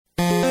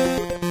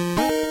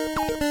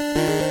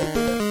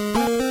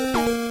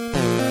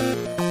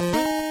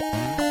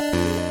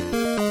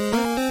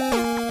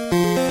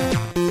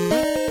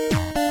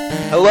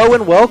Hello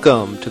and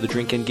welcome to the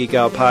Drink and Geek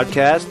Out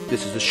podcast.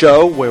 This is the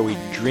show where we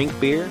drink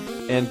beer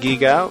and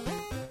geek out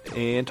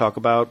and talk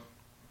about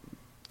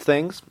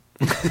things.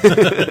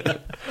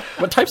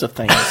 What types of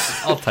things?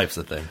 All types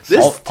of things.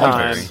 This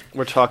time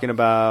we're talking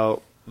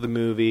about the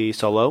movie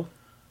Solo,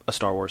 a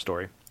Star Wars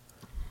story.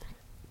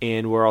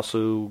 And we'll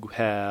also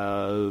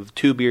have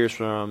 2 beers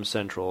from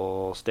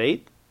Central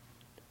State.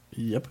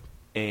 Yep.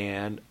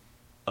 And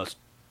a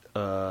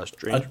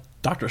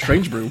Doctor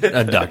Strange brew.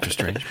 A Doctor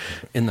Strange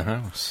in the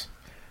house,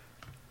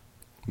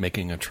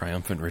 making a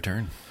triumphant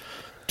return.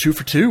 2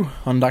 for 2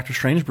 on Doctor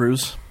Strange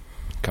brews.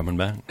 Coming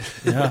back.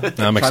 Yeah.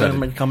 I'm excited. Trying to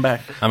make a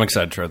comeback. I'm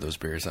excited to try those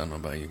beers. I don't know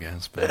about you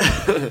guys, but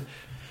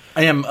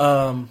I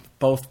am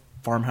both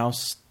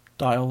farmhouse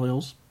style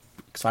ales.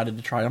 Excited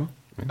to try them.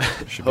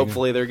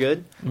 hopefully they're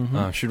good.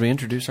 Should we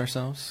introduce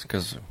ourselves?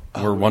 Because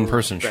we're one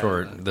person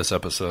short this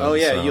episode. Oh,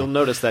 yeah, so. you'll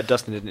notice that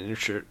Dustin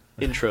didn't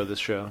intro this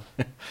show.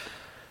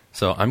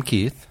 So I'm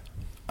Keith.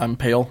 I'm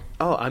Pale.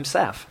 Oh, I'm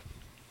Saf.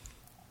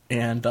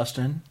 And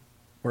Dustin,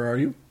 where are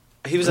you?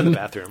 He was in the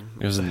bathroom.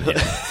 It was in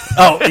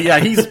Oh, yeah,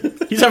 he's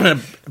having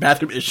a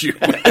bathroom issue.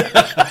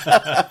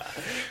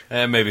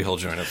 and maybe he'll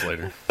join us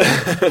later.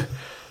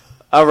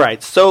 All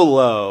right,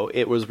 Solo.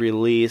 It was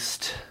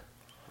released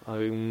 4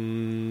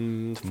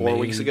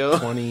 weeks ago.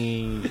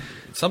 20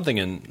 something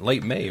in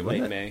late May.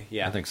 Wasn't Late it? May,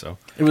 yeah. I think so.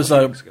 It was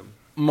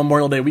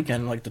Memorial Day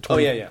weekend, like the 24th, Oh,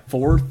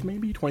 yeah.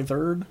 maybe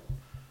 23rd.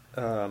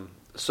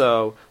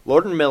 So,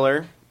 Lord and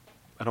Miller,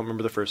 I don't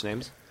remember the first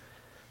names.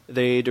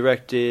 They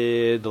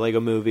directed the Lego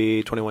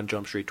Movie, 21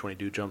 Jump Street,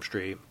 22 Jump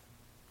Street.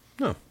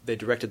 No. They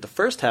directed the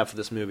first half of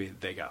this movie.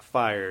 They got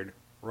fired.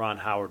 Ron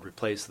Howard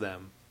replaced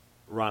them.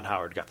 Ron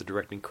Howard got the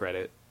directing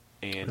credit.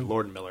 And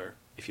Lord and Miller,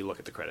 if you look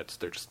at the credits,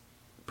 they're just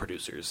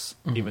producers,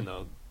 even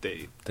though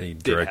they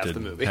directed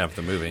half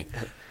the movie.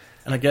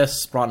 And I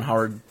guess Ron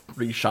Howard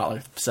reshot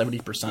like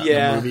 70% of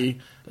Yeah. the movie,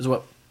 is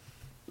what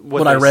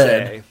What I they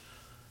read.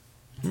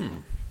 say.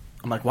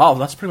 I'm like, wow,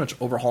 that's pretty much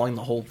overhauling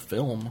the whole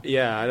film.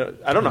 Yeah,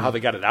 I don't know how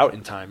they got it out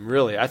in time,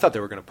 really. I thought they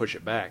were going to push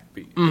it back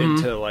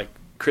into, like,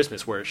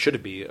 Christmas, where it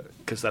should be,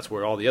 because that's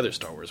where all the other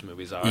Star Wars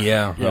movies are.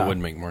 Yeah, that would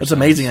make more sense. It's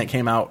amazing it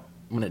came out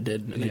when it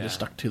did, and they Yeah. just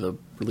stuck to the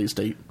release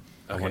date.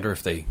 I wonder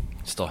if they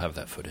still have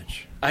that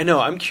footage. I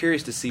know. I'm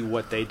curious to see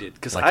what they did,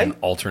 because Like an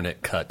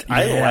alternate cut.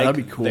 I Yeah, like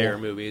that'd be cool. their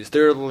movies.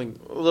 They're like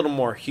a little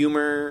more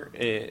humor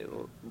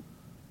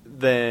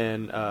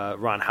than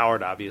Ron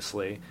Howard,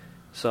 obviously.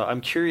 So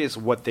I'm curious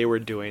what they were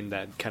doing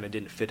that kind of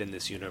didn't fit in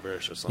this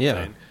universe or something.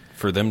 Yeah,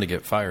 for them to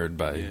get fired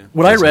by... Yeah.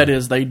 What I read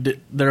is they're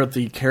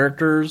the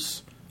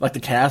characters, like the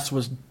cast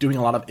was doing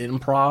a lot of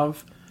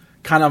improv,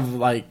 kind of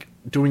like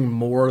doing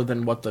more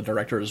than what the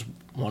directors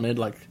wanted.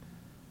 Like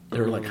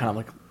they were like kind of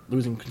like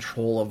losing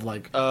control of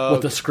like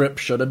what the script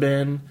should have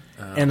been.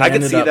 And I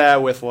could see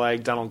that with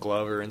like Donald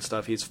Glover and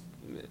stuff. he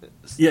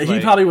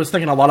like- probably was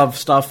thinking a lot of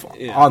stuff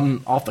Yeah.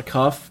 off the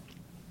cuff,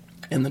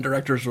 and the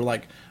directors were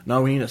like,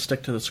 "No, we need to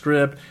stick to the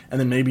script." And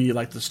then maybe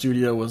like the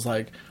studio was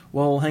like,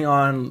 "Well, hang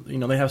on,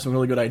 they have some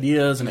really good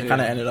ideas," and it kind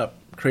of ended up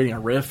creating a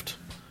rift.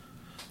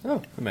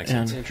 Oh, that makes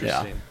And- sense.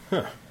 Interesting.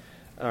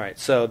 All right,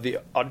 so the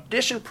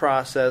audition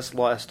process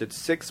lasted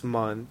 6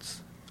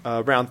 months.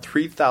 Around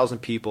 3,000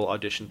 people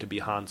auditioned to be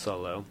Han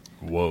Solo.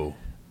 Whoa.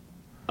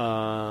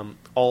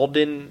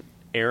 Alden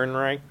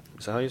Ehrenreich,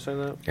 is that how you say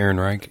that? Aaron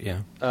Reich,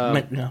 yeah.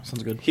 Yeah,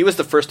 sounds good. He was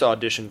the first to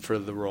audition for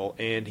the role,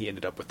 and he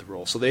ended up with the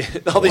role. So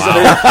all these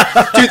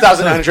other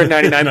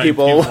 2,999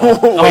 people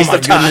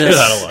wasted time.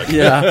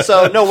 Yeah,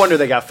 So no wonder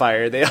they got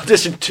fired. They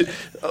auditioned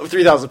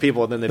 3,000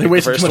 people, and then they they picked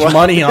wasted the too first much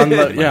one. money on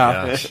the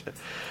Gosh.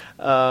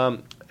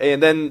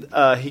 And then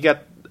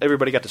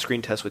everybody got to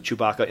screen test with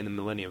Chewbacca in the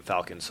Millennium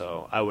Falcon.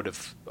 So I would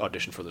have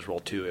auditioned for this role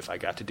too if I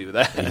got to do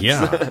that.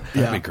 Yeah,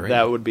 that'd be great.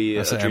 That would be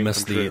a I dream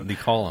missed come true. the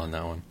call on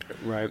that one.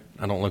 Right.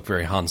 I don't look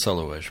very Han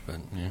Solo-ish, but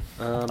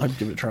yeah. I'd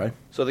give it a try.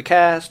 So the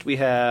cast, we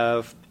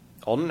have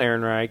Alden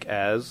Ehrenreich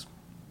as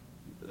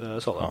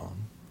Solo.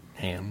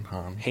 Han.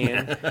 Han.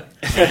 Hand,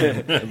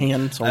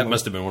 That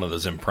must have been one of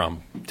those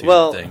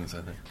impromptu things,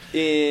 I think.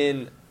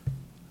 In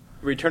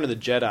Return of the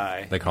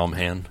Jedi, They call him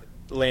Han.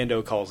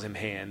 Lando calls him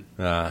Han.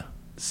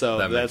 So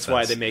That makes that's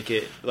why sense. they make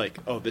it like,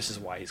 oh, this is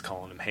why he's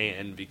calling him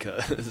Han,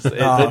 because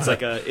it's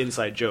like an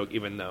inside joke,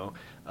 even though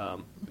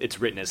it's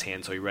written as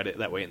Han, so he read it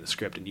that way in the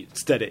script, and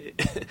instead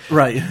it...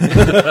 right. and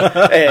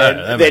that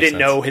they makes didn't sense.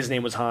 know his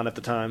name was Han at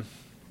the time.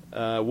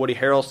 Woody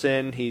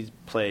Harrelson, he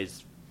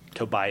plays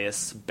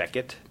Tobias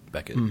Beckett.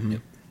 Beckett. Mm-hmm.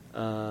 Yep.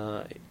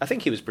 I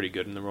think he was pretty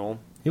good in the role.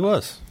 He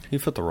was. He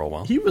fit the role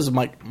well. He was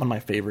one of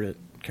my favorite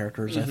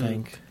characters, I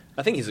think.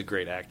 I think he's a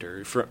great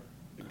actor.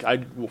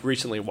 I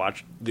recently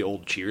watched the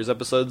old Cheers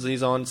episodes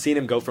he's on. Seeing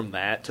him go from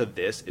that to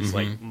this is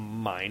like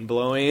mind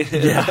blowing.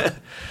 Yeah,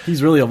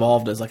 he's really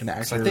evolved as like an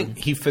actor. So I think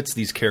he fits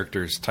this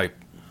character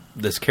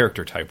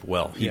type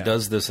well. He Yeah.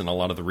 does this in a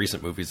lot of the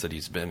recent movies that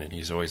he's been in.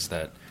 He's always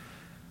that,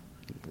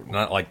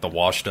 not like the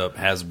washed up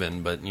has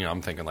been, but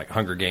I'm thinking like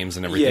Hunger Games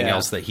and everything Yeah.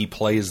 else, that he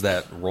plays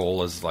that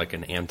role as like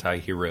an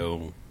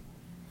anti-hero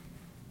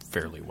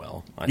fairly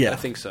well. Yeah. I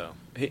think so.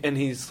 And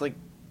he's like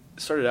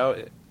started out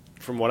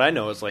from what I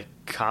know, is like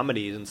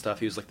comedies and stuff.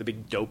 He was like the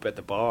big dope at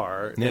the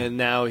bar, Yeah. and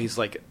now he's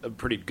like a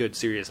pretty good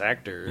serious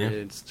actor. Yeah.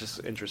 It's just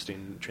an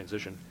interesting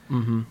transition.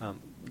 Mm-hmm.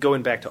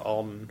 Going back to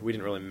Alden, we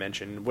didn't really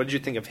mention. What did you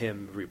think of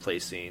him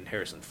replacing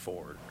Harrison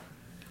Ford?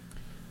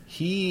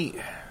 He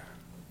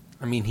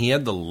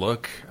had the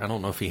look. I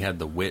don't know if he had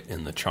the wit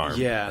and the charm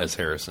as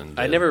Harrison did.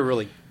 I never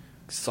really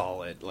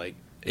saw it. Like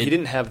he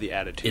didn't have the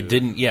attitude. It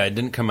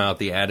didn't come out,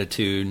 the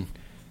attitude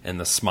and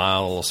the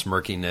smile,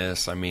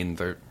 smirkiness. I mean,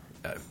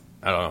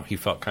 I don't know. He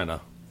felt kind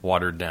of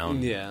watered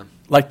down. Yeah.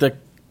 I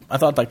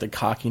thought like the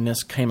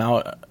cockiness came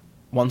out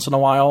once in a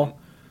while,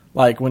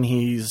 like when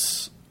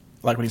he's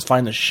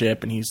flying the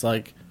ship and he's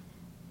like,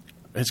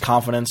 his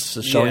confidence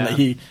is showing that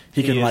he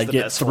can is like the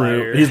get best through.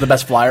 flyer. He's the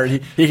best flyer. He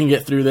can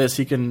get through this.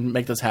 He can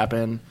make this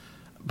happen.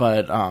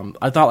 But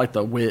I thought like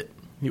the wit,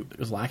 he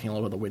was lacking a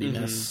little bit of the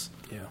wittiness.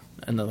 Yeah.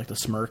 And then like the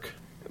smirk.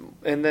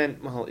 And then,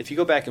 well, if you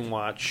go back and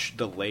watch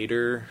the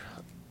later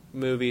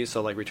movies,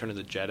 so like Return of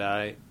the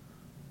Jedi,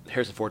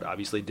 Harrison Ford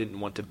obviously didn't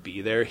want to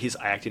be there. His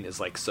acting is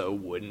like so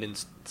wooden,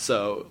 and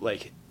so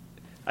like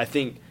I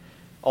think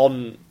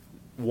Alden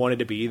wanted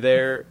to be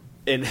there,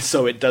 and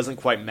so it doesn't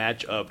quite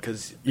match up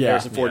because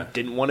Harrison Ford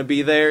didn't want to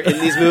be there in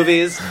these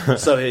movies.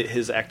 So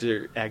his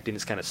acting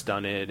is kind of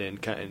stunted and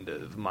kind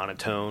of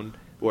monotone,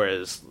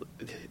 whereas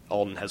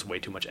Alden has way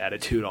too much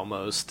attitude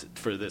almost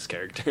for this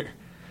character.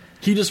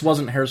 He just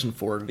wasn't Harrison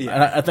Ford, Yeah.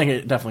 and I think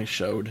it definitely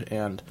showed,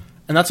 and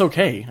that's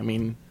okay. I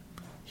mean,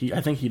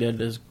 I think he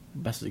did as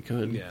best as he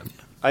could. Yeah,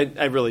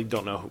 I really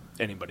don't know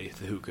anybody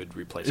who could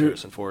replace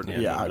Harrison Ford.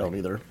 Yeah, I don't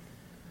either.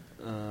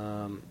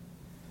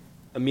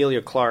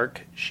 Emilia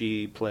Clarke,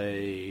 she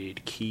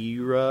played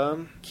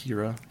Kira,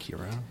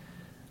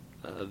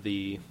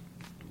 the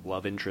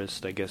love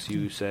interest, I guess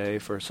you say,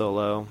 for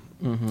Solo.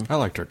 I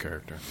liked her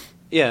character.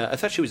 Yeah, I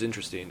thought she was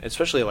interesting,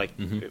 especially like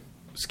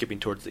skipping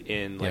towards the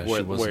end, like Yeah, she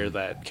where wasn't-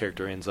 that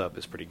character ends up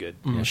is pretty good.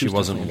 Yeah, she was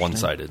wasn't definitely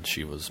one-sided.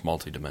 She was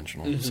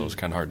multidimensional, so it was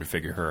kind of hard to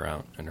figure her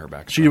out and her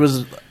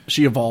backstory.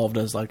 She evolved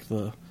as like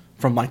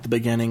from the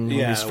beginning when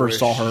we where first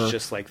saw her, she's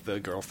just like the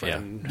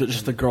girlfriend.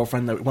 just the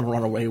girlfriend that we want to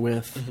run away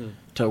with,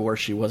 to where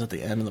she was at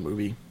the end of the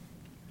movie.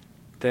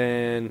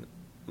 Then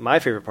my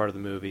favorite part of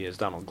the movie is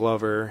Donald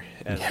Glover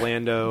as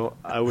Lando.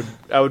 I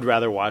would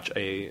rather watch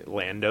a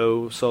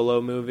Lando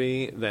Solo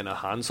movie than a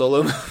Han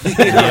Solo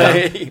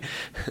movie.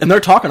 And they're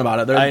talking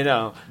about it. I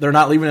know. They're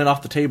not leaving it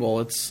off the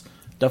table. It's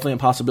definitely a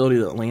possibility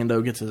that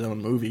Lando gets his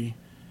own movie,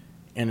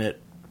 and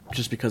it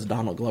just because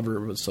Donald Glover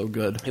was so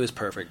good. It was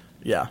perfect.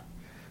 Yeah,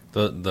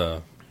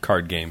 The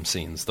card game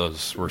scenes,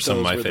 those were some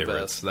of my were the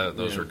favorites. best.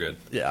 Those were good.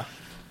 yeah.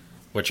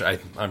 Which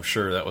I'm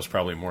sure that was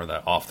probably more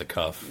that off the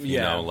cuff. You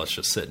know, let's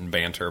just sit and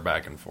banter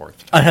back and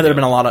forth. I had there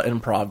been a lot of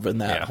improv in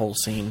that whole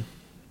scene.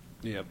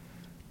 Yep.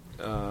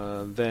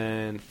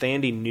 Then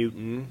Thandie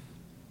Newton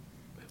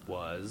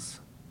was,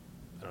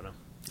 I don't know.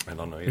 I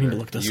don't know need to either.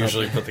 look this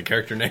Usually up. put the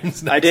character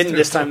names. I didn't next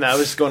this to time. I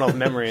was just going off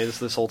memory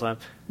this whole time.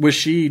 Was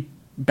she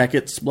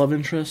Beckett's love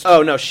interest?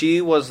 Oh no,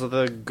 she was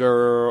the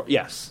girl.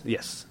 Yes.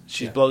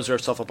 She blows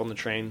herself up on the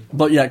train.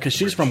 But yeah, because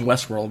she's from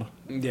Westworld.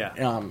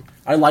 Yeah.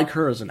 I like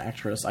her as an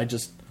actress.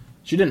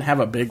 She didn't have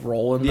a big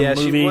role in the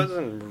movie. She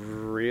wasn't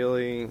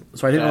really.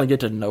 So I didn't really get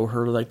to know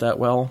her like that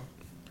well.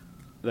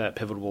 that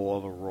pivotal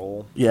of a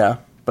role. Yeah,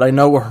 but I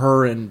know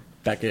her and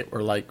Beckett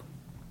were like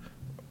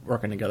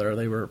working together.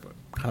 They were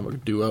kind of a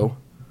duo.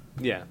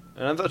 Yeah,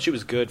 and I thought she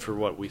was good for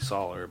what we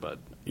saw her, but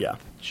Yeah.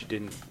 she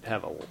didn't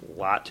have a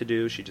lot to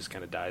do. She just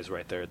kind of dies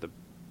right there at the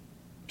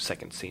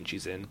second scene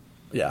she's in.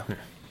 Yeah.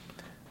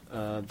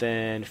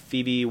 Then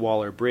Phoebe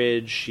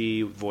Waller-Bridge,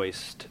 she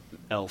voiced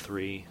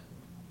L3,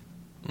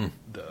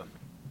 the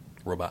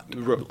robot.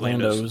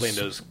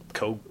 Lando's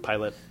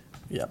co-pilot.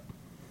 Yep.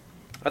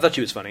 I thought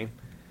she was funny,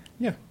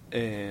 Yeah.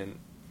 and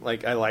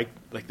I like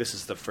this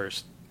is the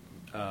first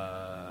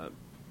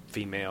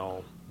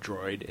female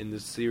droid in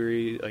this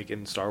series, like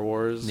in Star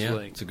Wars. Yeah,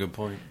 it's a good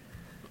point.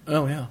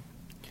 Oh yeah.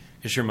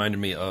 It reminded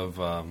me of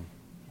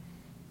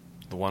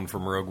the one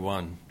from Rogue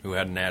One who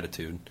had an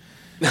attitude.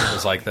 It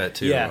was like that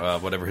too. Yeah.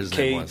 Whatever his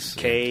name was.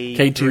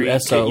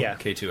 K2SO. Yeah.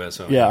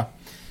 K2SO. Yeah.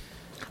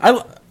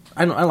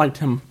 I liked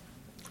him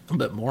a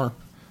bit more.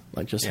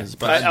 Like just Yeah, his.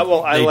 but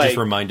they just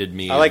reminded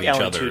me I like of each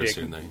Alan other. Tudyk. As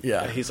soon as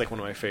Yeah. He's like one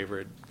of my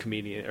favorite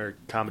comedian or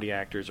comedy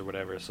actors or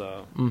whatever.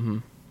 So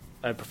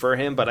I prefer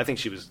him, but I think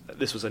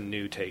this was a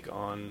new take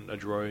on a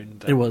droid.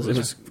 That It was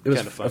kind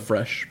of fun. a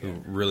fresh.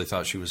 really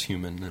thought she was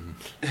human and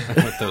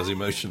with those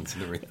emotions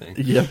and everything.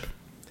 Yep.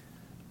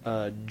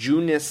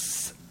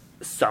 Junis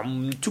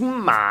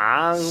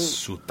Samtuma.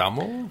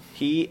 Sutamo?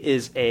 He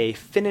is a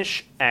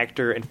Finnish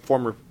actor and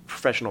former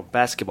professional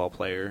basketball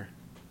player.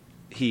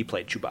 He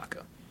played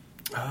Chewbacca.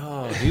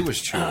 Oh, he was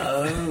Chewie.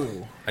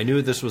 Oh. I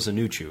knew this was a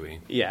new Chewie.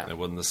 Yeah. It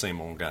wasn't the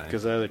same old guy.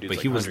 'Cause the other dude's but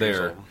like he was 100 years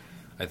there, old.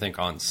 I think,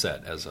 on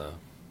set as a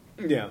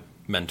Yeah.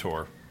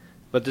 mentor.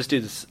 But this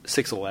dude's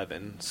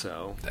 6'11",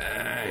 so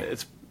Dang.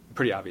 it's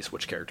pretty obvious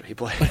which character he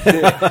played.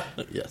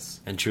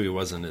 Yes. And Chewie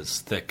wasn't as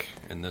thick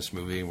in this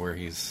movie, where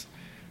he's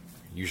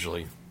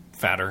usually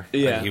fatter.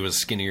 Yeah. Like, he was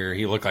skinnier.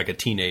 He looked like a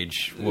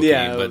teenage Wookiee,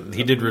 Yeah, but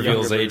he did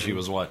reveal his younger age. version. He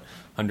was,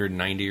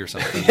 190 or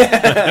something?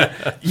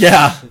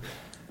 Yeah.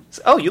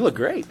 Oh, you look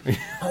great.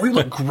 Oh, you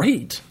look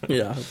great.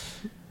 Yeah.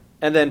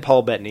 And then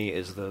Paul Bettany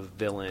is the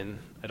villain.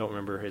 I don't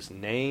remember his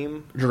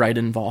name.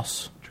 Dryden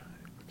Voss.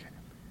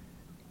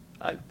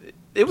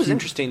 It was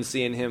interesting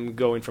seeing him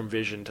going from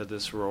Vision to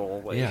this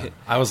role. Like, Yeah.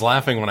 I was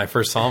laughing when I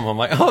first saw him. I'm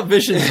like, oh,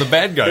 Vision's the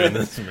bad guy in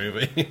this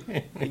movie.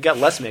 he got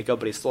less makeup,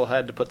 but he still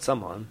had to put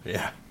some on.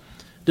 Yeah.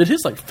 Did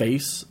his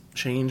face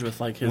change with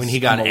his When he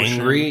got emotion?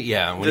 angry,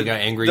 yeah, when he got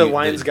angry, the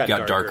lines it got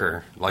darker.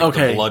 darker. Like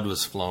Okay. the blood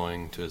was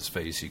flowing to his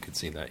face. You could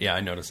see that. Yeah,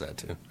 I noticed that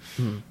too.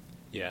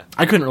 Yeah.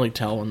 I couldn't really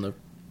tell when the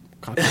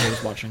copy I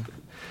was watching.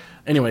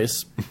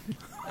 Anyways,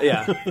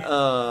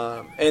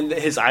 Yeah. And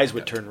his eyes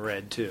would turn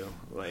red, too.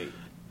 Like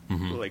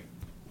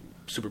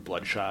super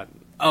bloodshot.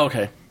 oh,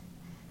 okay,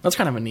 that's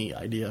kind of a neat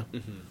idea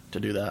to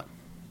do that.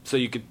 So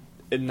you could,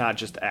 and not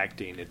just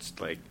acting, it's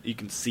like you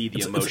can see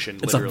the emotion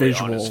It's a literally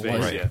visual on his face.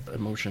 like, Yeah.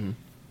 emotion.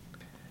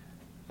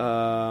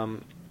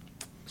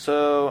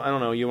 So, I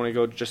don't know, you want to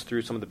go just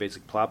through some of the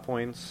basic plot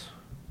points?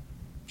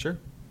 Sure.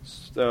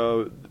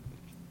 So,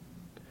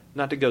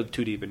 not to go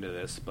too deep into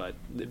this, but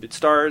it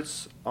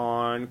starts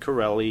on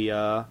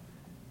Corellia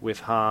with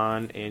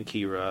Han and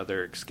Kira.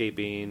 They're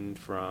escaping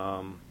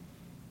from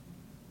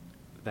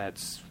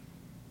that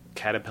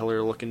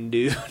caterpillar-looking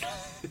dude.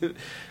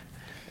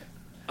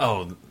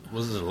 Oh,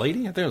 was it a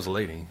lady? I think it was a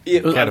lady. Yeah,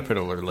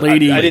 Caterpillar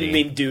lady. I didn't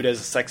mean dude as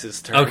a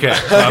sexist term. Okay,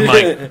 so I'm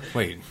like,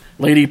 wait,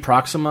 Lady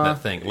Proxima.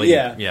 that thing, lady,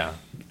 yeah. yeah.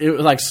 It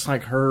was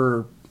like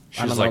her.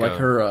 She I was don't know, like like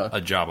her.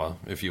 a Jabba,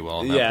 if you will,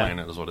 on that Yeah.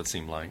 planet is what it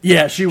seemed like.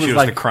 Yeah, she was She was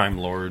like the crime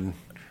lord.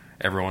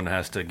 Everyone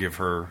has to give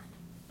her,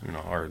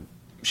 or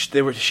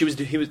He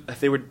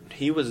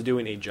was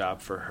doing a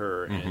job for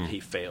her, and he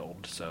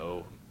failed,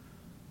 so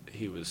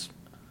he was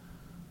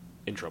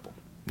in trouble.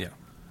 yeah.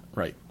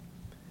 right.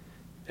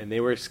 And they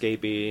were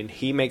escaping.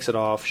 He makes it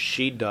off.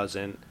 She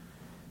doesn't.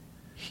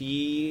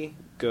 He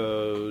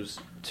goes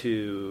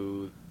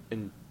to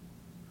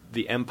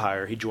the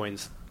Empire. He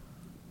joins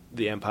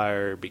the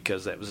Empire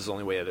because that was his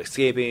only way of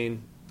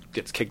escaping.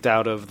 Gets kicked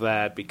out of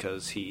that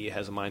because he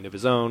has a mind of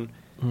his own.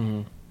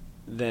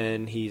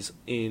 Then he's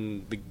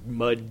in the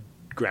mud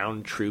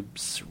ground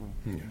troops,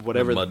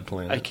 whatever. the mud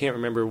planet. I can't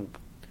remember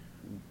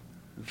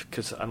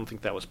because I don't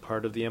think that was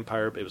part of the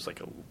Empire. But it was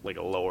like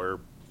a lower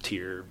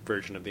tier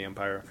version of the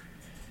Empire.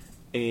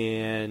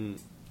 And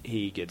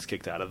he gets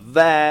kicked out of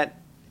that,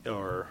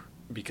 or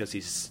because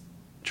he's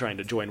trying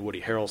to join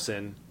Woody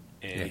Harrelson,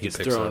 and Yeah, he he gets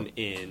picks thrown up.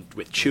 in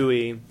with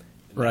Chewie.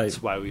 Right.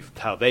 That's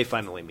how they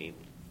finally meet.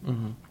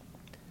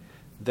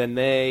 Then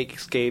they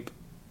escape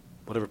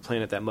whatever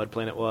planet that mud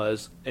planet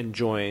was, and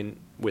join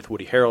with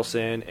Woody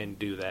Harrelson and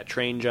do that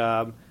train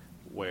job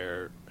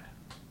where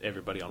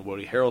everybody on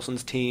Woody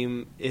Harrelson's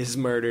team is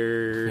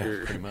murdered.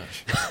 Yeah, pretty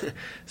much.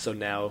 So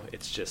now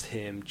it's just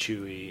him,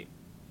 Chewie,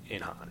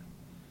 and Han.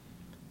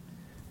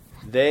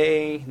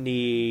 They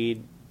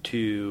need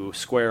to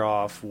square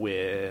off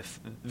with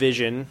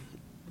Vision,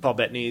 Paul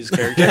Bettany's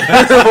character,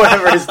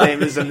 whatever his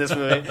name is in this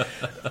movie.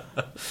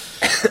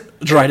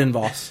 Dryden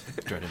Voss.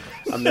 Dreaded.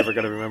 I'm never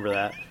going to remember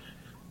that.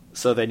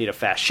 So they need a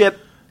fast ship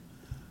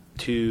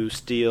to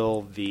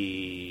steal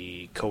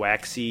the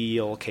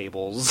coaxial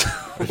cables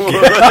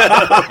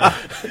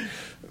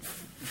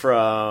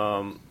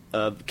from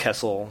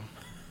Kessel.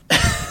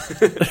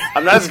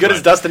 I'm not as good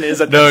as Dustin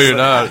is at No, this. you're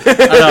not.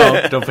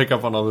 know. Don't pick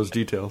up on all those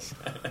details.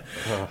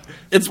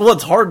 It's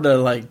hard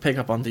to pick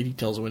up on the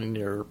details when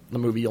the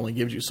movie only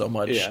gives you so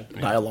much Yeah.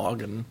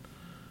 dialogue and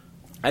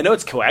I know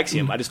it's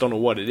coaxium. I just don't know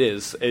what it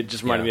is. It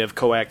just reminded Yeah. me of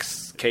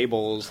coax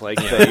cables,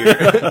 that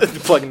you're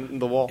plugging in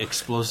the wall.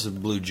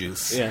 Explosive blue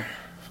juice. Yeah.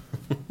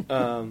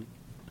 yeah.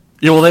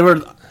 Well, they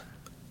were.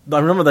 I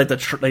remember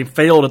they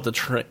failed at the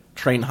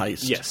train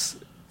heist. Yes,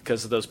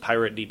 because those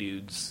pirate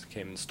dudes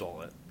came and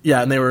stole it.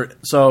 Yeah, and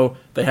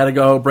they had to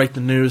go break the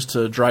news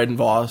to Dryden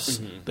Voss.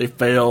 They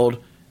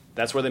failed.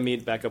 That's where they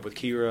meet back up with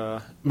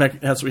Kira.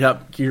 That's we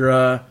have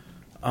Kira.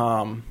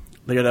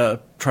 They gotta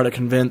try to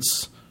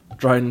convince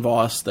Dryden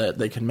Voss that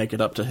they can make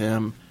it up to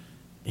him.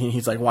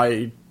 He's like,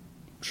 "Why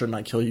shouldn't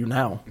I kill you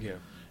now?" Yeah.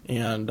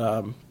 And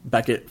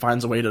Beckett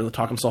finds a way to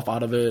talk himself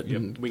out of it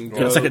and We can get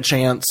a go- second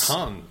chance.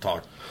 Han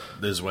talked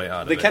his way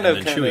out of They it. kind and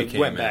of then Chewie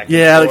came went in. back.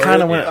 Yeah, and they forth.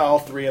 kinda went- All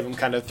three of them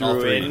kind of All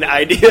threw three. in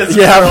ideas.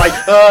 Yeah. They were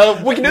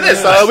like, we can do this.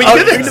 We can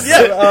do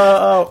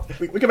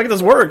this. We can make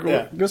this work.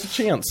 Yeah. Give us a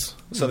chance.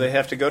 So they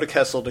have to go to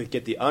Kessel to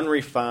get the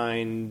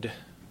unrefined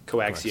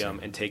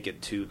coaxium and take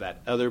it to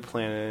that other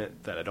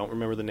planet that I don't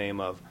remember the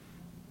name of.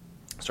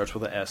 Starts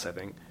with an S, I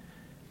think.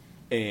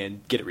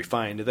 And get it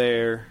refined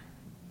there.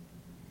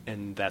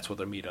 And that's where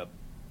they'll meet up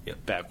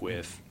Yep. back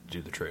with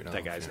Do the trade.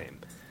 that guy's name.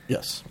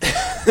 Yes.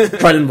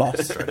 Dryden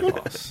Voss. Dryden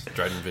Voss.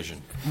 Dryden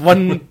Vision.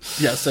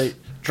 Say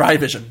Dry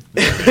Vision.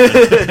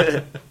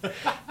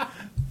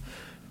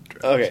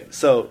 Okay,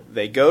 so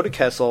they go to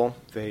Kessel.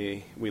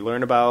 We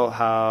learn about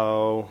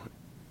how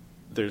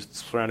they're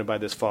surrounded by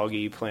this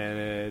foggy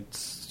planet,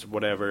 beast,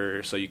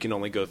 whatever. So you can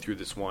only go through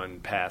this one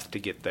path to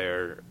get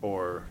there,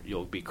 or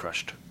you'll be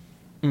crushed.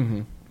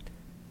 Mm-hmm.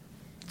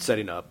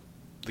 Setting up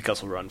the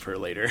Kessel Run for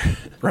later,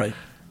 Right.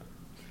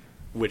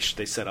 which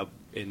they set up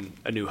in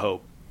A New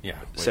Hope. Yeah,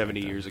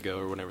 70 years ago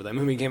or whenever that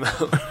movie came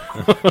out.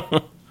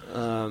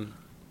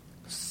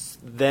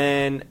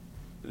 Then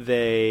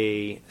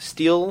they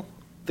steal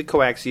the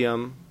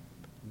coaxium.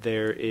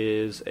 There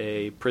is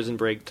a prison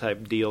break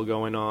type deal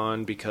going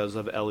on because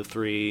of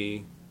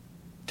L3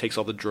 takes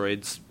all the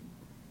droids.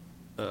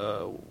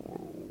 I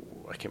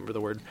can't remember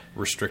the word.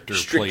 Restrictor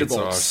Restrictor plates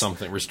or bolts.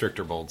 something.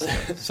 Restrictor bolts.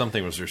 Yeah.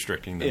 Something was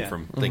restricting them Yeah.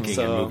 from thinking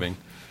So- and moving.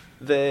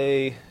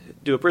 They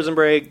do a prison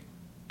break,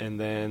 and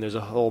then there's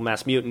a whole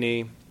mass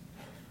mutiny.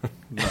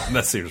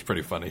 That seems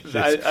pretty funny.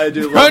 I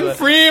do love Run that.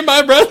 free,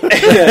 my brother!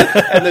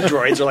 And the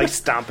droids are like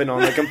stomping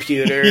on the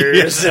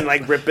computers and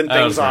like ripping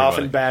That was things pretty off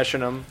funny. and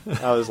bashing them.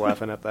 I was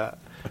laughing at that.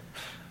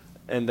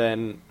 And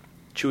then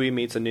Chewie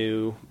meets a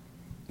new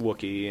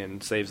Wookiee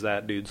and saves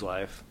that dude's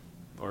life.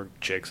 Or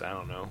chicks, I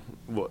don't know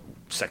what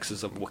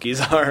sexes of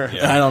Wookiees are.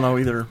 Yeah. I don't know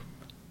either.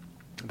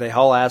 They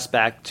haul ass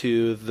back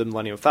to the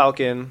Millennium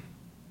Falcon.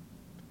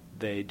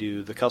 They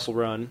do the Kessel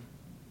Run.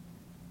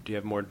 Do you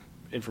have more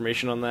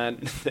information on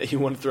that that you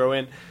want to throw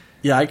in?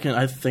 Yeah, I can.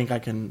 I think I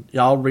can.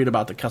 Yeah, I'll read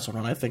about the Kessel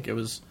Run. I think it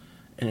was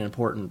an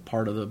important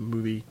part of the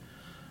movie.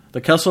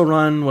 The Kessel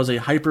Run was a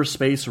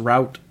hyperspace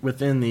route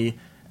within the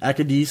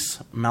Acadis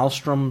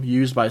Maelstrom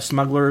used by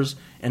smugglers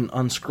and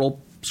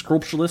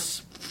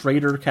unscrupulous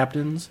freighter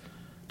captains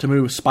to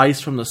move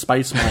spice from the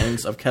spice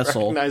mines of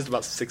Kessel Recognized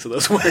about 6 of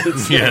those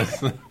words.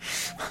 Yes.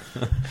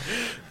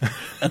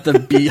 at the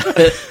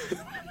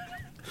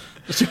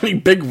There's too many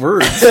big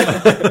words.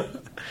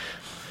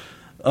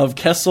 Of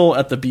Kessel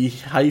at the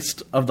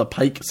behest of the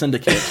Pike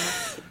Syndicate,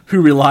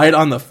 who relied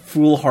on the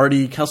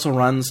foolhardy Kessel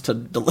Runs to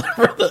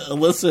deliver the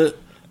illicit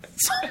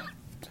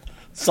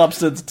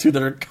substance to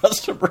their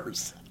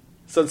customers.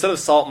 So instead of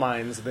salt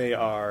mines, they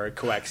are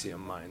coaxium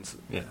mines.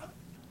 Yeah.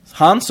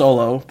 Han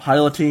Solo,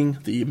 piloting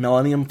the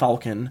Millennium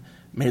Falcon,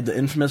 made the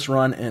infamous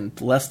run in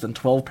less than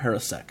 12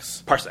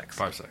 parsecs.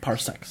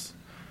 Parsecs.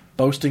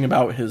 Boasting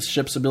about his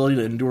ship's ability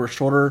to endure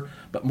shorter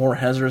but more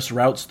hazardous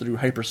routes through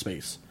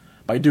hyperspace.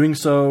 By doing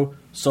so,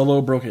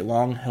 Solo broke a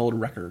long-held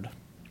record.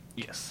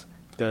 Yes.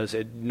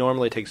 It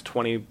normally takes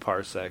 20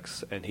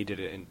 parsecs, and he did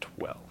it in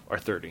 12. Or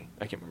 30.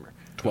 I can't remember.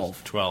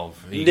 12.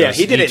 12. He did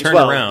it in turned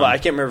 12, around. but I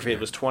can't remember if it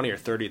was 20 or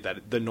 30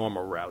 that the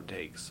normal route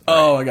takes.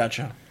 Oh, I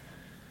gotcha.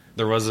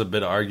 There was a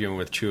bit of arguing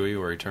with Chewie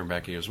where he turned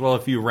back and he goes, well,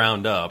 if you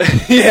round up,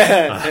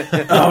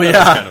 Yeah. Oh, it's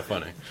yeah. kind of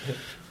funny.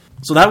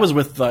 So that was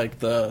with, like,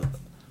 they're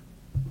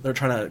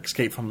trying to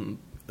escape from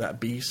that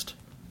beast.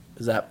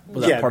 Was that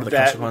part of the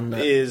Kessel Run?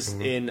 That is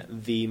in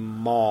the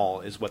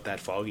mall, is what that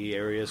foggy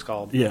area is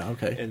called. Yeah,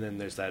 okay. And then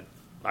there's that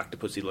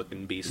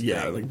octopusy-looking beast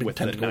Yeah, thing like big with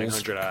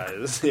tentacles. the 900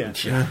 eyes. Yeah.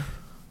 Yeah.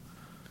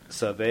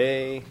 So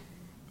they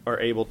are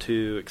able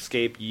to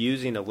escape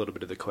using a little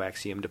bit of the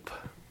coaxium to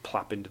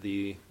plop into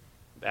the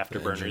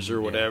afterburners engine, or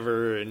yeah.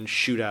 whatever and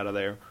shoot out of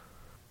there.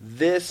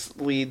 This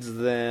leads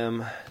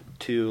them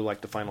to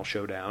like the final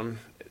showdown.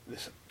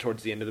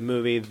 Towards the end of the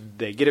movie,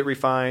 they get it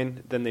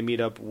refined. Then they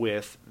meet up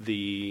with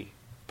the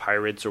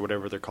pirates or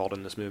whatever they're called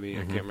in this movie.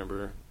 I can't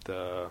remember,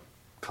 the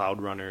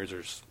Cloud Runners,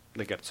 or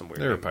they got some weird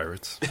They were name.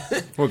 pirates.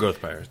 We'll go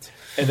with pirates.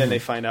 And then they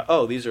find out,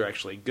 oh, these are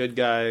actually good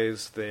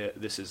guys.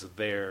 This is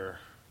their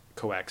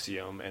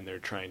coaxium, and they're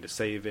trying to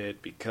save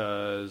it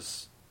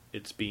because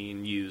it's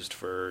being used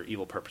for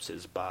evil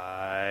purposes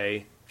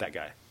by that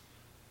guy.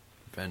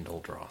 Vandal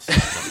Dross.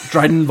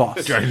 Dryden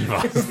Voss. Dryden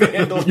Voss.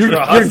 Vandal You're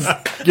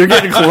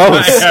getting I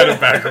close. had it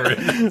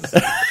backwards.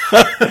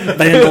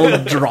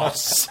 Vandal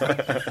Dross.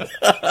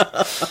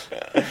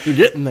 You're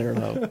getting there,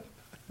 though.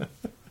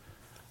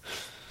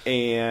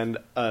 And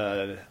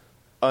an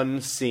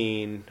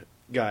unseen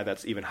guy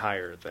that's even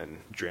higher than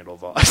Drandal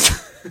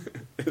Voss.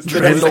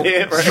 Did I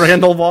say it right?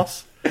 Drandal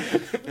Voss?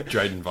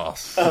 Dryden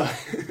Voss.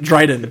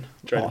 Dryden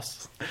Dryden.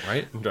 Voss.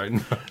 Right? Dryden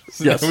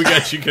Voss. Yes. We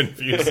got you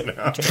confused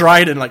now.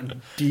 Dryden, like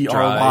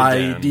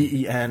Dryden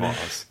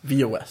Voss.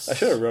 Voss. I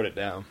should have wrote it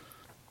down.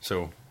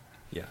 So,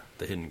 yeah,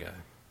 the hidden guy.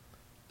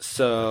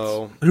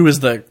 So, Who is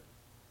the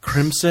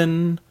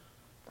Crimson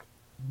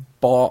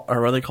Ball,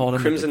 or what are they called?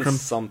 Crimson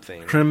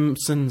something.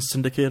 Crimson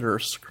Syndicate, or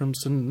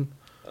Crimson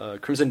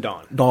Crimson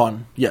Dawn.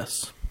 Dawn,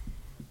 yes.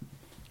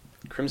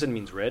 Crimson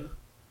means red.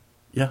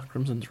 Yeah,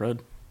 Crimson's red.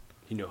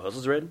 You know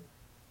Huzzle's red?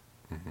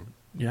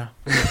 Yeah.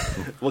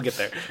 We'll get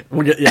there.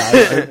 We'll get,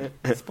 yeah.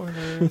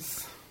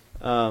 Spoilers.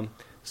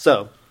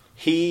 So,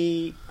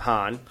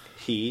 Han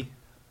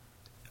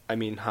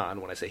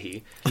when I say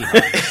he,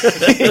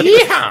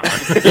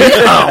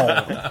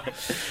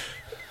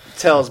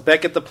 tells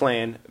Beckett the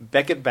plan.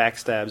 Beckett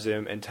backstabs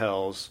him and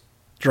tells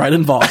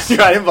Dryden Voss.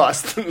 Dryden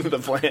Voss the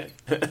plan.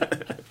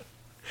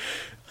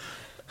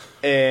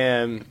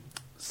 And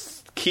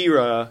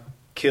Kira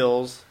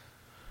kills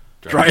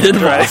Dryden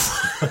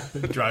Voss.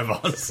 Dry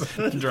Voss.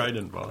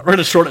 Dryden Voss. We're going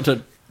to shorten it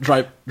to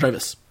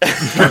Dryvis.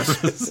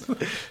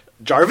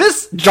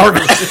 Jarvis?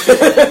 Jarvis.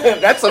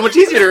 That's so much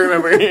easier to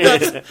remember.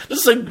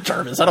 Just say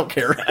Jarvis. I don't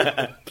care.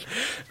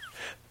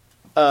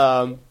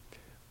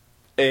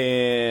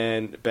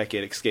 And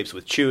Beckett escapes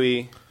with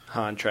Chewie.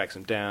 Han tracks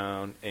him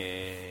down,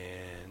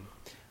 and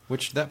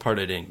Which that part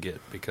I didn't get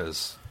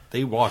because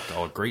they walked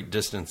a great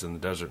distance in the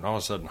desert, and all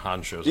of a sudden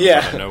Han shows up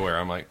out of nowhere.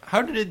 I'm like,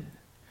 how did it?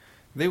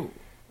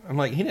 I'm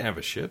like, he didn't have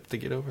a ship to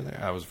get over there.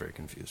 I was very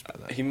confused by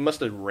that. he must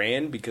have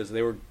ran because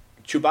they were.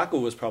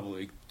 Chewbacca was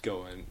probably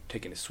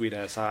taking his sweet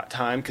ass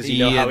time because you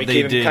know how he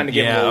kind of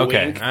gave him a little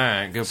wink. All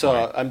right, good So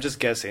point. I'm just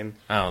guessing.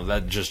 Oh,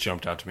 that just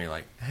jumped out to me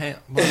like, hey,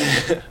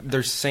 well,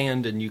 there's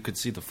sand and you could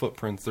see the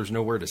footprints. There's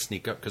nowhere to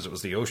sneak up because it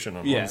was the ocean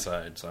on one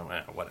side. So,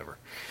 whatever.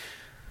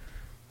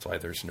 That's why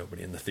there's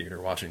nobody in the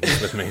theater watching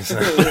this with me.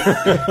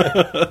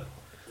 So.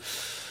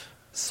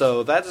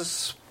 So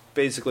that's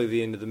basically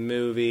the end of the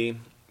movie.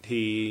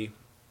 He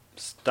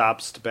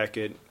stops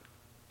Beckett,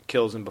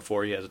 kills him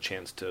before he has a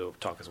chance to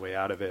talk his way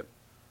out of it.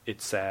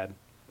 It's sad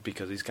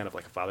because he's kind of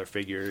like a father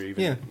figure.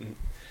 Even, Yeah.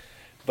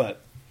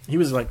 But He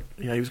was like,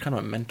 he was kind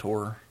of a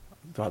mentor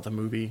throughout the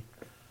movie.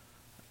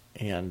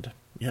 And,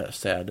 yeah, it's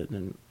sad.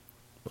 And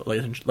the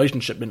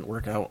relationship didn't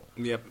work out.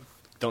 yep,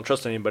 don't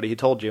trust anybody. He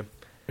told you.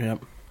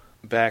 Yep.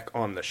 Back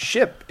on the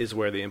ship is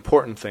where the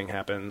important thing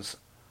happens.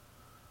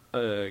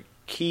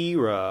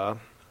 Kira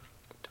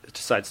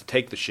decides to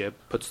take the ship,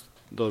 puts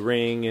the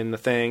ring in the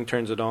thing,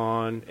 turns it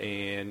on,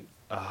 and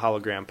a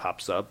hologram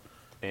pops up,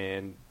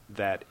 and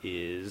that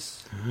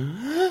is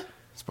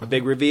a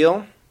big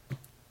reveal.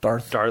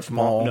 Darth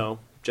Maul. No,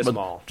 just But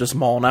Maul. Just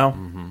Maul now?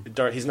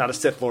 He's not a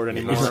Sith Lord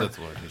anymore. He's Sith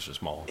Lord. He's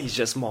just Maul. He's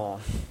just Maul.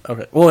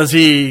 Okay. Well, is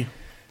he...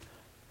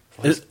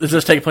 Does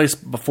this take place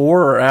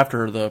before or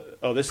after the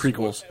Oh, this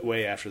prequels? is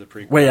way after the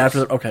prequels. Way after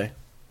the... Okay.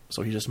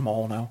 So he's just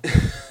Maul now?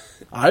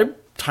 I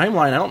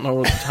don't know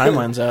where the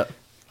timeline's at.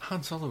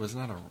 Han Solo is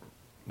not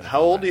a...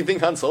 How old do you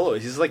think Han Solo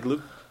is? He's like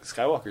Luke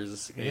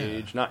Skywalker's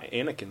age, not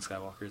Anakin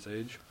Skywalker's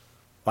age.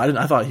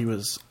 I thought he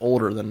was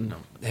older than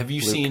Have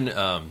you Luke. seen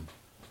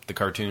the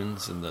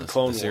cartoons and the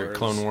Clone series Wars.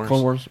 Clone Wars?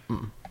 Clone Wars.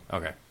 Mm.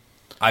 Okay.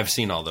 I'i've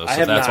seen all those, I so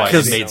have that's not why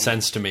it seen made them.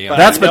 sense to me. But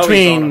That's I know he's on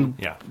between them.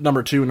 Yeah.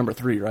 number 2 and number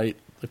 3, right?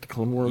 Like the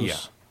Clone Wars? Yeah.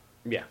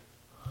 Yeah.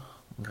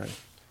 Okay.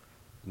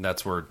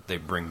 That's where they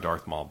bring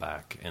Darth Maul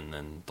back, and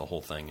then the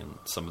whole thing, and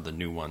some of the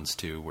new ones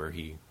too, where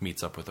he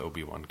meets up with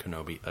Obi-Wan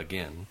Kenobi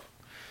again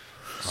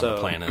on the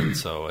planet.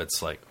 So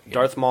it's like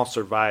Darth Maul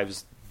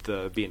survives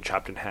the being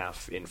chopped in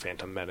half in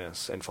Phantom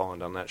Menace and falling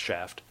down that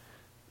shaft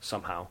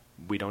somehow.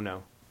 We don't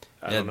know.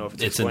 I don't know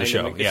if it's in the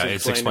show.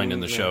 It's explained in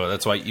the show.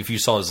 That's why if you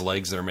saw his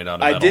legs, they're made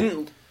out of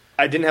metal.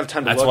 I didn't have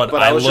time to That's look, what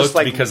but I was looked just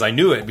like, because I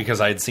knew it because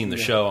I had seen the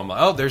show. I'm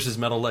like, oh, there's his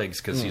metal legs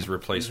because he's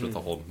replaced with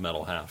the whole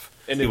metal half.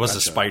 And he it- was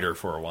a spider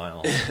for a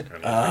while.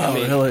 Oh,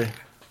 really?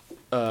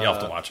 You'll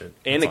have to watch it.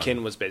 It's Anakin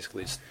on. was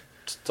basically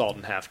sawed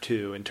in half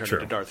too and turned True.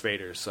 into Darth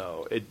Vader.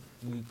 So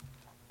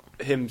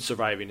him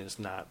surviving is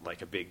not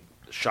like a big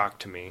shock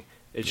to me.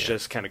 It's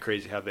just kind of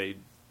crazy how they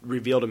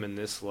revealed him in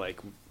this. Like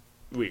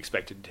we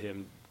expected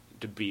him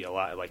to be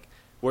alive. Like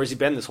where's he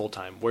been this whole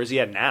time? Where's he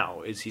at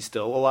now? Is he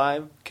still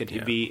alive? Could he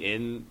Yeah. be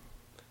in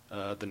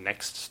the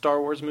next Star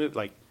Wars movie?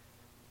 Like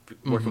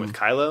working with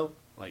Kylo?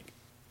 Like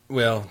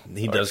Well,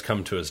 he does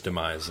come to his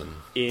demise in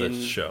in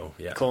the show.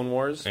 Yeah, Clone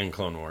Wars? in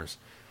Clone Wars.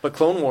 But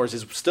Clone Wars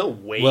is still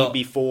way Well,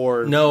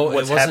 before no, it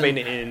what's wasn't- happening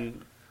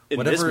in this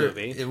Whatever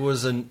movie. it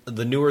was,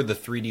 the newer the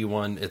 3D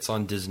one. It's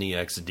on Disney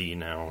XD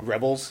now.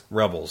 Rebels.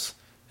 Rebels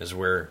is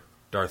where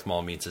Darth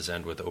Maul meets his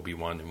end with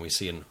Obi-Wan, and we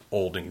see an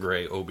old and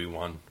gray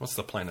Obi-Wan. What's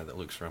the planet that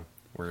Luke's from?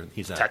 Where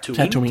he's at?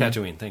 Tatooine.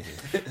 Tatooine, thank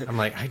you. I'm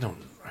like,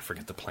 I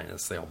forget the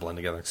planets. They all blend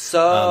together.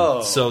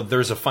 So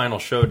There's a final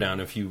showdown.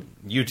 If you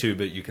YouTube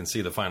it, you can see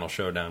the final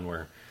showdown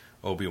where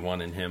Obi-Wan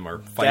and him are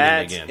fighting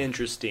that's again.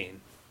 interesting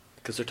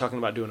because they're talking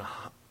about doing a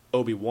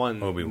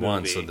Obi-Wan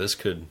Obi-Wan, movie. so this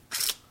could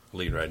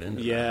lead right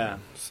into Yeah. that.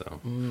 So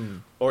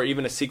or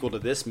even a sequel to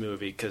this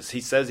movie because he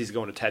says he's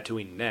going to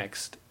Tatooine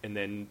next and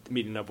then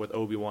meeting up with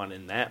Obi-Wan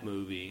in that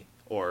movie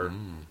or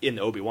in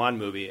the Obi-Wan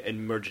movie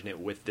and merging it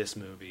with this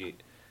movie.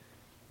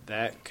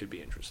 That could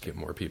be interesting. get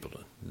more people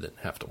that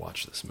have to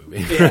watch this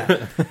movie.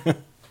 Yeah.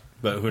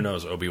 But who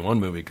knows? Obi-Wan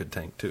movie could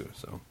tank too.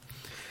 So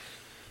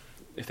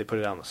If they put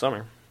it out in the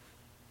summer.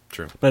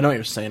 true. But I know what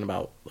you're saying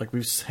about, like,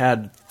 we've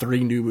had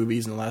 3 new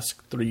movies in the last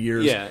 3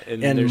 years. Yeah,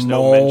 and there's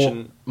no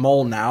mention-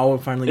 Maul now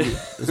finally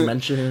is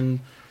mentioned.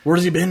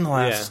 Where's he been the Yeah.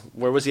 last...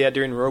 Where was he at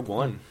during Rogue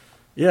One?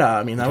 Yeah,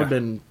 I mean, that Yeah. would have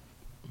been...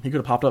 He could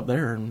have popped up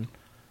there and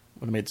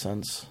would have made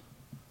sense.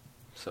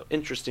 So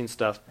interesting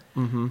stuff.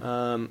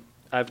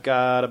 I've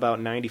got about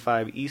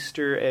 95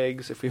 Easter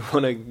eggs. If we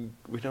want to,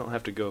 we don't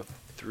have to go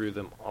through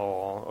them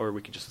all, or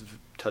we could just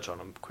touch on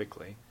them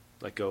quickly,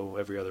 like go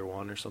every other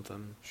one or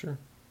something. Sure.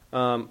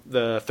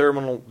 The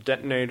thermal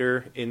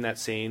detonator in that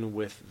scene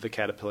with the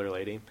caterpillar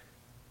lady.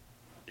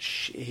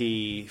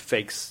 He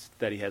fakes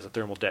that he has a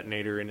thermal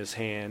detonator in his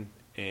hand,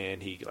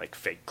 and he like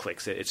fake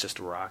clicks it. It's just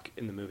a rock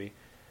in the movie.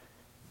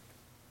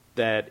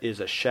 That is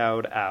a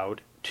shout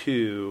out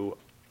to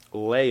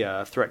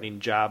Leia threatening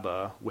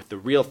Jabba with the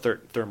real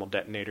thermal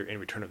detonator in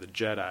Return of the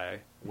Jedi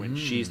when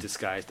she's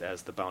disguised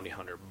as the bounty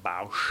hunter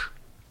Boushh.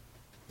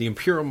 The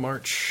Imperial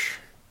March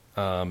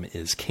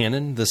is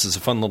canon. This is a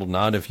fun little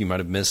nod, if you might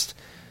have missed,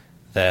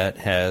 that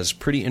has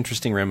pretty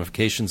interesting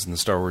ramifications in the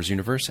Star Wars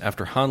universe.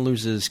 After Han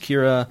loses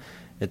Kira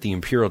at the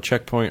Imperial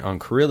checkpoint on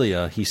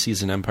Corellia, he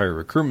sees an Empire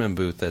recruitment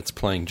booth that's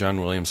playing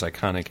John Williams'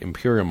 iconic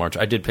Imperial March.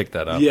 I did pick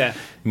that up. Yeah.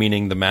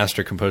 Meaning the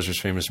master composer's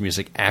famous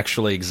music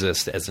actually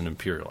exists as an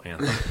Imperial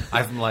anthem.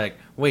 I'm like,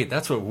 wait,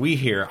 that's what we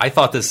hear. I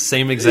thought this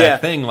same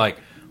exact thing. Like,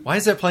 why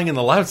is that playing in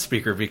the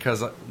loudspeaker?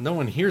 Because no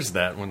one hears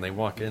that when they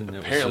walk in.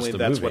 Apparently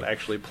that's what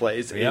actually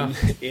plays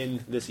in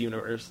this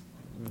universe.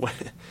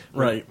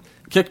 Right.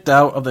 Kicked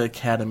out of the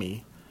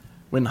academy.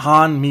 When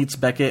Han meets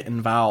Beckett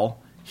and Val,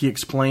 he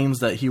explains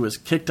that he was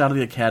kicked out of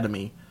the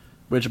academy,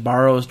 which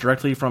borrows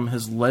directly from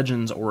his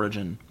Legends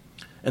origin.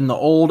 In the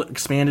old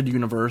expanded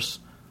universe,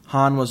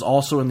 Han was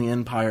also in the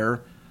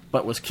Empire,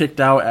 but was kicked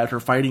out after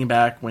fighting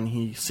back when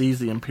he sees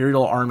the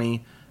Imperial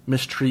Army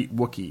mistreat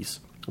Wookiees,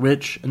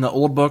 which, in the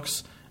old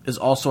books, is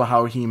also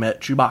how he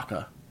met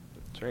Chewbacca.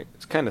 That's right.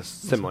 It's kind of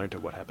similar to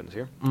what happens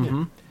here.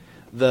 Mm-hmm.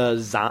 The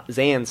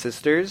Zan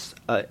sisters,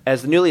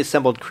 as the newly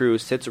assembled crew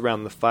sits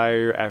around the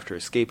fire after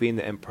escaping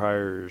the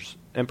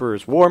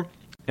Emperor's War,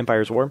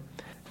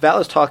 Val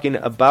is talking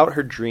about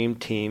her dream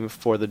team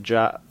for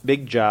the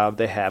big job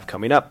they have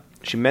coming up.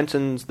 She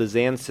mentions the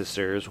Zan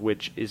sisters,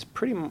 which is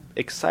pretty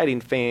exciting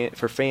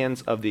for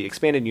fans of the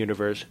expanded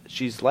universe.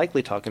 She's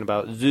likely talking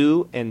about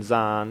Zhu and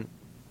Zan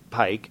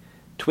Pike,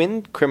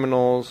 twin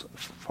criminals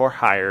for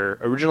hire,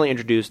 originally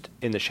introduced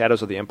in the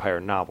Shadows of the Empire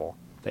novel.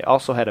 They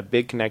also had a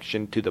big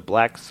connection to the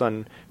Black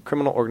Sun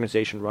criminal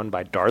organization run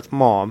by Darth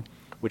Maul,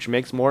 which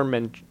makes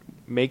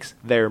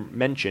their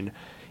mention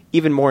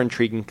even more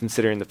intriguing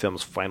considering the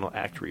film's final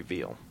act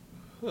reveal.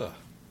 That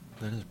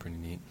is pretty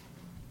neat.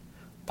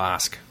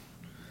 Bossk.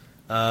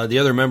 The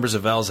other members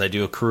of Val's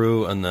ideal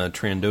crew on the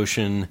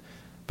Trandoshan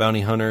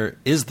bounty hunter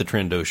is the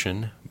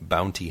Trandoshan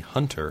bounty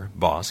hunter,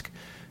 Bossk,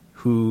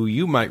 who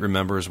you might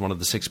remember as one of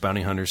the 6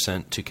 bounty hunters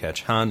sent to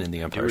catch Han in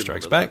The Empire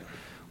Strikes Back.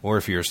 Or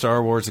if you're a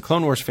Star Wars, the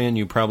Clone Wars fan,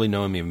 you probably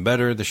know him even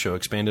better. The show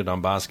expanded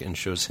on Bossk and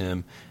shows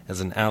him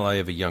as an ally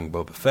of a young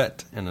Boba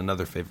Fett and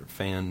another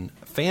fan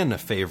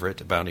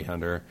favorite bounty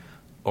hunter,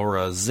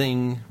 Aura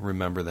Zing.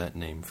 Remember that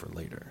name for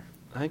later.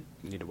 I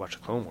need to watch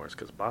the Clone Wars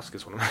because Bossk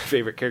is one of my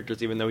favorite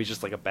characters, even though he's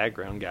just like a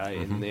background guy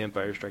in The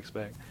Empire Strikes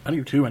Back. I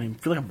do too. I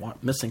feel like I'm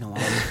missing a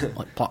lot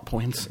of plot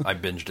points. I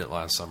binged it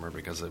last summer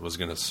because it was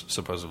going to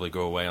supposedly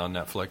go away on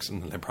Netflix,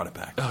 and then they brought it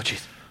back. Oh,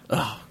 jeez.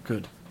 Oh,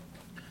 good.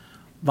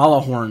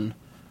 Valahorn.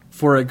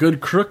 For a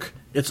good crook,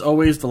 it's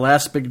always the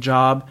last big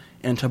job,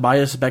 and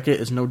Tobias Beckett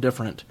is no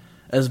different.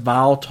 As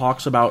Val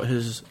talks about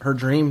her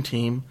dream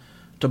team,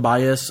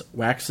 Tobias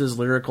waxes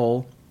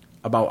lyrical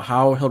about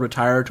how he'll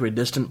retire to a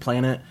distant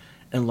planet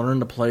and learn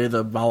to play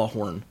the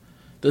Valahorn.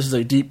 This is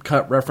a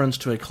deep-cut reference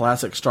to a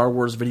classic Star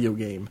Wars video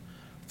game.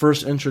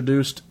 First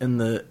introduced in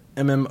the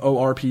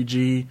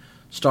MMORPG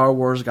Star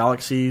Wars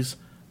Galaxies,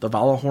 the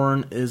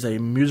Valahorn is a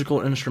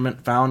musical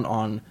instrument found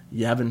on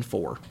Yavin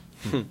 4.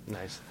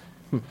 Nice.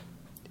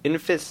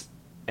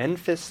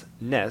 Enfys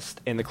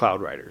Nest and the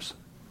Cloud Riders.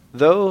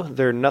 Though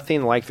they're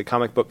nothing like the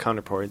comic book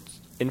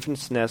counterparts,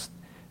 Enfys Nest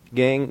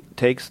gang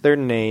takes their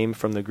name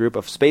from the group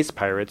of space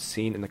pirates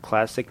seen in the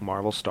classic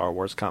Marvel Star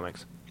Wars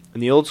comics.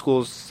 In the old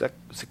school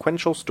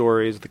sequential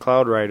stories, the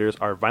Cloud Riders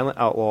are violent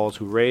outlaws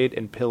who raid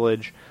and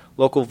pillage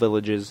local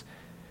villages,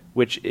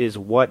 which is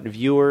what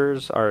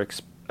viewers are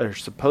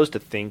supposed to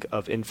think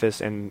of Enfys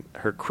and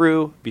her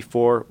crew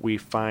before we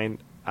find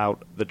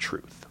out the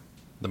truth.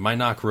 The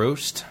Mynock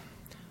Roast.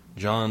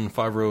 Jon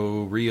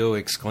Favreau Rio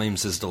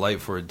exclaims his delight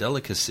for a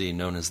delicacy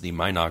known as the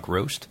Mynock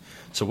Roast.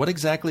 So what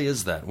exactly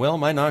is that? Well,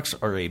 Mynocks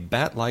are a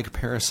bat-like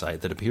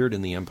parasite that appeared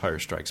in The Empire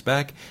Strikes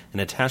Back and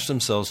attached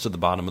themselves to the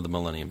bottom of the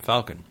Millennium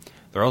Falcon.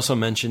 They're also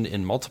mentioned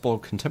in multiple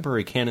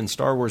contemporary canon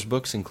Star Wars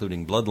books,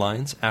 including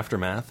Bloodlines,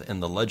 Aftermath,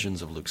 and The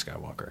Legends of Luke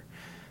Skywalker.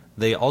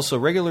 They also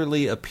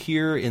regularly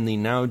appear in the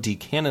now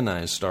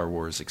decanonized Star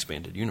Wars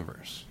Expanded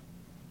Universe.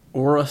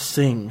 Aura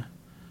Singh.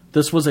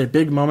 This was a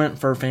big moment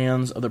for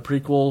fans of the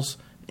prequels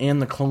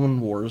and the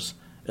Clone Wars,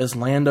 as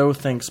Lando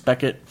thanks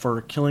Beckett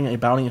for killing a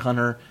bounty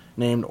hunter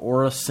named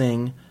Aura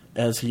Singh,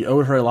 as he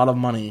owed her a lot of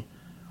money.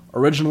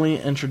 Originally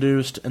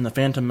introduced in The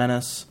Phantom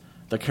Menace,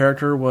 the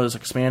character was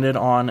expanded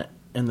on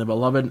in the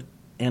beloved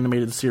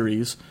animated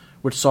series,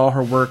 which saw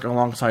her work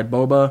alongside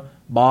Boba,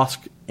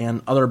 Bossk,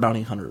 and other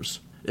bounty hunters.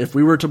 If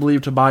we were to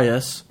believe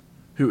Tobias,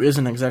 who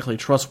isn't exactly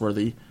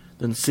trustworthy,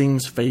 then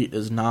Singh's fate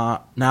is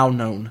now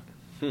known.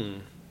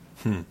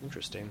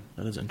 Interesting.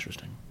 That is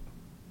interesting.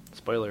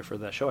 Spoiler for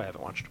that show I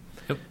haven't watched.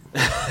 Yep.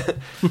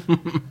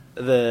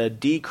 The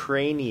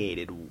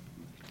Decraniated.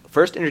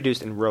 First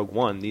introduced in Rogue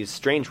One, these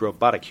strange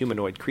robotic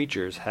humanoid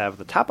creatures have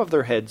the top of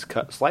their heads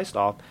sliced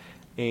off,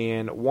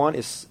 and one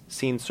is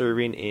seen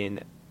serving in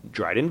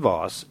Dryden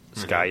Voss,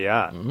 Sky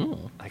Yacht.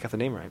 I got the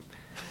name right.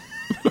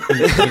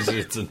 Because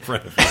it's in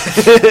front of you.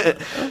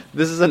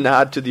 This is a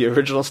nod to the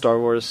original Star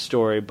Wars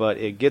story, but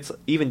it gets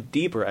even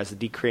deeper as the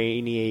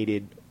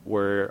Decraniated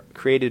were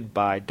created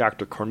by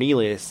Dr.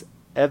 Cornelius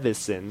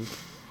Evison,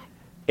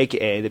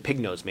 a.k.a. the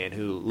Pig-Nosed Man,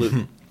 who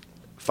Luke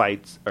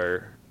fights,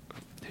 or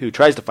who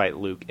tries to fight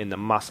Luke in the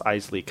Mos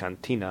Eisley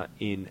Cantina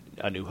in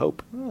A New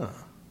Hope. Did not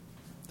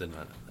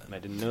know that. I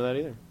didn't know that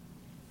either.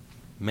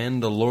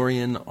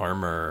 Mandalorian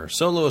armor.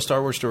 Solo, A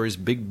Star Wars Story's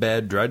big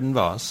bad Dryden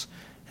Voss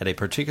had a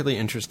particularly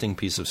interesting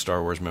piece of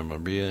Star Wars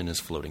memorabilia in his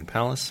floating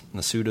palace.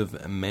 The suit of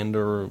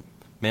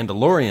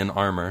Mandalorian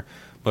armor,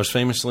 most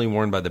famously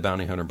worn by the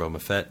bounty hunter Boba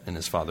Fett and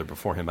his father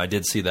before him. I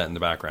did see that in the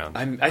background.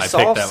 I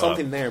saw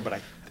something there,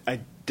 but I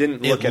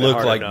didn't look at it hard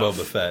looked like enough.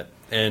 Boba Fett.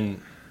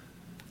 And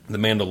the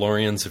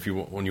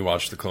Mandalorians, when you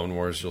watch the Clone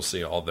Wars, you'll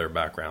see all their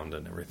background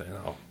and everything.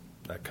 Oh,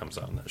 that comes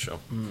out in that show.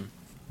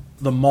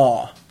 The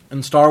Maw.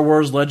 In Star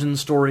Wars Legend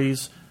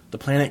stories, the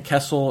planet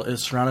Kessel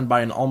is surrounded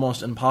by an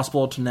almost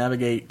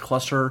impossible-to-navigate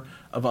cluster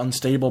of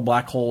unstable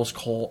black holes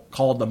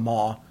called the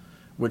Maw,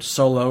 which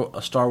Solo,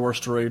 A Star Wars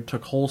Story,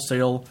 took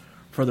wholesale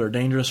for their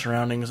dangerous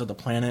surroundings of the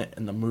planet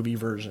in the movie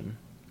version.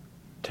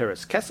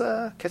 Teräs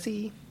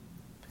Käsi.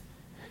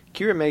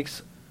 Kira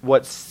makes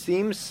what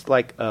seems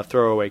like a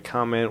throwaway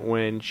comment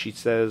when she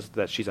says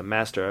that she's a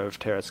master of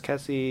Teräs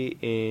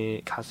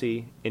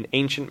Käsi, an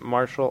ancient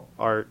martial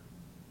art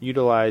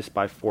utilized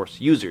by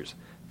Force users.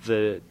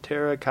 The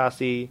Teräs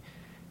Käsi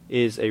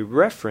is a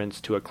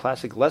reference to a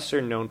classic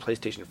lesser-known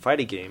PlayStation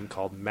fighting game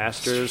called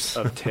Masters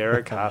of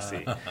Teräs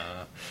Käsi.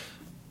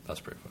 That's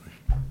pretty funny.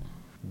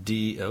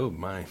 Oh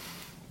my.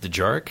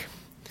 Dejarik?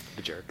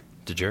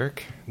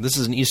 Dejarik. This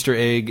is an Easter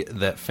egg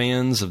that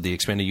fans of the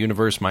expanded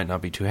universe might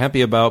not be too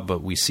happy about,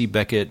 but we see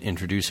Beckett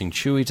introducing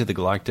Chewie to the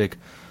galactic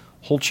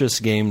Holchus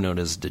game known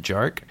as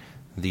Dejarik.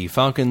 The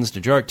Falcon's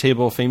Dejarik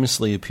table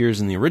famously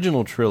appears in the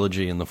original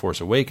trilogy in The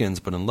Force Awakens,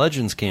 but in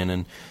Legends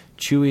canon,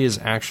 Chewie is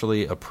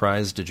actually a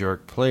prized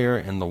Dejarik player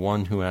and the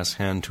one who asked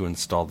Han to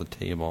install the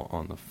table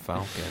on the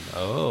Falcon.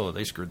 Oh,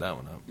 they screwed that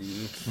one up.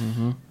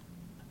 Mm-hmm.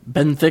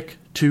 Benthic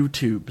 2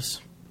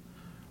 Tubes.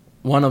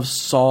 One of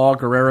Saw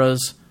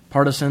Gerrera's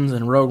partisans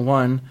in Rogue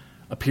One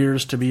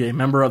appears to be a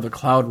member of the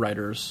Cloud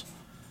Riders.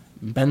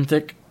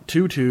 Benthic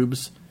 2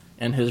 Tubes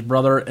and his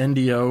brother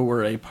Endio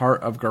were a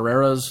part of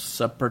Gerrera's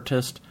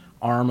separatist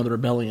arm of the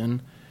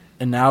rebellion,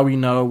 and now we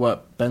know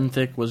what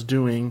Benthic was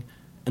doing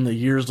in the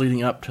years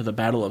leading up to the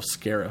Battle of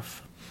Scarif.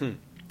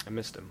 I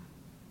missed him.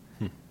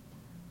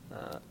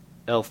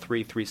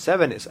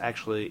 L337 is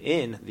actually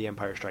in The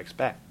Empire Strikes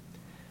Back.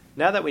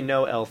 Now that we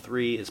know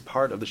L3 is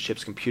part of the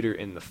ship's computer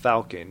in the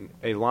Falcon,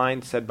 a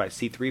line said by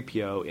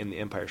C-3PO in The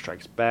Empire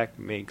Strikes Back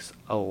makes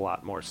a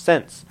lot more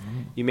sense.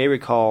 You may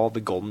recall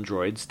the Golden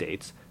Droid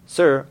states,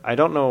 "Sir, I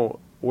don't know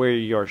where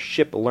your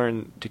ship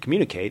learned to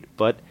communicate,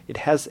 but it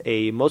has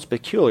a most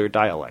peculiar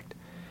dialect."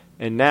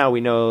 And now we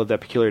know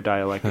that peculiar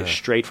dialect is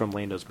straight from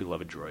Lando's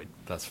beloved droid.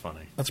 That's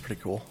funny. That's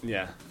pretty cool.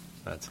 Yeah.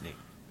 That's neat.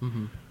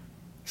 Mm-hmm.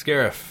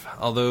 Scarif.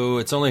 Although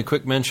it's only a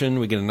quick mention,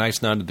 we get a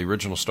nice nod to the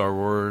original Star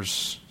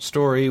Wars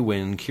story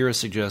when Kira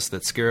suggests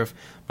that Scarif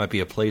might be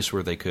a place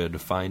where they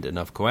could find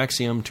enough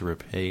coaxium to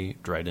repay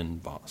Dryden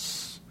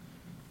Voss.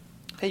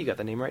 Hey, you got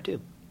the name right, too.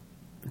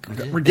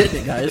 We're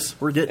getting it, guys.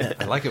 We're getting it.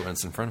 I like it when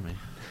it's in front of me.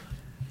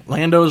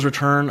 Lando's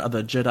Return of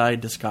the Jedi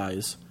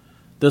Disguise.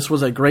 This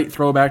was a great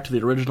throwback to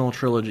the original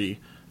trilogy.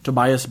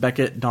 Tobias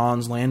Beckett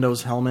dons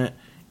Lando's helmet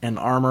and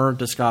armor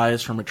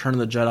disguise from Return of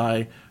the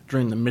Jedi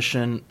during the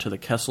mission to the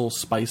Kessel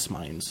spice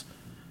mines,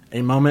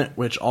 a moment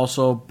which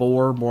also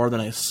bore more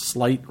than a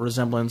slight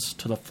resemblance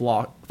to the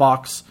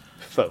Fox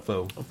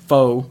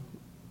foe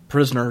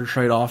prisoner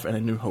trade-off in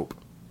A New Hope.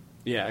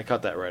 Yeah, I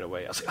caught that right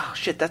away. I was like, oh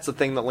shit, that's the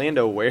thing that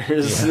Lando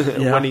wears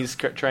when he's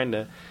trying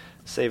to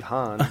save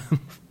Han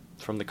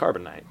from the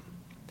Carbonite.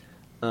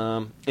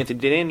 Anthony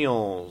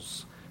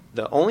Daniels,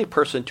 the only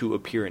person to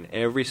appear in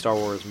every Star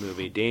Wars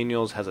movie,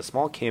 Daniels has a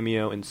small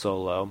cameo in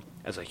Solo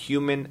as a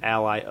human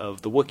ally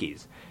of the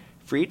Wookiees.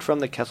 Freed from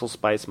the Kessel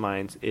Spice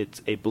Mines,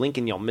 it's a blink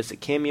and you'll miss it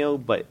cameo,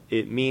 but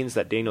it means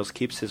that Daniels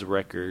keeps his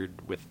record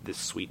with this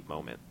sweet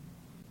moment.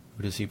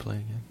 Who does he play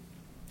again?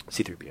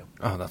 C-3PO.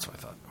 Oh, that's what I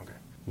thought. Okay.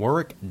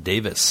 Warwick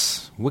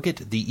Davis.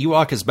 Wicket the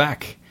Ewok is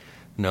back.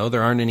 No,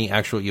 there aren't any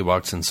actual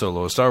Ewoks in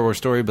Solo, A Star Wars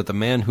Story, but the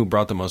man who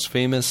brought the most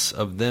famous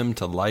of them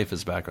to life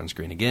is back on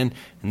screen again,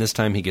 and this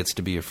time he gets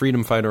to be a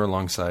freedom fighter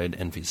alongside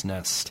Envy's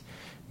Nest.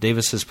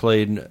 Davis has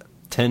played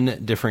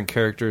 10 different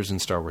characters in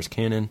Star Wars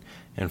canon,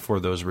 and 4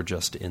 of those were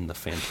just in The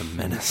Phantom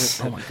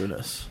Menace. Oh my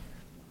goodness.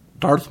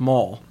 Darth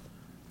Maul.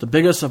 The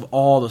biggest of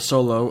all the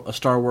Solo, A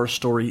Star Wars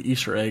Story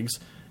Easter eggs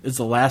is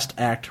the last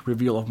act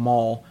reveal of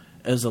Maul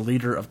as the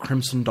leader of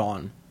Crimson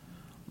Dawn.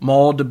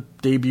 Maul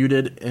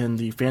debuted in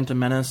The Phantom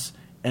Menace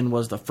and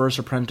was the first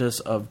apprentice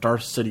of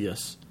Darth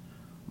Sidious.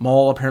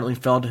 Maul apparently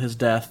fell to his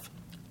death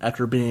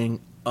after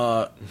being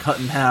cut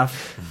in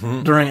half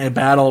during a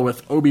battle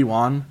with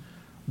Obi-Wan,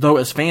 though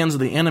as fans of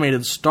the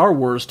animated Star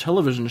Wars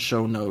television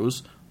show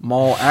knows,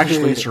 Maul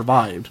actually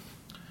survived.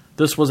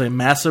 This was a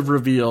massive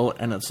reveal,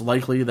 and it's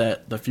likely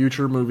that the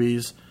future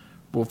movies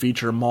will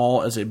feature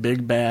Maul as a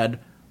big bad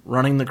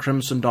running the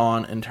Crimson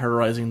Dawn and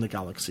terrorizing the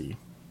galaxy.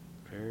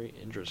 Very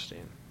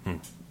interesting.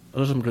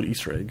 Those are some good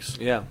Easter eggs.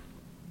 Yeah.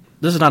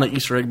 This is not an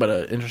Easter egg, but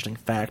an interesting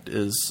fact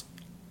is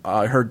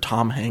I heard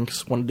Tom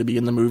Hanks wanted to be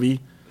in the movie.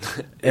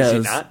 Is he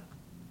not?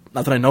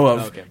 Not that I know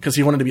of, Okay. because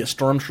he wanted to be a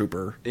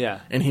stormtrooper.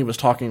 Yeah. And he was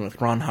talking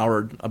with Ron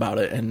Howard about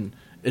it, and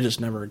it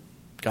just never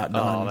got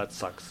done. Oh, that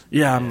sucks.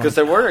 Yeah, Because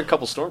there were a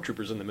couple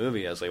stormtroopers in the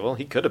movie. I was like, well,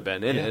 he could have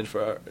been in it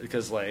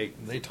because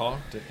They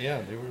talked.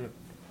 Yeah,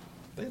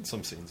 they had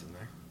some scenes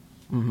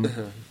in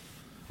there.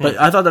 But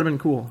I thought that'd been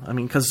cool. I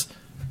mean, because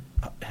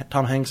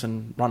Tom Hanks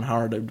and Ron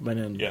Howard have been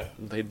in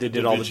they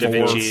did all the Da 4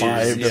 or Vinci's.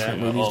 5 Yeah.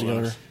 different movies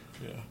together.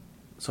 Yeah.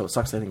 So it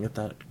sucks they didn't get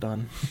that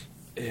done.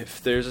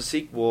 If there's a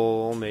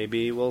sequel,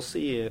 maybe we'll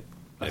see it.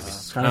 Maybe.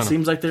 Kind of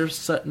seems like they're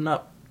setting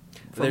up.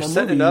 For They're the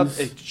setting it up. movies.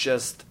 It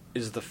just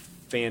is the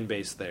fan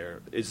base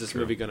there. Is this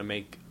movie going to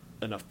make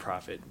enough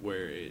profit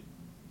where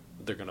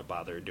they're going to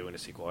bother doing a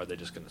sequel? Or are they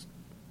just going to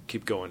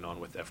keep going on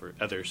with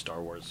other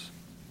Star Wars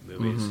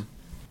movies?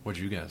 What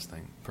do you guys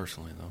think,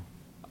 personally, though?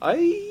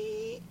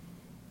 I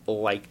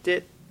liked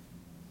it.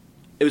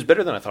 It was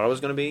better than I thought it was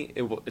going to be.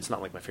 It's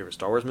not like my favorite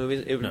Star Wars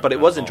movies, but it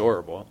was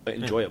enjoyable.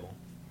 Enjoyable.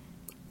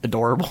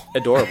 Adorable.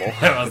 Adorable.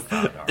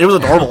 It was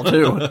adorable,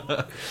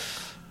 too.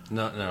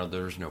 No,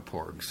 there was no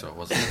porg, so it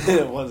wasn't.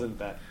 It wasn't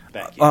that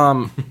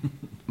cute.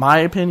 My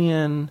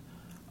opinion,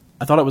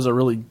 I thought it was a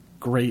really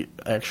great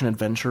action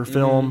adventure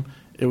film.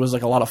 It was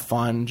like a lot of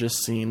fun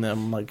just seeing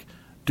them like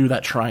do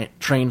that train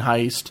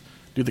heist,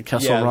 do the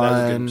Kessel Yeah, that was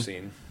a good Run,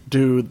 scene.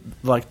 do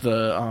like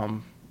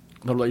the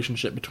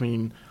relationship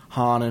between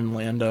Han and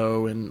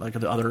Lando and like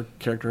the other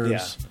characters.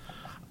 Yeah.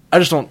 I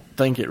just don't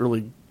think it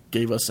really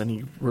gave us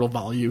any real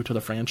value to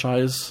the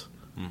franchise.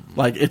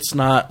 Like, it's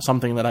not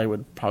something that I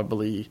would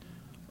probably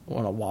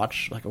want to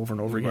watch like over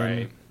and over again.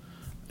 Right.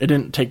 It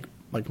didn't take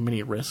like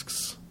many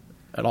risks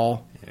at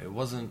all. It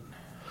wasn't.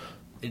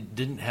 It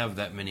didn't have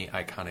that many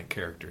iconic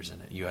characters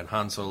in it. You had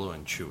Han Solo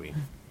and Chewie,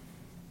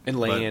 And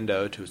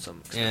Lando to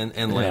some extent.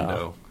 and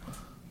Lando,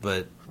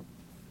 but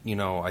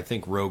I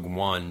think Rogue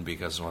won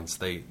because once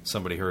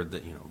somebody heard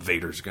that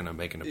Vader's going to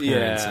make an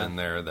appearance in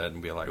there,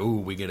 that'd be like, ooh,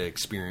 we get to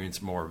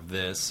experience more of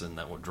this, and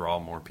that would draw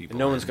more people. And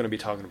no in. one's going to be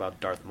talking about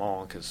Darth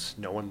Maul because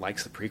no one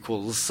likes the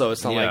prequels, so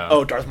it's not Yeah. like,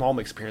 oh, Darth Maul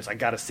makes appearance, I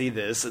got to see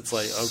this. It's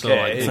like, okay.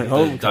 So I think like, the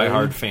okay.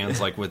 diehard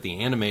fans, like with the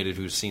animated,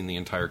 who's seen the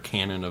entire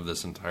canon of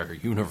this entire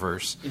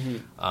universe,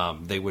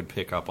 they would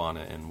pick up on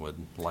it and would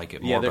like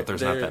it more. But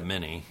there's not that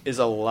many. Is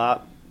a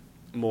lot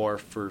more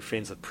for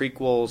fans of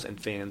prequels and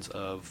fans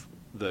of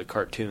the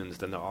cartoons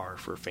than there are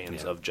for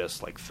fans of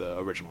just like the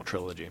original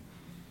trilogy.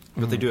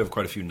 But they do have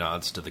quite a few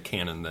nods to the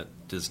canon that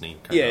Disney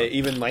kind Yeah, of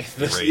even like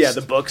erased.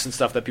 the books and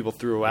stuff that people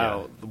threw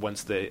out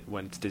once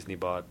Disney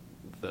bought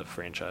the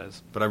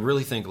franchise. But I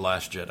really think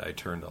Last Jedi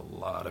turned a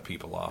lot of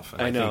people off.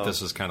 And I know. think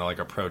this is kind of like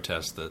a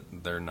protest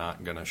that they're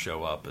not going to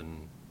show up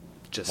and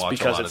Just watch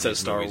because a lot it of says these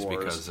Star movies Wars.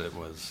 because it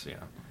was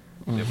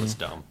it was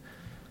dumb.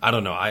 I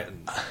don't know.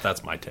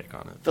 That's my take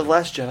on it. The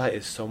Last Jedi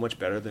is so much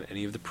better than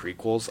any of the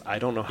prequels. I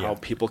don't know how Yeah.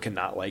 people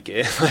cannot like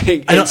it.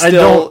 Like,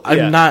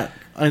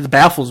 It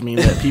baffles me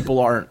that people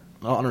don't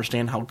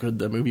understand how good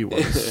the movie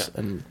was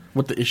and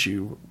what the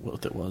issue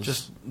with it was.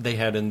 Just they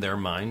had in their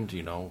mind,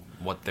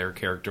 what their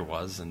character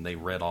was, and they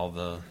read all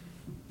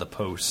the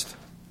post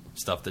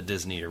stuff that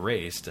Disney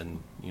erased, and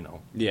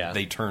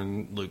they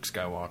turned Luke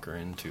Skywalker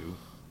into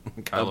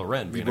Kylo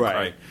Ren being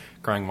right.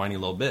 a crying whiny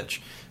little bitch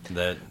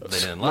that they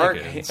didn't Mark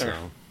like it. And so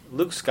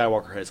Luke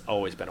Skywalker has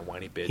always been a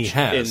whiny bitch. He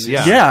has, In-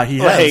 yeah. Yeah, he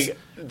has. Like,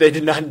 they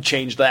did not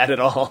change that at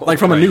all. like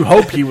from A Right. New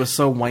Hope, he was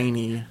so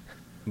whiny.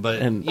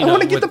 but And- I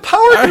want to get the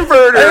power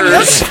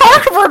converters. Power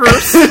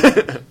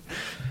converters.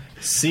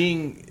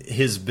 seeing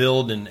his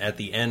build and at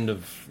the end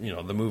of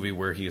the movie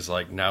where he's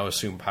like now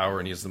assume power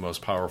and he's the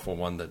most powerful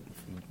one, that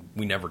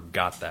we never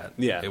got that.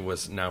 Yeah. It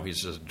was now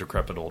he's just a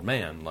decrepit old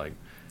man. Like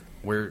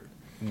where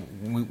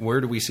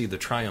do we see the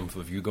triumph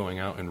of you going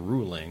out and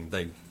ruling?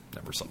 They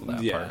never saw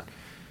that Yeah. part.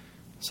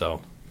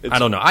 So It's- I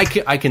don't know. I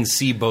can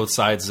see both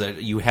sides,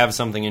 that you have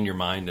something in your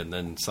mind and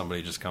then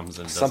somebody just comes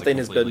and does Something it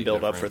has been completely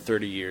built up for different.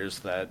 30 years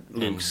that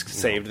Luke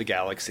saved the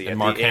galaxy. And at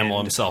Mark the Hamill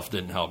end. himself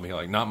didn't help me.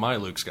 Like, not my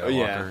Luke Skywalker.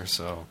 Yeah.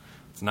 So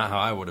it's not how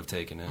I would have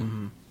taken it.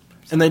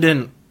 And they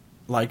didn't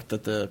like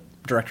that the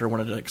director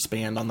wanted to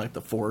expand on like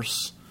the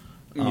Force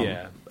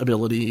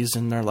abilities,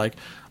 and they're like,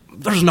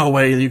 "There's no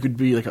way you could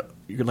be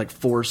like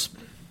Force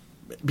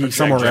be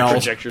somewhere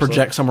else,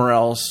 project somewhere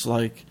else."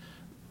 Like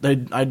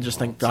I just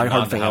think It's a nod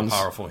diehard to fans, how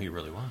powerful he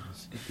really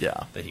was.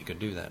 yeah, That he could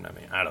do that. I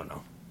mean, I don't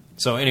know.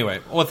 So anyway,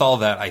 with all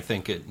that, I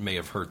think it may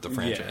have hurt the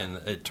franchise, Yeah.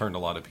 and it turned a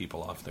lot of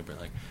people off. They'd be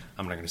like,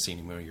 "I'm not going to see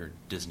any more of your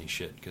Disney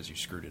shit because you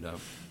screwed it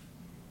up."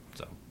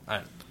 So,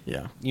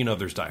 yeah.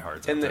 there's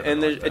diehards, And out there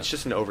and that are like it's that.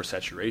 just an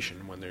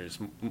oversaturation when there's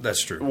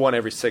That's true. one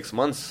every 6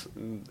 months.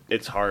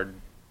 It's hard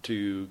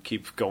to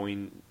keep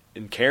going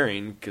and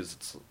caring because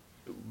it's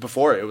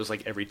before it was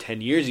like every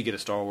 10 years you get a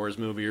Star Wars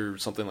movie or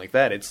something like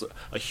that. It's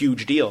a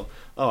huge deal.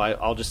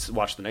 I'll just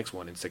watch the next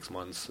one in 6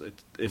 months.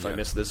 If I Yeah.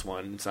 miss this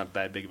one, it's not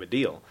that big of a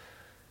deal.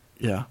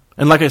 Yeah.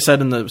 And like I said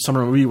in the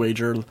Summer Movie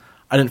Wager,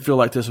 I didn't feel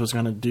like this was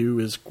going to do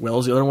as well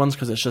as the other ones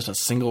because it's just a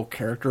single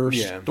character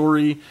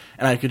story.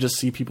 And I could just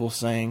see people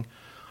saying,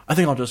 I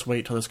think I'll just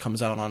wait till this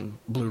comes out on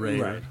Blu-ray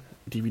or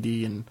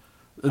DVD and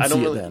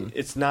see it then.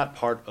 It's not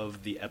part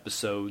of the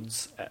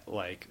episodes,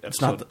 like episode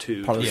it's not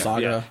 2. Part of the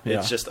saga. Yeah.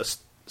 It's just a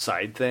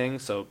side thing.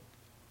 So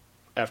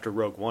after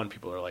Rogue One,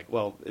 people are like,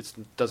 well, it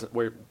doesn't...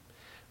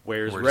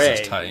 Where's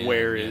Rey?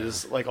 Where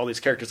is like all these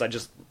characters I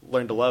just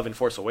learned to love in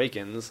Force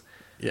Awakens?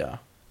 Yeah.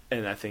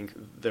 And I think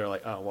they're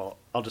like, oh, well,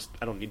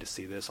 I don't need to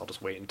see this. I'll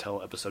just wait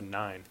until episode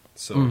 9.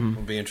 So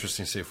it'll be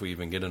interesting to see if we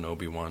even get an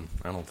Obi-Wan.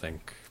 I don't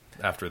think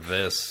after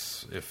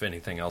this, if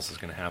anything else is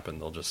going to happen,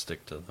 they'll just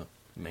stick to the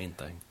main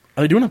thing.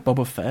 Are they doing a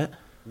Boba Fett?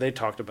 They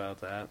talked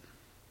about that.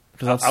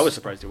 Because I was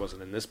surprised he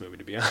wasn't in this movie,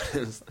 to be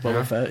honest.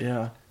 Boba Fett,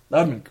 yeah.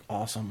 That would be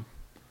awesome.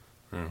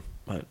 Yeah.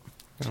 But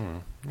I don't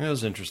know. It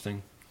was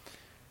interesting.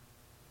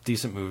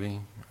 Decent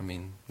movie. I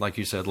mean, like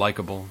you said,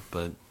 likable,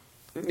 but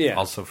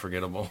also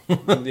forgettable.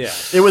 Yeah.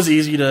 It was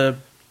easy to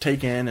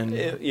take in. And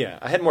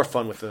I had more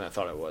fun with it than I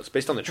thought it was.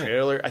 Based on the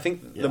trailer, I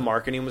think the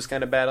marketing was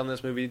kind of bad on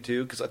this movie,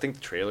 too, because I think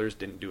the trailers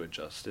didn't do it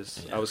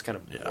justice. Yeah. I was kind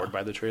of bored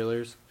by the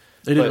trailers.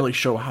 They didn't really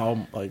show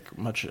how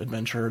much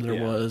adventure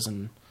there was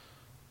and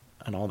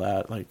all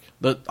that.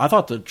 I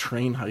thought the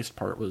train heist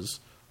part was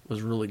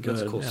really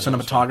good. Cool.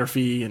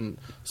 Cinematography and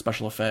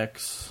special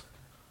effects.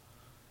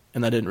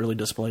 And that didn't really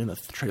display in the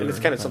trailer. And it's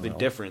kind of something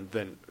different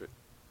than...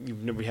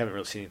 We haven't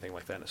really seen anything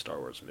like that in a Star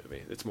Wars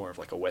movie. It's more of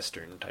like a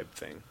Western type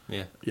thing.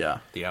 Yeah. Yeah.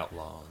 The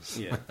Outlaws.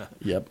 Yeah.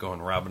 Yep.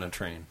 Going robbing a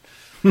train.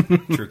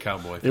 True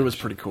cowboy. It was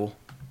pretty cool.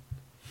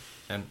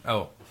 And,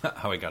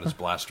 how he got his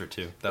blaster,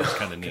 too. That was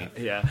kind of neat.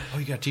 Yeah. Oh,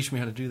 you got to teach me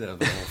how to do that.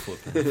 The whole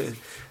flipping.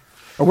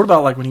 Or what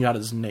about when he got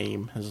his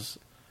name? That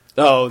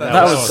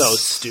was so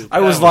stupid. I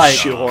was like,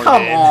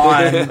 come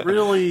on,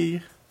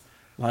 really?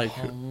 I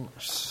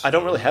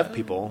don't really have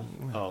people.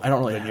 I don't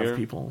really have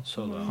people.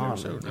 Solo.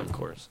 Of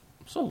course.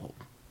 Solo.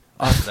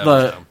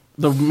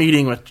 The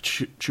meeting with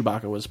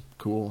Chewbacca was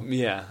cool.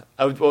 Yeah.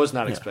 I was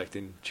not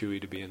expecting Chewie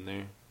to be in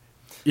there.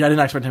 Yeah, I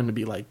didn't expect him to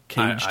be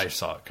caged. I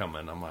saw it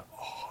coming. I'm like,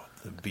 oh,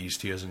 the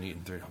beast he hasn't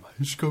eaten through. I'm like,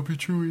 it's gotta be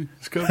Chewie.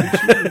 It's gotta be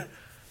Chewie.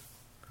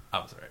 I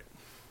was right.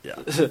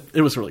 Yeah.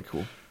 It was really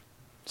cool.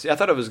 See, I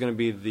thought it was going to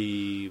be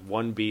the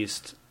one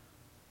beast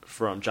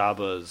from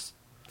Jabba's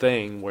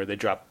thing where they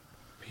drop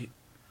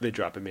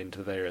him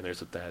into there, and there's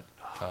that.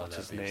 What's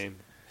his name?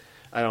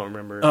 I don't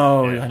remember.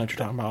 Oh, yeah, I know what you're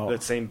talking about.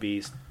 That same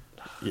beast.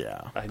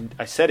 Yeah.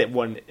 I said it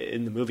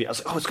in the movie. I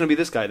was like, oh, it's going to be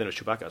this guy. Then it was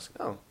Chewbacca. I was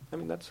like, oh, I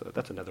mean, that's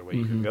another way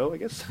you can go, I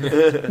guess.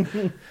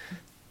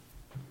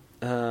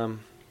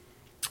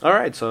 All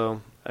right,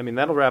 so, I mean,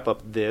 that'll wrap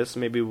up this.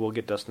 Maybe we'll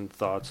get Dustin's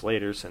thoughts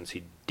later since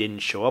he didn't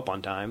show up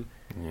on time.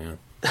 Yeah.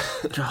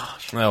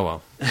 Gosh. Oh,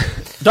 well.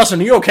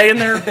 Dustin, are you okay in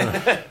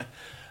there?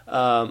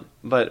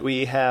 But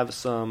we have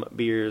some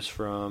beers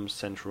from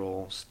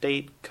Central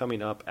State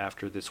coming up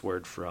after this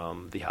word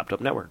from the Hopped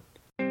Up Network.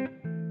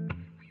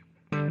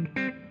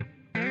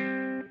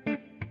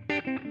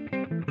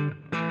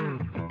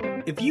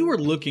 If you are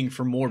looking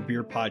for more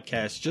beer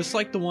podcasts just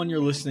like the one you're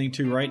listening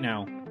to right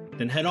now,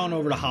 then head on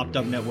over to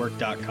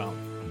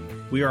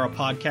hoppedupnetwork.com. We are a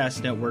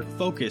podcast network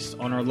focused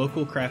on our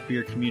local craft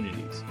beer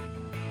communities.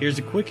 Here's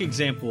a quick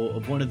example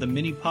of one of the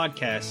many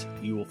podcasts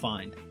you will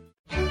find.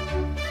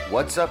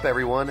 What's up,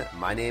 everyone?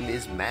 My name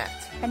is Matt.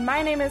 And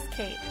my name is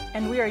Kate,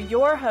 and we are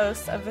your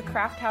hosts of the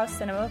Craft House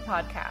Cinema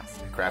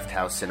podcast. Craft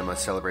House Cinema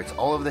celebrates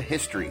all of the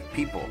history,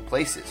 people,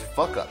 places,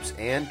 fuck-ups,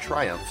 and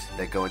triumphs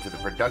that go into the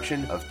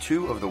production of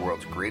two of the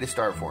world's greatest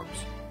art forms,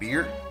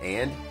 beer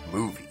and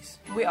movies.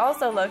 We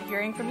also love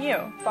hearing from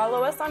you.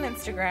 Follow us on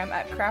Instagram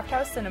at Craft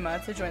House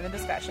Cinema to join the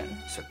discussion.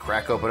 So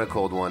crack open a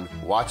cold one,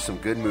 watch some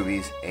good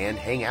movies, and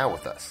hang out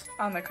with us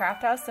on the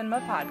Craft House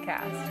Cinema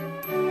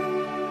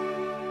podcast.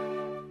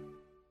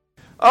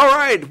 All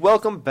right,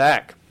 welcome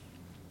back.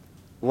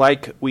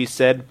 Like we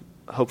said,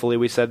 hopefully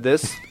we said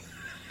this.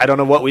 I don't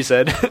know what we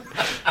said.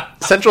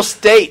 Central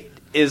State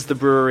is the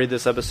brewery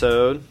this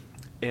episode,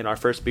 and our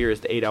first beer is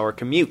the 8-Hour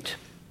Commute.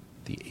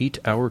 The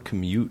 8-Hour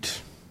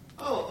Commute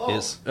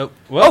is...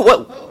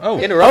 Interruption.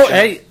 Oh,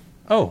 hey.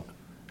 Oh,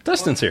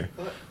 Dustin's here.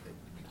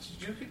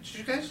 Did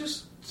you guys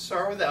just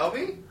start with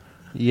Albie?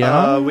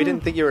 Yeah. We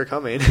didn't think you were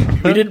coming.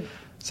 We did...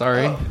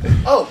 Sorry.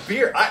 Oh,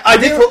 beer. I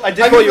did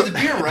pull you the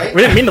beer, right?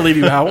 We didn't mean to leave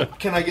you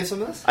out. Can I get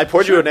some of this? I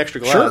poured you an extra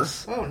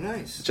glass. Sure. Oh,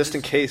 nice. Just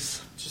in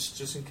case.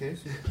 Just in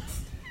case.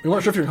 We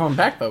weren't sure if you were coming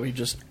back, but we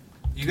just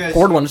you guys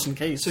poured one just in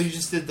case. So you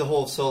just did the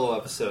whole solo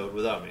episode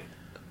without me?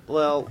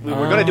 Well, we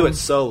were going to do it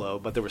solo,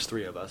 but there was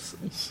 3 of us.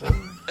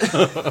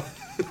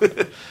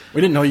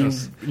 We didn't know you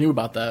knew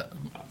about that.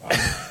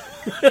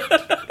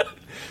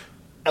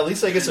 At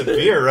least I get some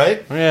beer,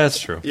 right? Yeah, that's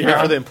true. You're here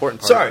for the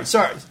important part.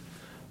 Sorry.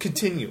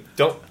 Continue.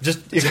 Don't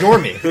just ignore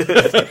me.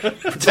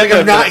 Pretend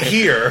I'm not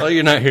here. Oh,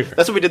 you're not here.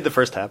 That's what we did the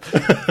first half.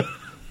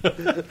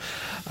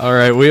 All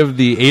right, we have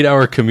the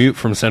 8-Hour Commute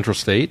from Central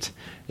State.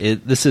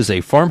 This is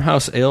a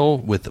farmhouse ale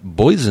with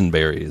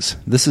boysenberries.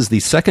 This is the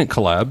second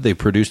collab they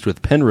produced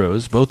with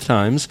Penrose. Both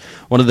times,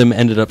 one of them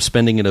ended up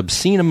spending an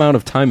obscene amount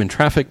of time in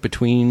traffic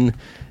between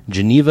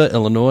Geneva,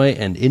 Illinois,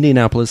 and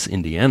Indianapolis,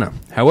 Indiana.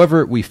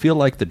 However, we feel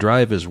like the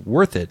drive is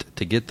worth it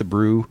to get to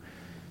brew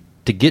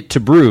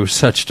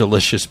such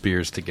delicious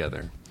beers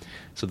together.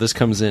 So this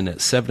comes in at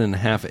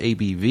 7.5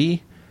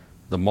 ABV.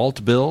 The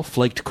malt bill,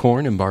 flaked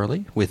corn and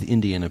barley with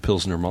Indiana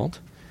Pilsner malt.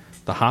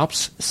 The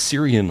hops,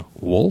 Syrian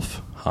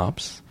Wolf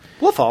hops.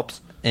 Wolf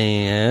hops.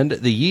 And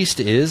the yeast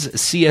is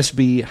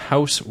CSB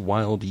House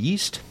Wild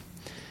Yeast.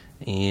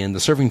 And the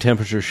serving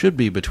temperature should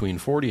be between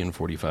 40 and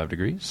 45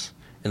 degrees.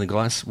 And the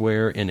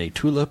glassware in a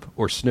tulip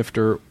or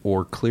snifter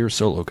or clear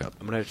solo cup.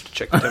 I'm going to have to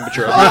check the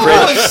temperature of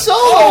my fridge.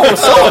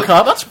 Solo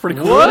cup. That's pretty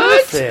cool.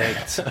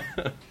 Perfect.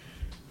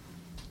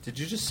 Did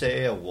you just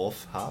say a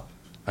wolf hop?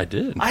 I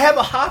did. I have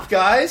a hop,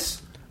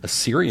 guys. A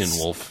Syrian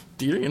wolf.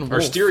 Styrian Or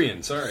wolf.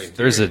 Styrian, sorry.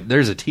 There's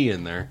a T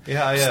in there.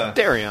 Yeah.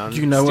 Darion. Do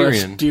you know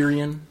Styrian. a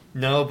Styrian?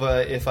 No,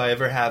 but if I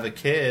ever have a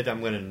kid,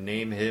 I'm going to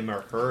name him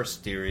or her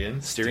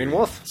Styrian. Styrian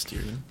Wolf.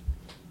 Styrian.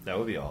 That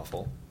would be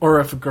awful. Or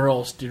if a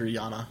girl,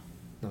 Styriana.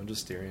 No,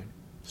 just Styrian.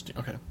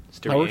 Okay.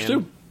 Styrian.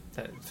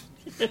 That works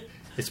too.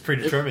 It's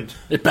predetermined.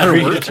 It better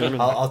work.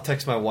 I'll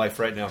text my wife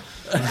right now.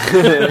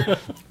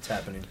 It's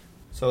happening.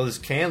 So this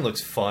can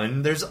looks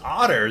fun. There's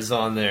otters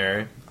on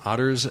there.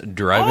 Otters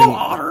driving. Oh,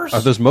 otters.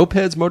 Are those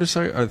mopeds,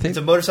 motorcycle? I think It's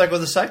a motorcycle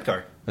with a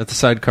sidecar. that's a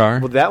sidecar.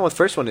 Well, that one,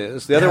 first one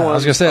is. The other Yeah, one I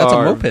was gonna say that's a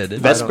moped, isn't it?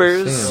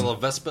 Vespers. little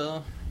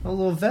Vespa. Oh,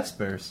 little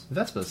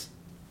Vespas.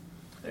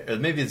 Or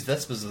maybe it's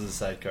Vespas with a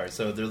sidecar,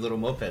 so they're little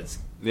mopeds.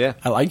 Yeah.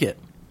 I like it.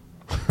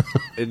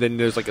 And then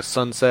there's like a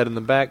sunset in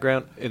the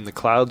background, and the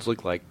clouds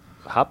look like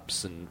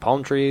hops and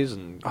palm trees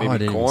and Oh, I maybe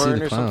didn't even see corn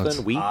the or clouds.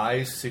 something. Wheat.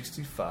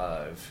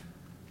 I-65.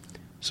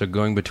 So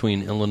going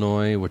between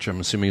Illinois, which I'm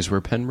assuming is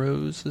where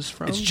Penrose is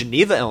from. It's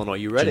Geneva, Illinois.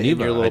 You read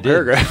Geneva, it in your I little did.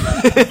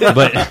 paragraph.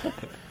 But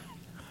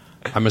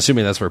I'm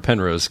assuming that's where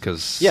Penrose,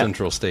 because Yeah.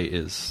 Central State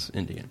is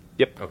Indian.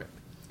 Yep. Okay.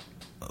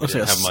 Looks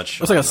Didn't like have much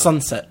looks like on a the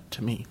sunset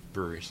to me.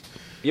 breweries.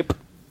 Yep.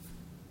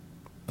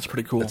 That's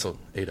pretty cool. It's an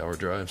 8-hour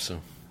drive, so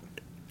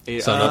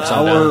It- sun up,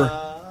 sun down.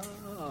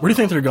 Where do you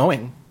think they're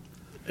going?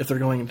 If they're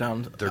going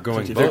down, They're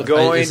going 52? They're both.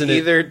 going Isn't it-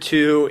 either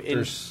to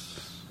There's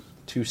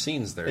two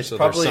scenes there, It's so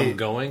probably- there's some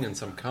going and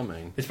some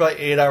coming. It's probably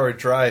 8-hour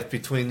drive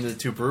between the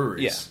two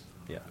breweries.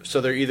 Yeah.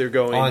 So they're either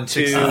going On to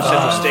 65.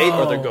 Central State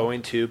or they're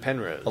going to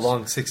Penrose.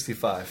 Along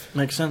 65.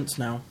 Makes sense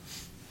now.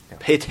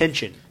 Pay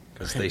attention.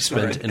 Because they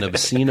spent an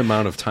obscene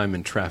amount of time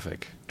in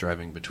traffic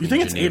driving between You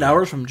think it's Geneva. 8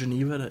 hours from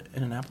Geneva to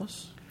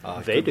Indianapolis?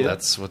 They do.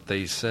 That's what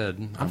they said.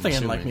 I'm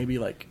thinking like assuming. maybe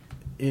like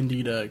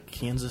Indy to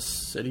Kansas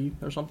City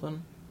or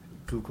something.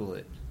 Google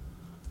it.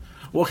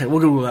 Well, okay, we'll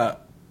Google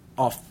that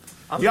off.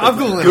 I'm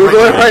Googling Google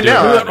it it right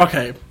now.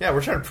 Okay, Yeah,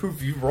 we're trying to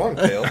prove you wrong,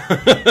 Dale.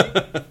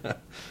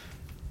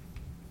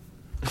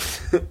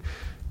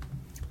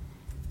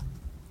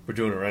 We're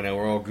doing it right now.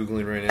 We're all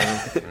Googling right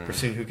now. We're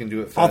seeing who can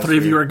do it faster. all three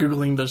of you are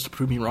Googling this to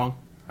prove me wrong.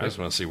 I just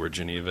want to see where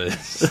Geneva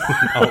is.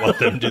 I'll let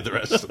them do the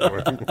rest of the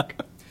work.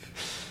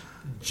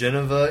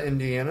 Geneva,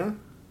 Indiana?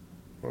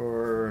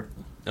 Or...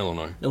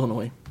 Illinois.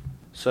 Illinois.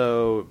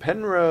 So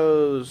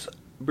Penrose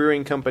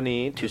Brewing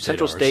Company to It's 8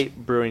 Central hours. State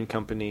Brewing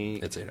Company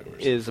It's 8 hours.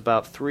 is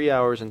about 3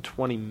 hours and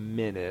 20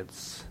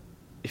 minutes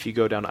if you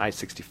go down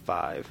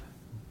I-65.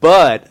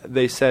 But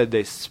they said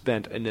they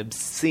spent an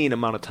obscene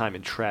amount of time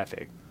in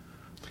traffic.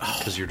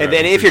 Because you're And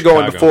then driving if through you're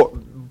going Chicago.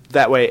 before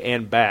that way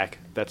and back,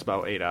 that's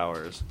about 8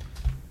 hours.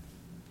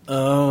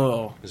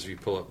 Oh, As if you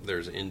pull up,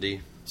 there's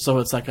Indy. so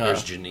it's like a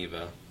There's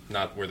Geneva.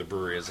 Not where the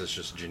brewery is, it's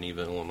just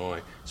Geneva, Illinois.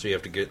 So you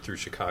have to get through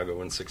Chicago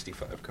when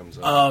 65 comes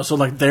up. so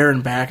like there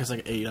and back is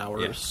like 8 yeah.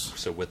 hours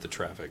So with the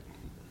traffic.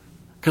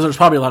 because there's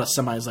probably a lot of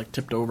semis like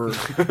tipped over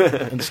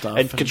and stuff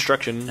And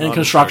construction. and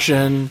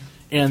construction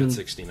At and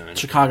 69.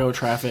 Chicago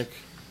traffic.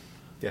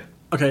 Yeah.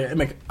 Okay,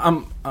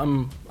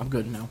 I'm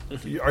good now.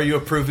 Are you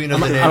approving of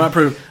the name? I'm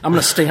approved. I'm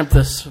gonna stamp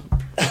this.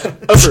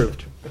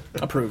 Approved.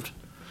 Approved.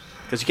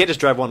 Because you can't just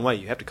drive one way.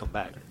 You have to come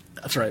back.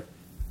 That's right.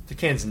 The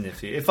can's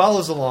nifty. It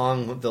follows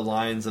along the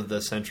lines of the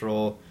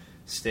Central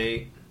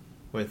State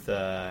with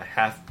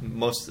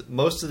most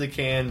of the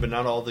can, but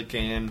not all the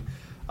can,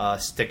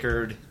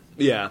 stickered.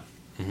 Yeah.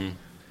 Mm-hmm.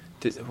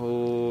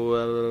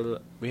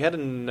 We had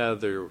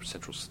another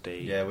Central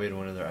State. Yeah, we had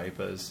one of their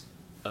IPAs.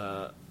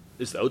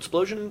 Is the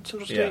Oatsplosion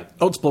Central State? Yeah.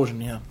 Oh,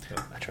 explosion. Yeah.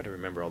 I try to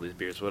remember all these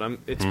beers, but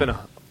it's been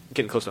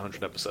getting close to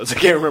 100 episodes. I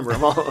can't remember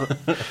them all.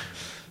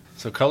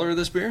 So color of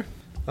this beer?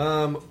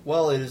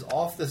 Well, it is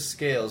off the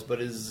scales,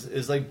 but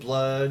is like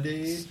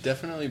bloody. It's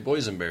definitely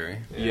boysenberry.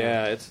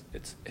 Yeah,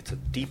 it's a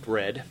deep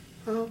red.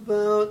 How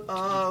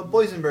about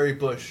boysenberry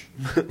bush?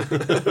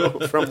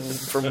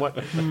 from what?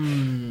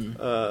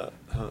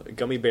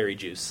 Gummy berry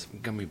juice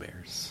Gummy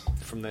bears.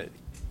 from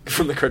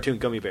the cartoon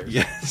Gummy Bears.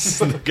 Yes,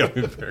 the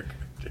gummy bear.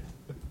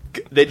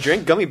 They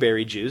drink gummy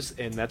berry juice,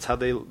 and that's how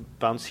they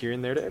bounce here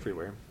and there to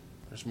everywhere.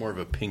 There's more of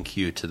a pink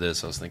hue to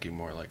this. I was thinking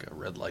more like a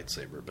red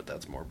lightsaber, but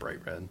that's more bright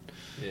red.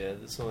 Yeah,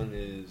 this one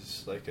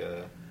is like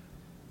a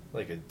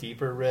like a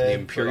deeper red. The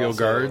Imperial but also-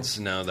 Guards?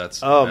 No,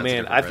 that's. Oh that's a man,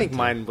 different I red think too.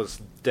 mine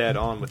was dead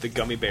on with the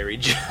gummy berry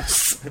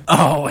juice.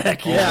 Oh,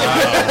 heck yeah.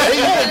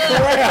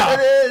 That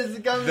is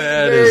gummy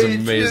That berry is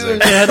amazing.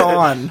 juice. Head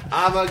on.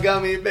 I'm a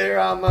gummy bear.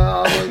 I'm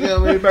a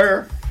gummy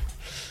bear.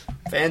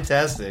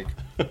 Fantastic.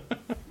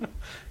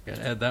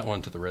 Gotta add that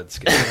one to the red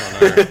scale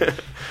on our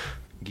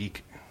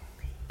geek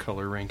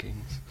color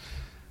rankings.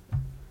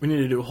 We need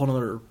to do a whole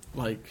other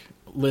like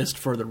list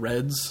for the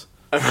reds.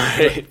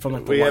 Right. From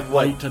like the We white, have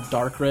what, white to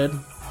dark red.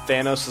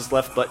 Thanos'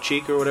 left butt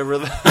cheek or whatever.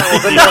 Their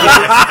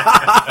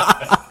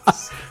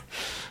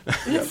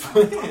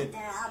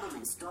album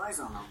in stores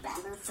on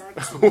November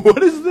 13th.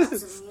 What is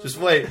this? Just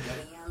wait.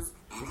 Videos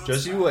and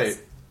Just you wait.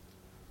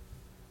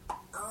 Oh,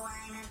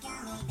 I'm a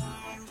gummy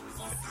bear.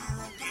 Yes, I'm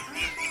a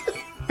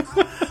gummy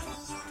bear.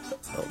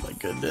 Oh my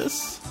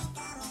goodness.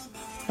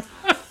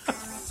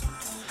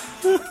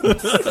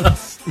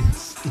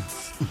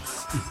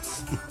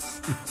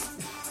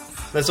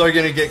 That's all you're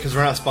gonna get because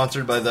we're not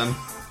sponsored by them.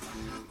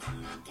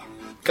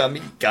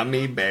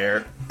 Gummy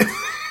bear.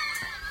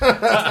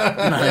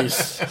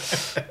 Nice.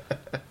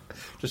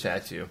 Just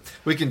had to.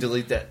 We can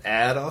delete that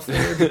ad off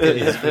there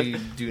because we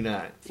do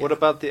not. What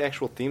about the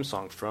actual theme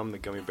song from the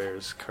Gummy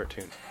Bears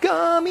cartoon?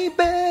 Gummy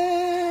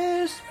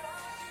Bears!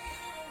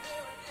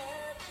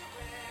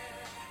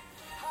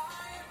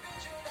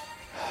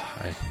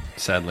 I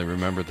sadly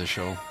remember the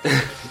show.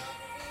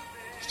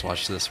 Just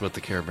watched this with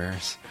the Care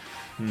Bears.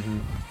 A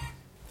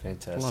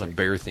Fantastic. lot of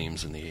bear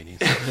themes in the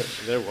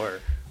 80s. There were.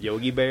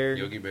 Yogi Bear.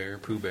 Yogi Bear,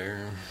 Pooh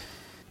Bear.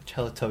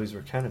 Teletubbies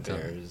were kind of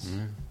bears.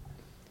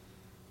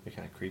 They're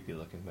kind of creepy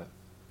looking, but.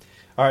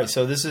 All right,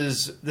 so this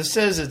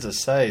says it's a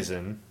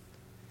Saison.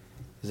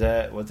 Is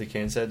that what the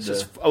can said? It's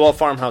just, well,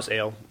 Farmhouse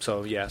Ale.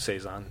 So, yeah,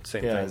 Saison.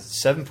 Same Yeah, thing.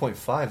 it's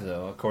 7.5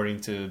 though,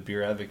 according to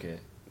Beer Advocate.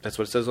 That's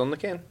what it says on the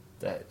can.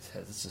 That's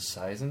a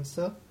Saison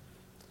still.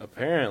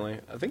 Apparently.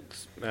 I think,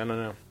 I don't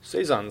know.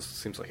 Saison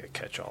seems like a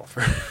catch-all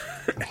for...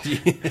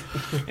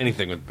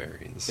 Anything with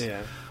berries.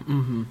 yeah.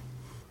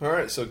 All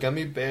right, so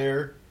gummy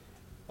bear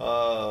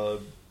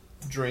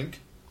drink.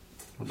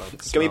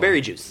 Gummy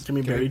berry juice. Give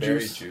me berry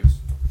juice.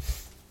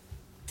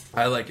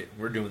 I like it.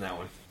 We're doing that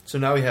one. So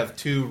now we have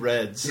two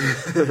reds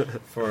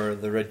for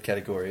the red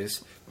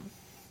categories.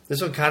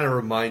 This one kind of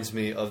reminds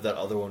me of that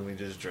other one we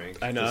just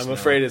drank. I know. just I'm now.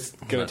 afraid it's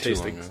going Not to too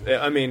taste... long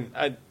I mean,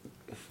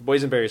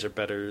 boysenberries are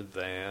better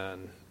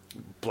than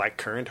black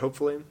currant,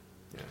 hopefully.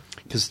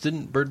 Because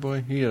didn't Bird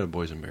Boy, he had a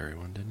boysenberry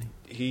one, didn't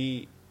he?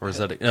 He... Or is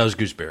that, that was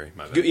gooseberry,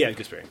 my bad. Yeah,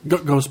 gooseberry.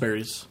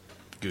 Gooseberries.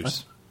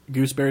 Goose.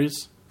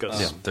 Gooseberries.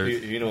 Ghost. Yeah, they're-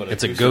 You know what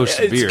it's a goose ghost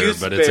It's beer,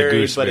 but it's a gooseberry,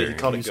 gooseberry. But he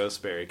called it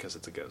gooseberry because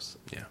it's a ghost.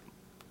 Yeah.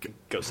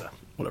 Gosa.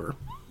 Whatever.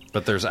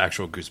 But there's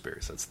actual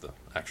gooseberries. That's the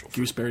actual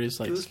fruit. Gooseberries.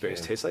 Like,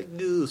 Gooseberries taste like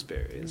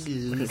gooseberries.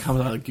 like it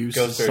comes out of goose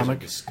Gooseberries are stomach.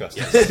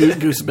 disgusting.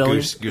 Goose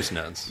belly. Goose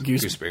nuts.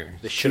 Goose- Gooseberry.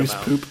 They shit Goose them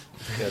out. poop.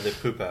 Yeah, they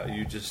poop out.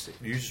 You just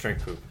drink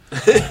poop.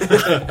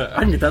 I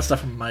can get that stuff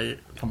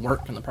from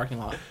work in the parking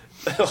lot.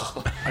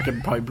 I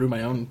could probably brew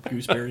my own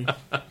gooseberry.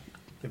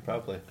 Yeah,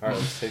 probably. All right,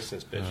 let's taste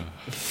this bitch.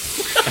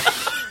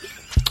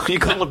 You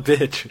call a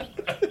bitch.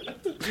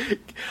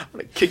 I'm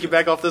going to kick you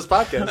back off this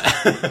podcast.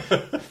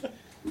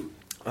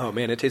 Oh,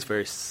 man, it tastes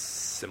very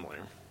similar.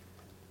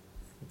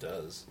 It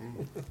does.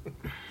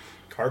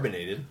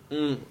 Carbonated.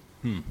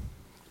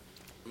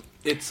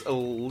 It's a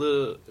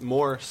little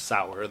more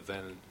sour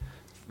than...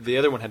 The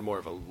other one had more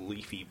of a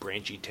leafy,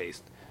 branchy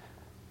taste.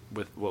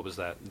 With, what was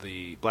that?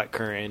 The black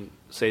currant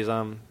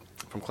Saison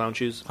from Clown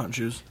Shoes. Clown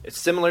Shoes. It's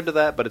similar to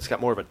that, but it's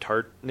got more of a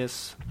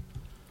tartness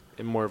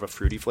and more of a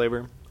fruity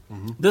flavor.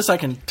 This I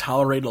can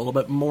tolerate a little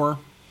bit more.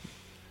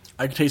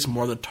 I can taste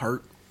more of the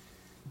tart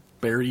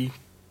berries.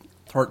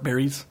 Tart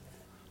berries.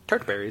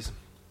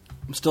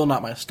 Still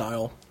not my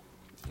style.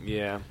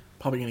 Yeah.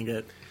 Probably gonna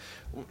get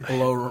a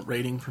low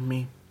rating from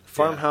me.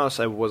 Farmhouse,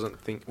 I wasn't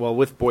thinking... Well,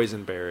 with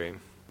boysenberry,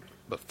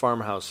 but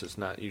Farmhouse is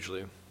not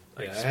usually...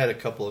 Yeah, I had a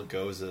couple of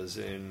Gozas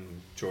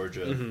in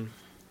Georgia. Mm-hmm.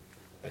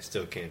 I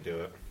still can't do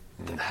it.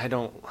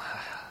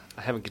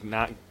 I haven't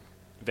not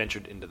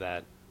ventured into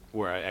that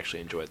where I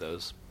actually enjoy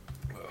those.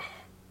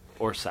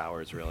 Or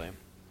sours, really.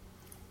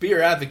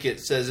 Beer Advocate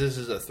says this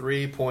is a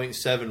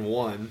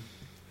 3.71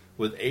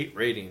 with 8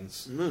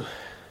 ratings.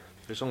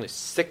 There's only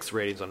 6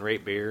 ratings on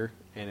Rate Beer,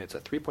 and it's a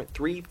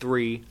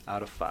 3.33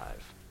 out of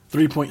 5.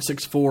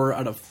 3.64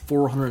 out of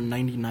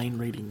 499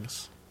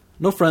 ratings.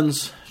 No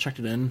friends checked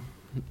it in.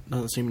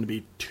 Doesn't seem to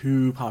be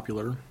too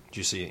popular. Did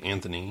you see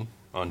Anthony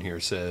on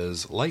here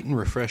says, light and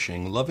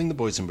refreshing, loving the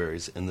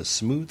boysenberries and the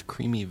smooth,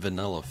 creamy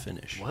vanilla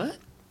finish. What?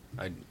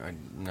 I'm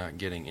not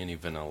getting any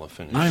vanilla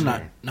finish. I'm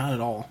there. not at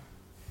all.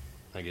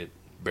 I get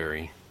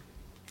berry.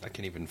 I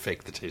can even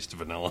fake the taste of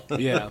vanilla.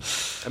 Yeah.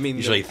 I mean...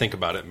 Usually you think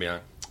about it and be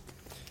like,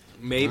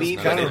 maybe,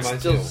 That's but not Kind of it's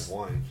reminds still... me of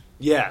wine.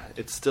 Yeah,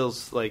 it's still,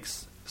 like,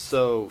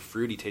 so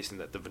fruity tasting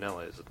that the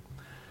vanilla is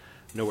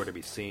nowhere to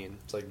be seen.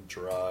 It's like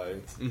dry.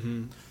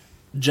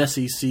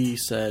 Jesse C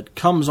said,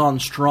 comes on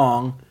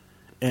strong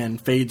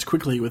and fades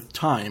quickly with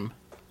time,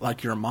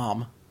 like your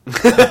mom.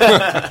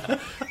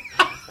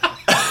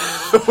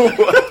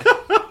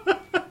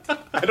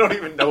 I don't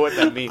even know what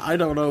that means. I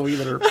don't know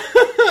either.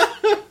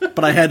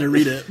 But I had to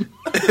read it.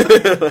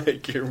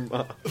 Like your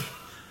mom.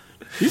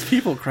 These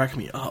people crack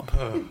me up.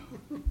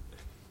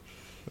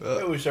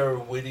 I wish I were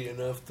witty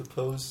enough to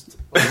post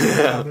on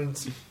the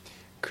comments.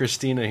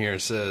 Christina here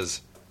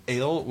says,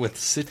 ale with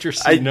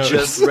citrusy I notes.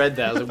 just read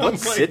that. I was like,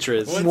 what's I'm like,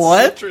 citrus? what's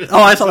What? citrus? Oh,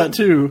 I saw that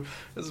too.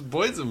 This is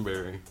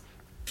boysenberry.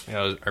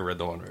 Yeah, I read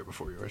the one right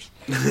before yours.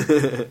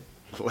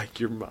 Like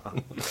your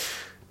mom.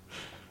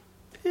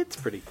 It's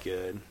pretty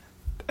good.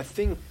 I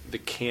think the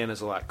can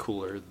is a lot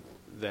cooler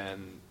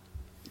than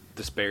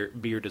this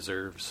beer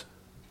deserves.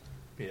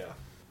 Yeah.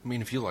 I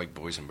mean, if you like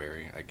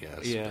boysenberry, I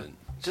guess. Yeah. But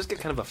Just get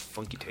kind of a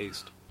funky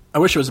taste. I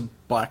wish it was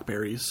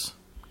blackberries,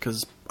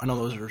 because I know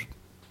those are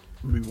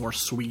maybe more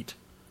sweet.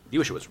 You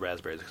wish it was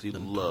raspberries, because you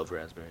love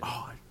raspberries.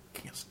 Oh, I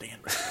can't stand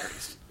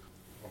raspberries.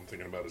 I'm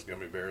thinking about his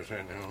gummy bears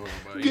right now.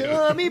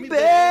 Gummy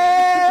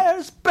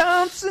bears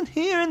bouncing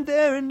here and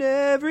there and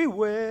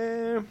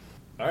everywhere.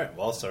 All right,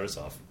 well, I'll start us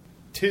off.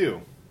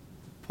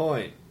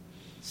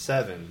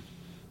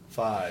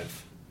 2.75.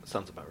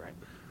 Sounds about right.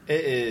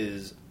 It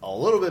is a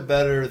little bit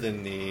better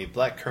than the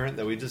black currant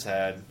that we just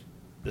had.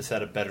 This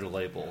had a better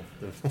label.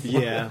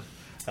 Yeah.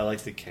 I like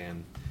the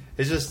can.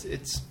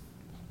 It's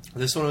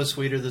this one was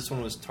sweeter, this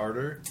one was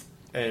tartar,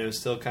 and it was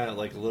still kind of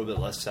like a little bit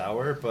less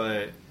sour,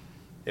 but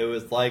it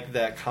was like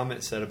that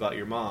comment said about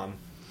your mom.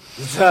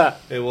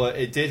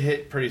 It did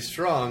hit pretty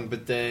strong,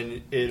 but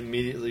then it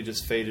immediately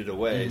just faded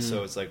away,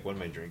 so it's like, what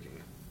am I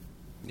drinking?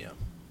 Yeah.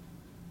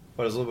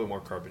 But it was a little bit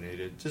more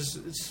carbonated.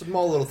 Just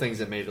small little things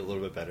that made it a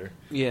little bit better,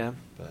 Yeah.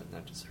 but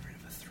not deserving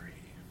of a 3.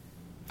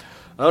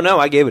 Oh, no,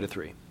 I gave it a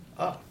 3.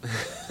 Oh.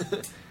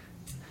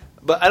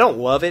 But I don't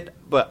love it,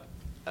 but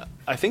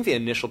I think the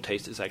initial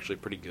taste is actually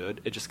pretty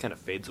good. It just kind of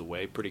fades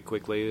away pretty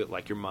quickly,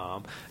 like your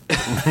mom.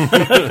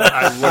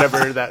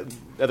 Whatever that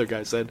other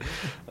guy said.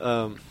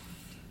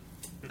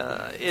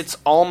 It's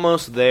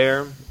almost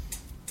there,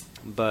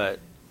 but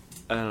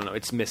I don't know.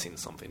 It's missing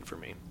something for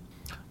me.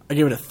 I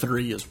gave it a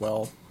 3 as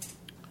well.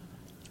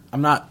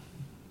 I'm not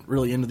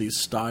really into these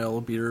style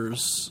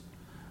beers.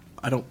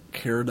 I don't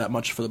care that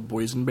much for the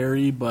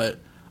boysenberry, but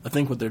I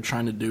think what they're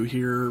trying to do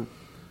here,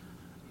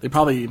 they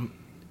probably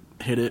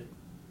hit it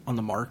on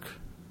the mark.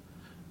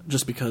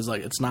 Just because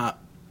like it's not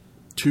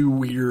too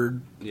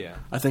weird. Yeah.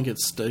 I think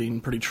it's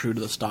staying pretty true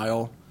to the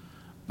style,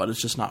 but it's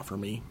just not for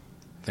me.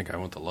 I think I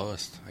went the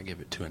lowest. I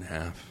gave it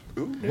 2.5.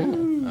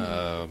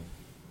 Ooh.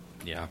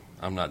 Yeah,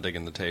 I'm not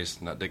digging the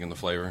taste, not digging the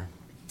flavor.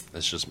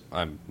 It's just,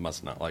 I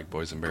must not like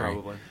boysenberry.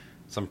 Probably.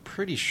 So I'm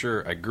pretty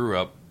sure I grew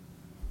up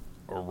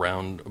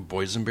around a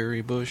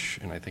boysenberry bush,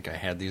 and I think I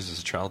had these as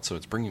a child, so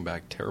it's bringing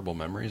back terrible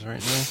memories right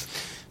now.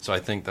 So I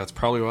think that's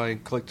probably why I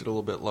clicked it a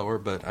little bit lower.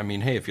 But I mean,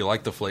 hey, if you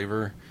like the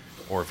flavor,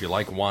 or if you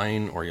like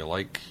wine, or you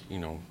like,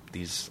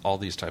 all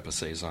these type of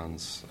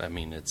saisons, I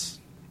mean, it's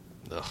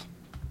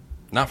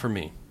not for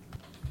me.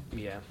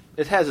 Yeah.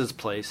 It has its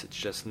place. It's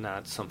just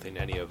not something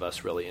any of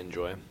us really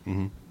enjoy.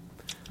 Mm-hmm.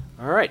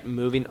 All right,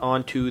 moving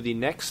on to the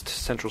next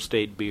Central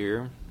State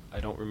beer. I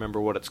don't remember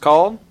what it's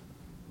called,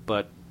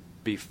 but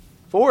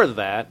before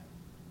that,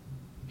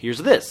 here's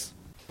this.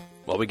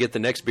 While we get the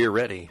next beer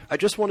ready, I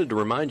just wanted to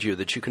remind you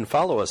that you can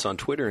follow us on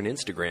Twitter and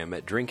Instagram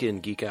at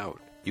DrinkInGeekOut.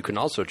 You can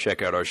also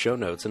check out our show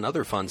notes and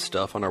other fun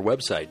stuff on our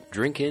website,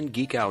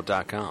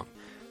 drinkingeekout.com.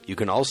 You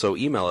can also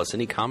email us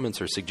any comments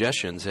or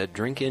suggestions at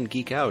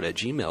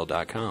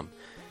drinkingeekout@gmail.com.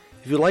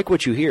 If you like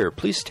what you hear,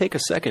 please take a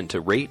second to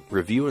rate,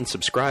 review, and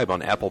subscribe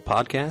on Apple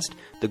Podcast,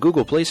 the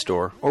Google Play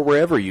Store, or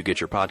wherever you get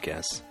your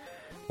podcasts.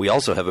 We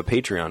also have a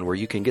Patreon where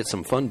you can get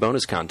some fun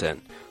bonus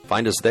content.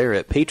 Find us there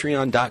at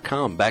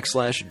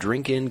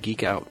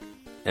patreon.com/drinkingeekout.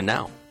 And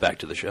now, back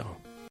to the show.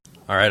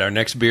 All right, our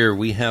next beer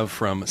we have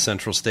from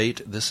Central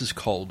State. This is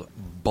called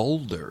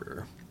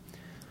Boulder.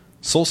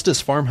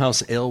 Solstice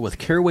Farmhouse Ale with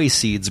caraway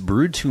seeds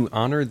brewed to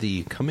honor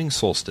the coming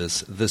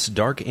solstice. This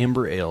dark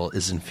amber ale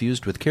is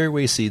infused with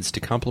caraway seeds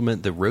to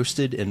complement the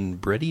roasted and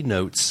bready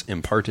notes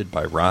imparted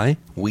by rye,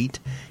 wheat,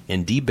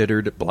 and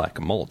debittered black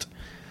malt.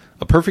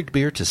 A perfect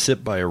beer to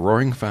sip by a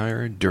roaring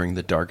fire during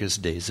the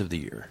darkest days of the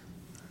year.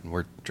 And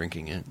we're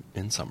drinking it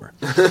in summer.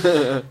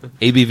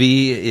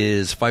 ABV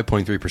is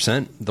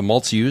 5.3%. The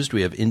malts used,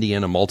 we have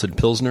Indiana Malted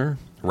Pilsner,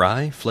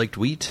 rye, flaked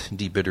wheat,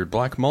 debittered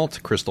black malt,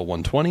 Crystal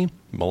 120,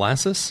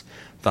 molasses.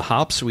 The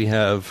hops, we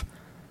have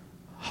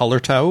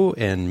Hallertau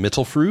and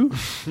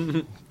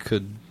Mittelfrüh.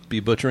 Could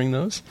be butchering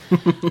those.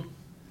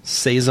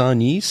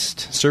 Saison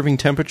yeast. Serving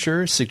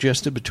temperature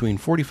suggested between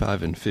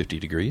 45 and 50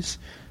 degrees.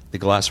 The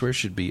glassware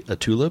should be a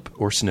tulip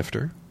or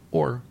snifter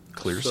or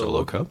clear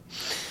solo cup.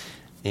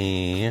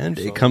 And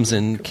it comes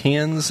in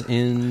cans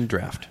in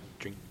draft.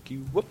 Drink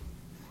you whoop.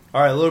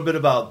 All right, a little bit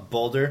about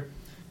Boulder.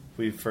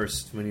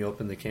 When you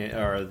opened the can,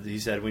 or he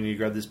said when you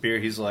grab this beer,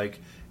 he's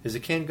like, "Is the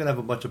can gonna have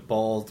a bunch of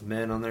bald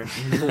men on there?"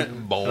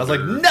 And I was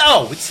like,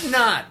 "No, it's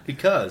not,"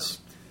 because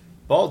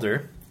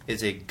Baldur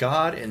is a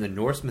god in the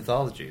Norse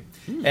mythology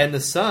and the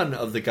son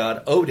of the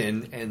god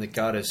Odin and the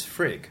goddess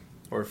Frigg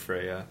or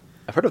Freya.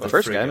 I've heard of the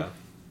first Frigga. guy.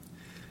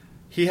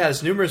 He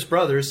has numerous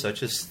brothers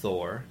such as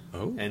Thor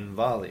and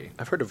Vali.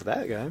 I've heard of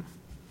that guy.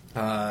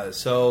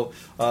 Tale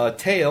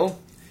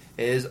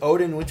is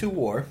Odin went to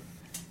war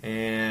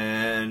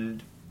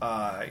and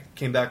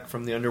came back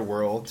from the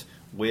underworld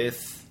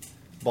with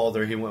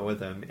Balder. He went with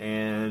him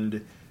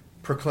and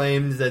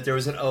proclaimed that there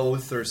was an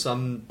oath or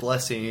some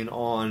blessing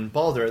on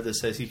Balder that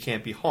says he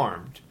can't be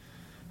harmed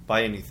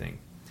by anything.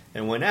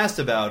 And when asked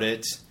about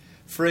it,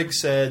 Frigg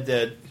said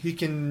that he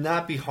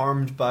cannot be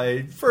harmed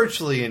by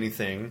virtually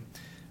anything.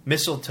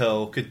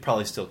 Mistletoe could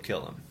probably still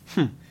kill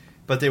him.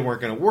 But they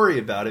weren't going to worry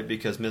about it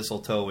because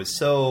mistletoe is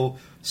so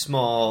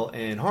small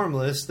and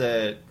harmless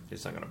that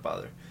it's not going to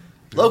bother.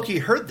 Loki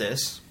heard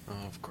this.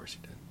 Oh, of course he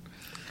did.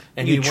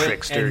 And You he went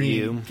trickster, and he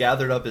you.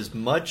 gathered up as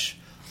much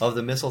of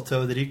the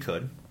mistletoe that he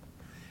could.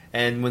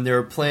 And when they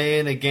were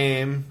playing a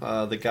game,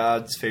 the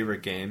gods'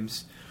 favorite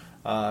games,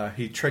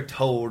 he tricked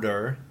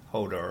Hodir,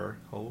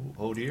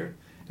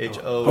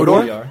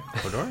 H-O-D-R,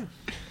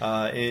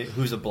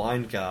 who's a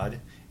blind god,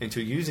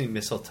 into using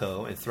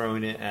mistletoe and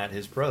throwing it at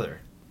his brother.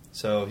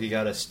 So he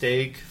got a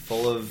stake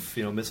full of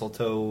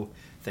mistletoe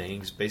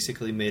things,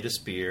 basically made a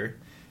spear,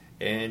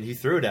 and he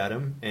threw it at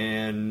him.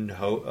 And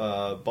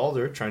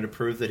Balder, trying to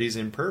prove that he's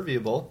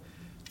imperviable,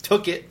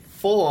 took it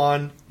full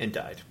on and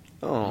died.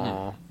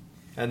 Oh.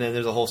 And then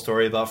there's a whole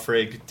story about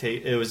Frigg.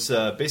 It was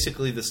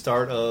basically the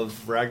start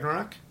of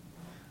Ragnarok,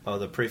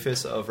 the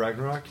preface of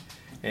Ragnarok.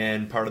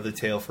 And part of the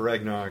tale for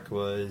Ragnarok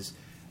was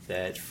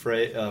that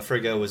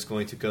Frigga was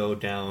going to go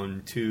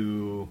down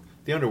to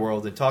the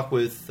underworld and talk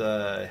with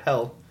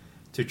Hel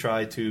to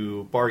try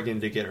to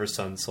bargain to get her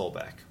son's soul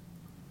back.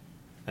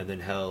 And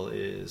then Hel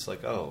is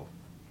like, oh,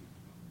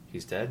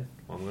 he's dead?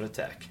 Well, I'm going to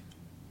attack.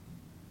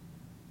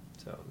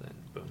 So then,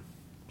 boom.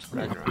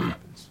 Ragnarok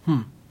happens.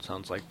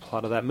 Sounds like the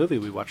plot of that movie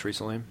we watched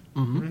recently.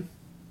 Mm-hmm.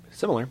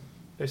 Similar.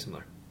 Very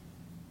similar.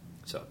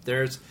 So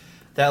there's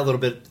that little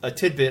bit, a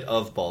tidbit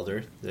of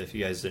Balder, that if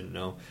you guys didn't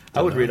know.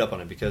 I would read up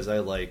on it because I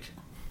like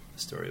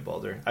the story of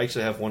Balder. I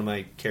actually have one of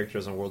my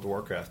characters on World of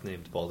Warcraft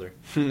named Balder.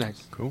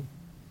 Nice. Cool.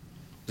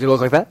 Does he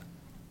look like that?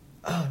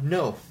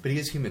 No, but he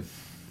is human.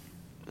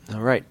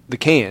 All right. The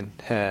can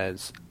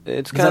has...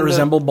 It's Does that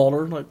resemble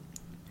Balder like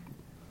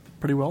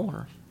pretty well?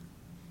 Or?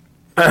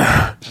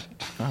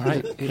 All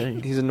right. Okay.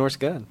 He's a Norse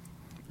god.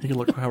 He can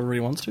look however he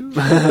wants to.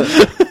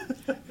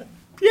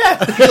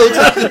 Yeah, he looks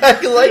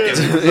exactly like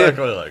him.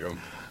 Exactly like him.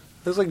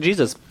 Looks like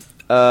Jesus.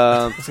 It's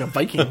like a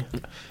Viking.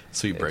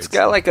 Sweet braids. It's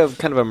got like a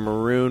kind of a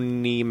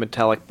maroony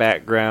metallic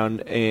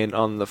background, and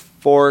on the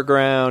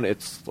foreground,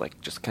 it's like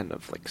just kind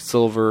of like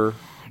silver,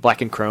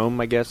 black and chrome,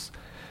 I guess.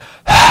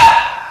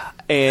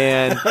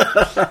 And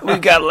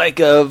we've got like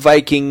a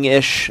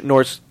Viking-ish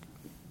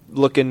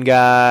Norse-looking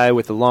guy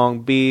with a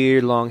long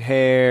beard, long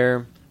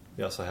hair.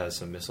 He also has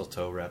some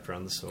mistletoe wrapped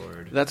around the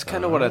sword. That's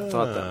kind of what I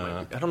thought that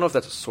might be. I don't know if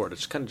that's a sword. It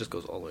just kind of just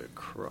goes all the way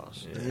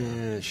across. Yeah,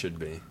 it should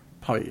be.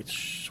 Probably a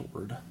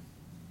sword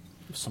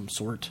of some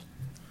sort.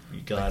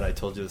 You glad I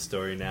told you the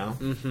story now?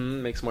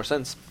 Mm-hmm. Makes more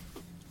sense.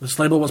 This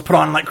label was put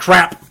on like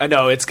crap. I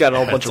know, it's got a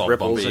whole bunch It's of all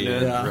ripples bumpy in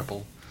it. and Yeah.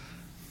 Ripple.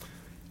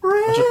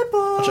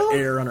 Bunch of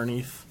air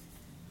underneath.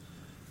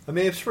 I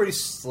mean, it's pretty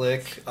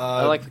slick.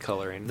 I like the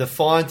coloring. The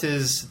font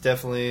is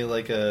definitely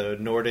like a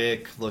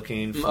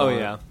Nordic-looking font. Oh,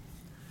 yeah.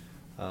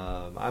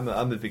 I'm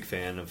a big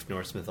fan of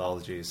Norse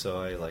mythology,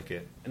 so I like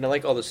it. And I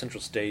like all the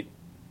Central State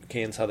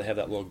cans, how they have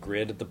that little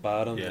grid at the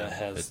bottom Yeah, that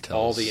has it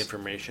all tells the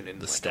information in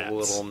the like stats. a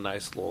little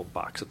nice little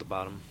box at the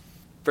bottom.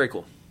 Very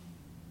cool.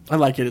 I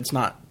like it. It's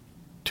not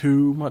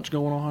too much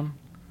going on.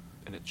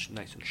 And it's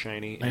nice and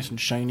shiny. Nice and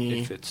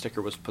shiny. If the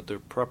sticker was put there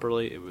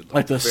properly, it would look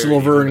Like the very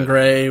silver even and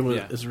better. gray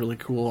Yeah. is really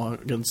cool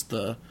against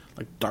the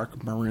like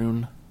dark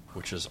maroon.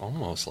 Which is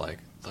almost like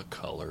the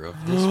color of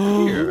this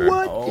beer.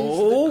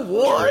 Oh,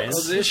 what?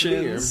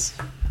 Transitions.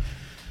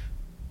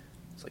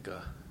 It's like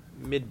a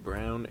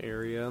mid-brown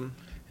area.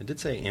 It did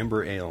say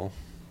amber ale.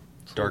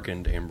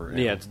 Darkened amber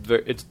ale.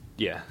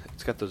 Yeah,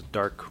 it's got those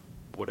dark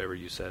whatever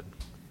you said.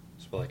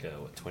 It's about like a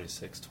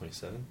 26,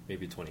 27,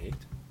 maybe 28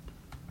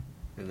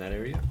 in that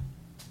area.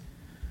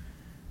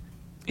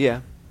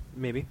 Yeah,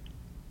 maybe.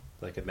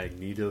 Like a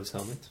Magneto's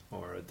helmet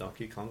or a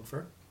Donkey Kong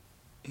fur.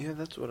 Yeah,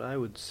 that's what I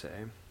would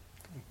say.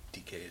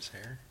 DK's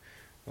hair.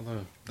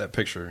 Although that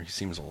picture, he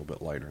seems a little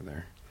bit lighter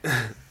there.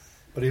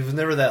 But he was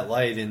never that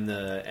light in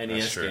the NES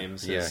That's true.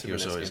 games. Yeah, Super he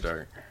was NES always games.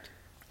 dark.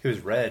 He was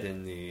red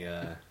in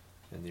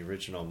the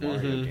original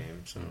Mario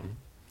game, so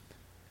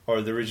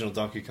or the original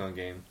Donkey Kong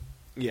game.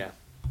 Yeah.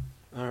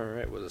 All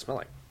right, what does it smell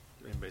like?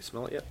 Anybody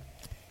smell it yet?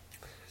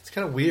 It's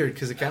kind of weird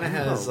because it kind of I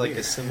know, has like weird.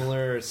 a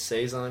similar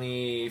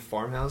saison-y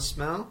farmhouse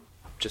smell.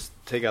 Just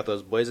take out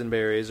those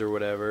boysenberries or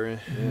whatever.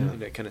 Yeah.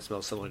 That kind of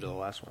smells similar to the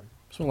last one.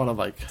 So a lot of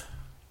like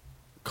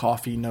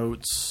coffee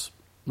notes,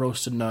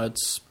 roasted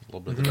nuts, A little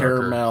bit of the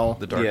caramel.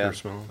 the darker Yeah.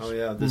 smells. Oh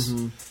yeah, this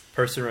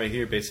person right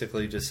here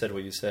basically just said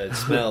what you said. It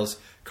smells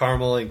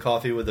caramel and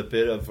coffee with a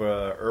bit of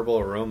herbal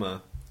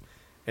aroma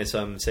and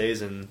some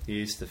saison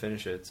yeast to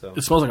finish it. So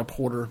It smells like a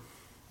porter,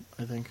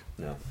 I think.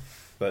 no,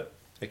 but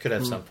it could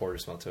have some porter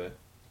smell to it.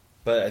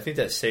 But I think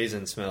that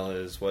saison smell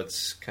is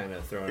what's kind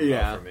of throwing it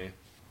off for me.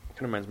 Kind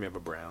of reminds me of a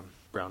brown.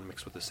 Brown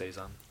mixed with the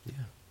saison. Yeah.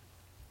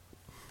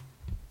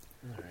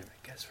 All right,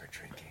 I guess we're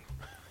drinking.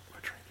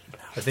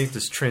 I think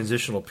this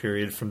transitional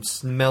period from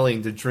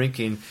smelling to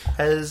drinking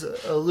has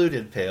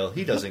eluded Pale.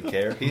 He doesn't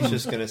care. He's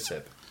just going to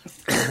sip.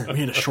 We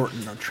need to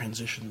shorten our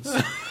transitions.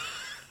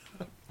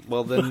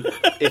 Well, then,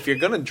 if you're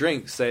going to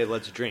drink, say,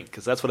 let's drink,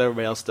 because that's what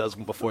everybody else does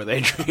before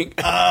they drink.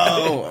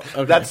 Oh,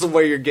 okay. That's the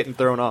way you're getting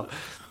thrown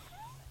off.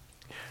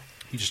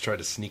 You just tried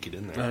to sneak it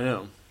in there. I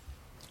know.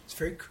 It's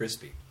very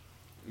crispy.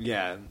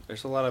 Yeah,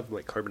 there's a lot of,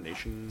 like,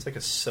 carbonation. It's like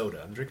a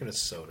soda. I'm drinking a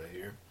soda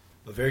here.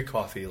 But very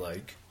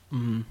coffee-like.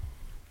 Mm-hmm.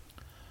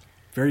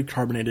 Very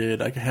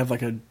carbonated. I can have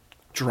like a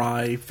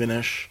dry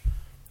finish.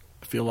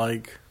 I feel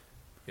like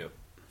Yep.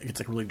 it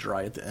gets like really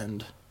dry at the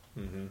end.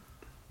 Mm-hmm.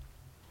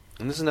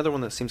 And this is another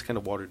one that seems kind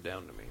of watered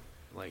down to me.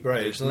 Like,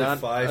 Right, there's it's only not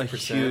 5%. a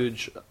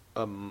huge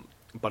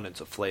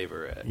abundance of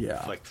flavor.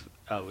 Yeah. Like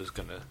I was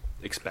going to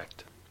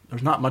expect.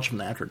 There's not much of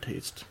an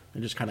aftertaste.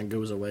 It just kind of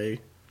goes away.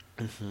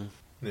 I mean,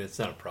 it's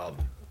not a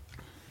problem.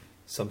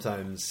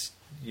 Sometimes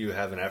you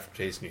have an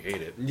aftertaste and you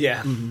hate it.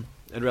 Yeah. Mm-hmm.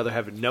 I'd rather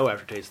have no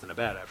aftertaste than a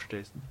bad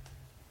aftertaste.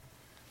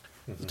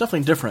 It's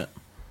definitely different.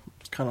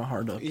 It's kind of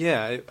hard to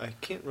Yeah, I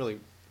can't really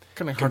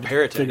kind of hard compare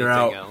to it to figure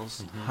out anything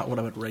else. what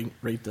I would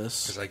rate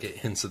this. Because I get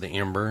hints of the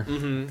amber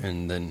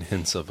and then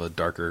hints of a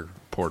darker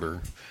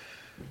porter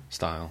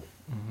style.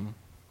 Mm-hmm.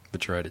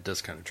 But you're right, it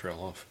does kind of trail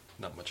off.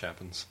 Not much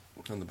happens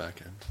on the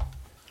back end.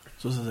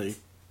 So this is a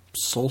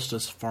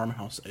Solstice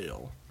Farmhouse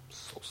Ale.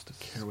 Solstice.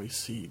 Caraway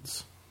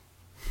seeds.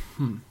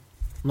 I'm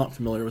not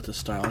familiar with this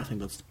style. I think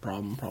that's the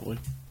problem, probably.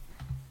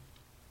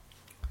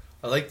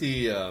 I like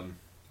the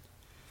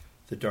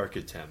dark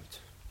attempt.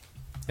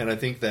 And I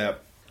think that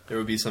there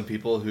would be some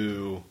people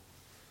who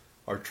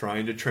are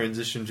trying to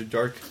transition to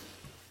dark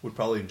would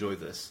probably enjoy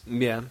this.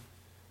 Yeah.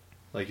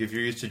 Like if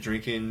you're used to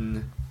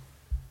drinking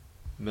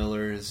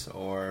Millers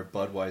or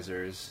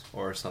Budweisers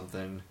or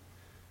something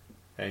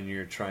and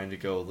you're trying to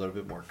go a little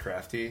bit more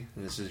crafty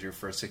and this is your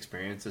first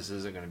experience, this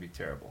isn't going to be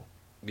terrible.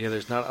 Yeah,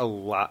 there's not a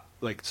lot,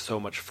 like so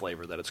much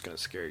flavor that it's going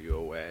to scare you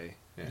away.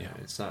 Yeah,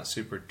 it's not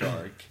super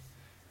dark.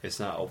 It's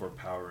not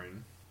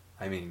overpowering.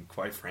 I mean,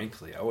 quite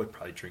frankly, I would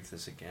probably drink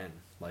this again.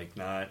 Like,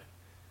 not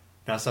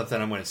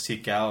something I'm going to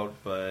seek out,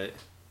 but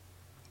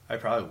I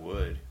probably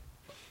would.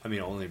 I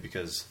mean, only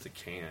because the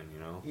can, you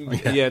know?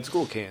 Like, Yeah, it's a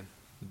cool can.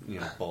 you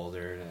know,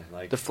 Boulder. And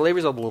like The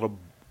flavor's a little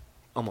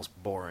almost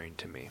boring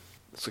to me.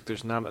 It's like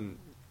there's not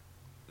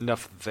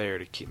enough there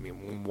to keep me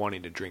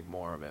wanting to drink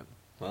more of it.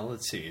 Well,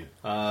 let's see.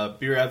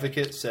 Beer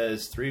Advocate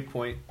says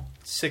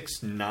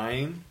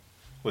 3.69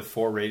 with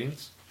 4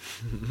 ratings.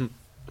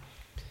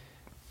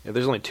 Yeah,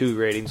 there's only 2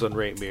 ratings on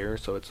Rate Beer,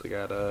 so it's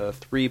got a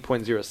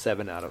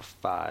 3.07 out of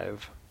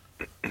 5.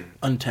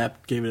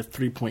 Untapped gave it a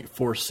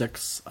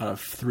 3.46 out of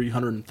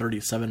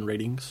 337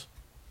 ratings.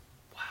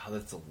 Wow,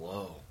 that's a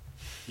low.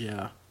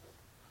 Yeah.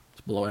 It's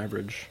below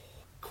average.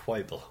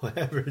 Quite below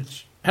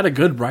average. Had a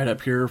good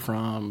write-up here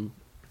from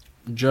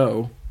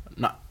Joe.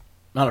 Not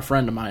a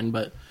friend of mine,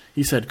 but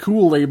he said,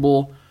 cool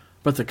label,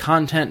 but the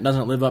content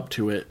doesn't live up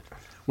to it.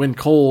 When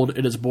cold,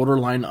 it is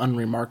borderline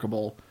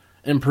unremarkable.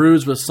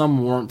 Improves with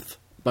some warmth,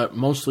 but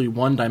mostly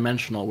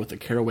one-dimensional with the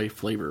caraway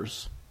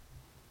flavors.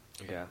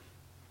 Yeah.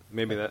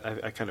 Maybe that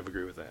I kind of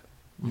agree with that.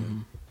 Mm-hmm.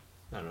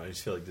 I don't know. I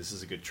just feel like this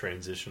is a good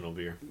transitional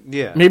beer.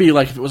 Yeah. Maybe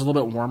like if it was a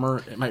little bit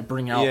warmer, it might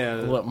bring out Yeah. a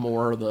little bit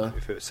more of the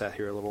If it sat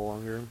here a little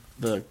longer.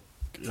 more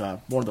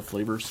of the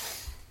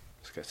flavors.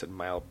 This guy said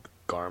mild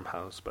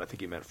farmhouse, but I think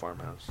he meant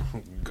farmhouse.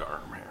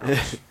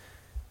 Garmhouse.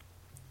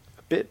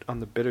 A bit on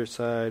the bitter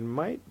side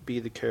might be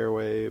the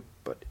caraway,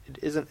 but it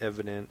isn't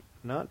evident.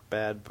 Not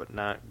bad, but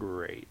not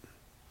great.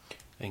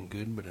 Ain't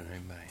good, but it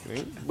ain't bad.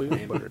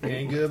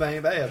 Ain't good,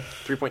 ain't bad.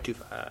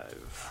 3.25.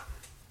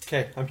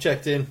 Okay, I'm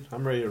checked in.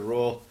 I'm ready to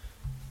roll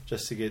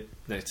just to get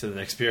next to the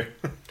next beer.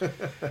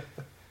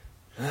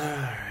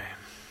 Alright.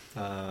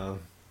 I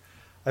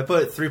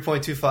put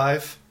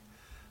 3.25.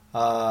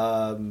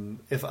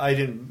 If I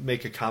didn't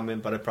make a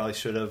comment, but I probably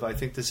should have, I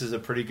think this is a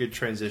pretty good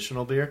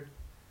transitional beer.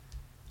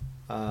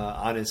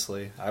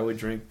 Honestly, I would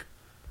drink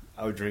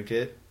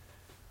it.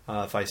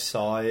 If I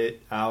saw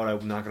it out,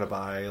 I'm not going to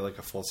buy like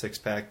a full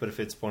 6-pack, but if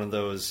it's one of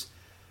those,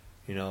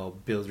 you know,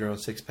 build your own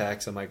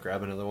 6-packs, I might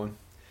grab another one.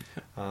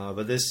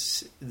 But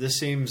this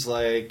seems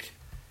like,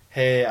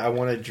 hey, I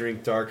want to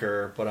drink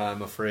darker, but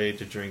I'm afraid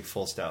to drink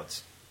full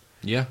stouts.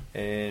 Yeah,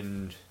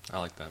 And I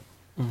like that.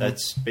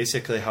 that's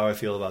basically how I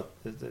feel about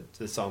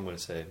that's all I'm going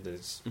to say.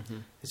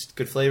 It's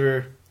good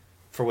flavor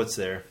for what's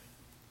there.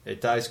 It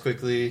dies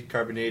quickly,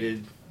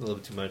 carbonated, a little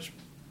bit too much.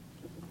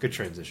 Good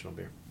transitional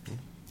beer.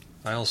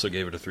 I also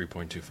gave it a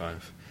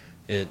 3.25.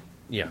 It,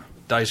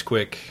 dies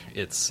quick.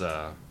 It's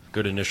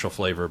good initial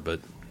flavor, but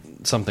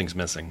something's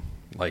missing.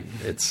 Like,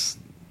 it's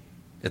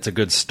a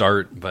good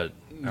start, but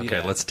okay,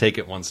 Yeah. let's take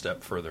it one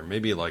step further.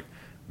 Maybe like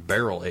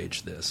barrel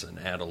age this and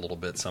add a little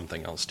bit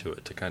something else to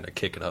it to kind of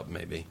kick it up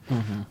maybe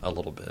a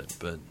little bit.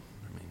 But,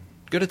 I mean,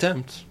 good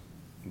attempt,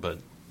 but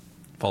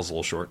falls a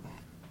little short.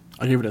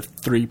 I gave it a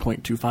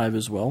 3.25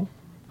 as well.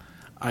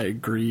 I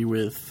agree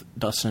with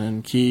Dustin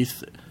and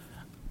Keith.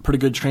 Pretty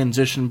good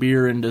transition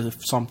beer into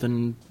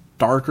something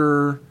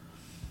darker.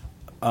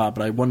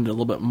 but I wanted a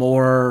little bit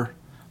more.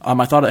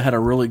 I thought it had a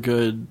really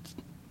good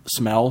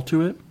smell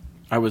to it.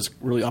 I was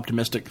really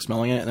optimistic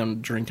smelling it, and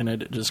then drinking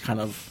it, it just kind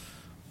of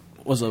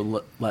was a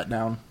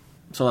letdown.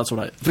 So that's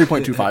what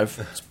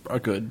 3.25 is a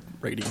good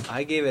rating.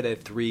 I gave it a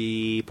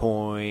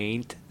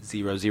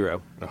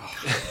 3.00.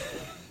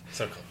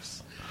 So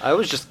close.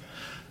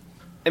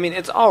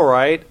 It's all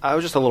right. I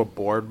was just a little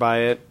bored by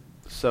it.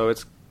 So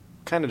it's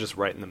kind of just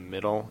right in the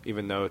middle,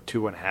 even though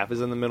 2.5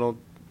 is in the middle.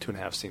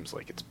 2.5 seems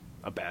like it's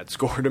a bad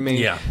score to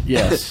me. Yeah.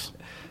 Yes.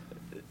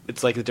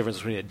 It's like the difference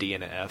between a D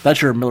and an F.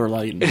 That's your Miller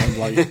Lite. Miller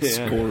Lite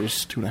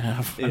scores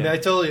 2.5. I mean, I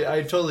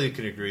totally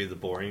can agree with the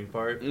boring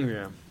part.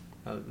 Yeah.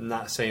 I'm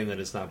not saying that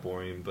it's not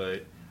boring,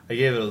 but I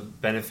gave it a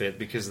benefit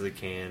because of the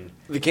can.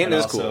 The can and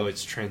is also cool.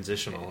 It's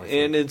transitional.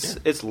 And it's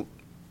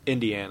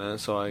Indiana,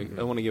 so I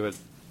want to give it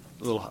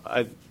a little...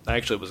 I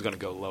actually was going to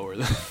go lower,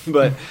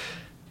 but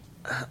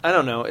I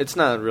don't know. It's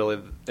not really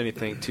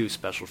anything too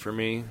special for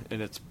me,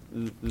 and it's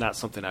not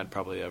something I'd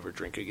probably ever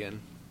drink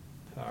again.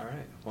 All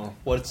right. Well,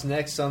 what's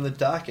next on the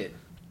docket?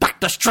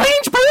 Dr.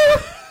 Strange, bro!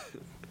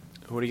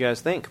 What do you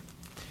guys think?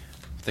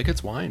 I think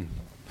it's wine.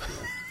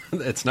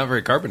 It's not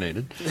very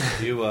carbonated.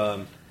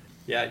 No,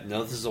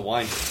 this is a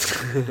wine.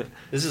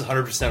 This is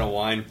 100% a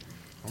wine.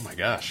 Oh my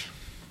gosh.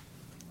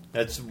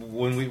 That's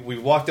when we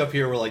walked up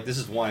here, we're like, this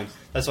is wine.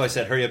 That's why I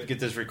said, hurry up and get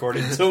this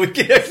recorded so we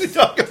can actually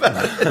talk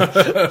about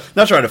it.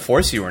 Not trying to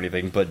force you or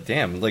anything, but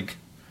damn, like,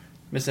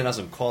 missing out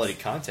some quality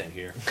content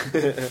here.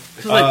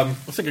 It's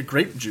like a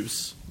grape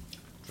juice.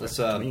 Let's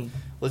do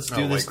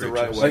this the grape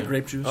right juice. way. Like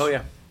grape juice? Oh,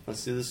 yeah.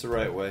 Let's do this the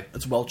right way.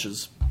 It's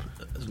Welch's,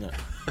 isn't it?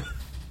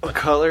 What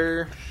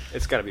color?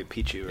 It's got to be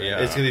peachy, right? Yeah,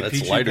 It's gonna be that's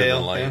peachy lighter pale.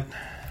 than light. Yeah.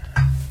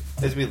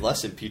 It's gonna be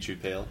less than peachy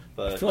pale,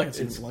 but I feel like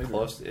it's lighter.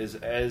 close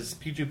as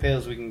peachy pale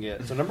as we can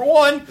get. So number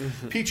one,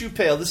 peachy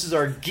pale. This is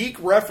our geek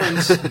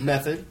reference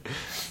method.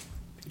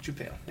 Peachy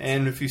pale,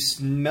 and if you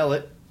smell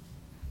it,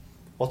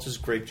 Welch's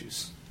grape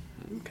juice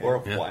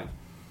or Yeah. wine.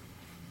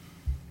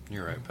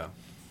 You're right, pal.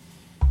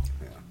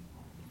 Yeah,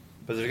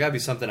 but there's got to be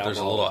something. There's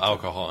a little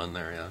alcohol in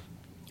there, yeah.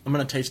 I'm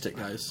going to taste it,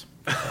 guys.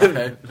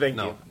 Okay. Thank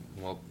No, you.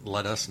 well,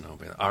 let us know.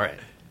 All right,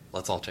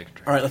 let's all take a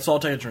drink. All right, let's all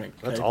take a drink.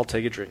 Let's okay? all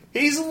take a drink.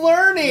 He's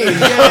learning.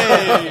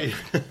 Yay!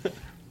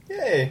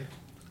 Yay!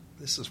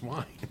 This is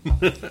wine.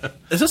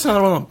 Is this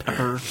another one of the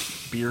pepper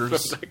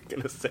beers? I'm not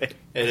going to say.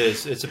 It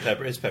is. It's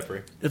peppery. It's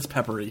peppery.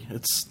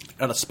 It's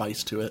got a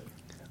spice to it.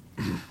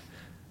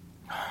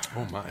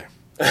 Oh my.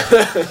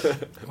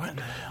 What in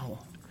the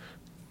hell?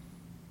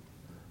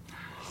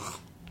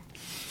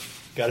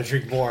 Got to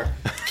drink more.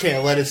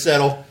 Can't let it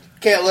settle.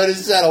 Can't let it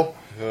settle.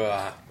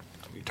 You're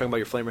talking about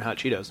your Flamin' Hot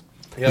Cheetos.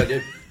 Yeah, I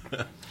did.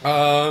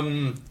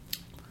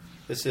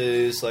 This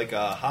is like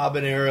a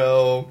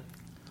habanero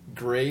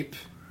grape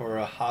or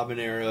a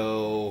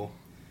habanero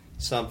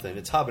something.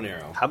 It's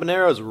habanero.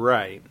 Habanero's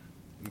right.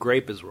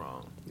 Grape is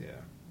wrong. Yeah.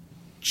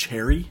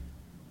 Cherry?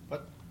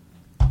 What?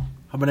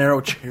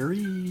 Habanero cherry?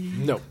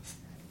 No.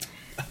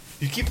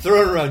 You keep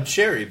throwing around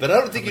cherry, but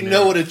I don't think you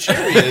know what a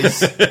cherry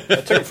is. It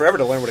took him forever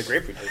to learn what a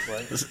grapefruit tastes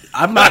like.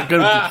 I'm not good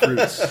with the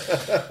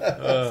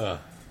fruits.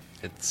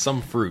 It's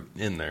some fruit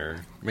in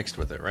there mixed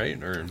with it,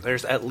 right? Or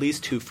There's at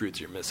least 2 fruits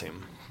you're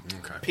missing.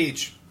 okay.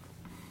 Peach.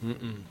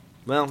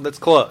 Well, that's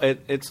close. I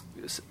think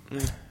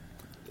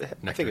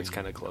Nectarine. it's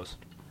kind of close.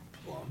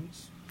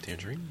 Plums.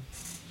 Tangerine.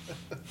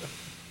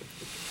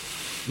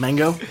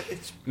 Mango?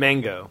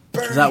 Mango.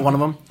 Is that one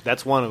of them?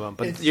 That's one of them,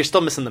 but you're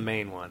still missing the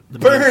main one.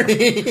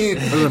 Burning.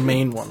 Or the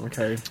main one,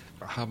 okay.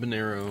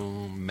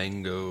 Habanero,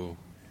 mango.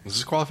 Does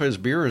this qualify as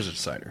beer or is it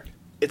cider?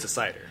 It's a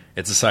cider.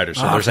 It's a cider,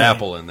 so there's Okay.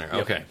 apple in there.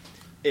 Okay.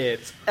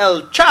 It's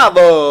El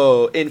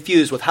Chavo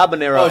infused with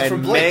habanero Oh, it's from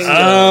and Blake's.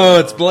 mango. Oh,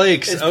 it's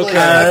Blake's. It's okay.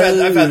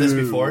 Blake's. I've had this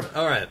before.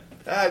 All right.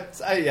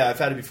 I've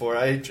had it before.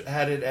 I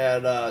had it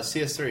at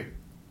CS3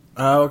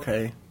 Oh,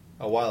 okay.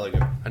 a while ago.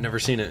 I've never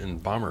seen it in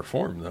bomber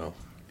form, though.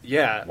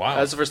 Yeah. Wow.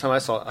 That's the first time I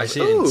saw it. I was see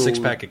like, it in "Ooh."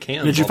 6-pack of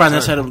cans. Did you all the find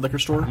this time. at a liquor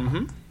store?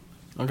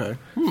 Mm-hmm. Okay.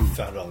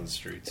 Found it on the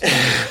streets.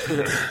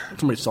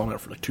 Somebody's selling it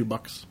for like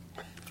 $2.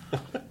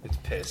 It's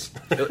piss.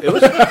 It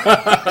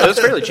was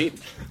fairly cheap.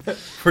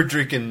 We're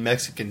drinking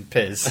Mexican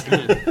piss.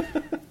 El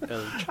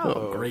Oh,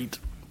 Chavo. great.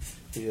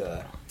 He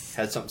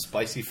had something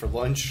spicy for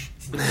lunch.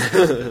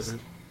 It's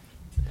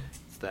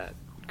that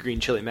green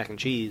chili mac and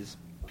cheese.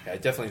 Yeah, I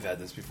definitely have had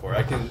this before.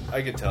 I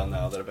can tell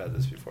now that I've had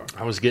this before.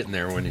 I was getting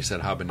there when you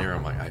said habanero.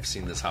 I'm like, I've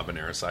seen this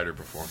habanero cider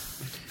before.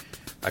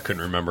 I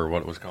couldn't remember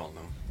what it was called,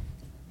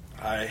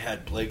 though. I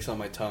had Blake's on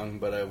my tongue,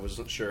 but I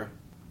wasn't sure.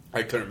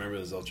 I couldn't remember if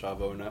it was El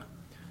Chavo or not.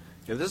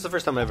 Yeah, this is the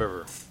first time I've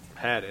ever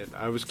had it.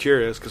 I was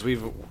curious because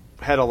we've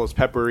had all those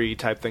peppery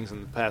type things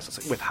in the past. It's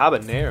like, with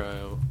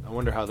habanero, I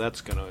wonder how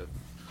that's gonna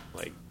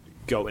like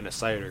go in a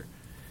cider.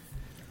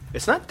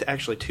 It's not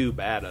actually too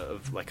bad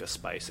of like a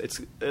spice.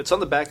 It's on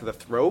the back of the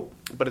throat,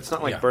 but it's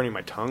not like Yeah. burning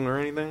my tongue or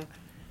anything.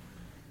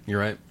 You're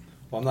right.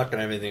 Well, I'm not going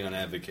to have anything on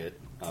Advocate,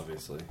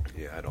 obviously.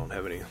 Yeah, I don't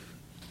have any.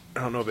 I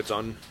don't know if it's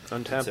on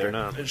Untapped It's or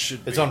not.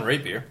 It's on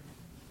Rate Beer.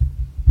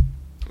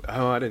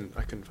 Oh, I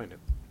couldn't find it.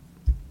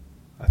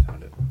 I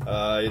found it.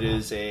 It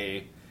is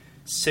a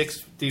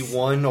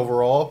 61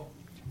 overall,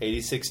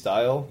 86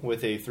 style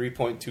with a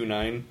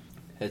 3.29.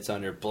 It's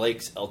under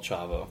Blake's El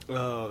Chavo.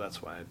 Oh,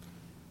 that's why.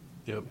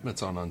 Yep,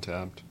 it's on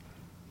Untapped.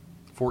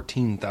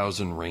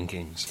 14,000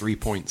 rankings,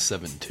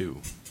 3.72.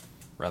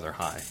 Rather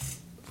high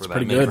for that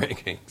pretty many good.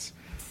 rankings.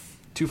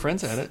 2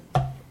 friends had it.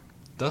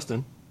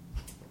 Dustin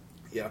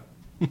Yeah.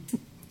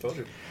 Told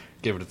you.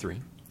 gave it a 3.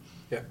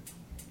 Yeah.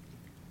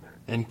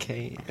 And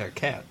Kate.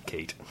 Kat.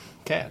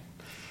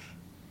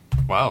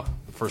 Wow,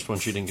 the first one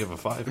she didn't give a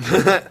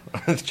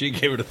 5. She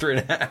gave it a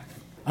 3.5. I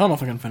don't know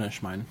if I can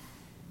finish mine.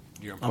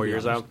 You're going to I'll pour be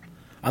yours honest. out?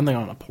 I'm thinking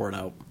I'm going to pour it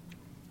out.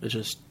 It's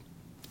just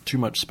too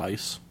much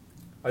spice.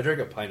 I drank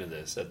a pint of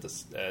this at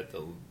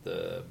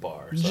the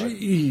bar. So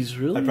Jeez,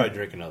 really? I'd probably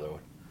drink another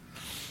one.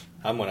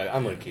 I'm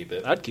gonna keep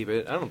it. I'd keep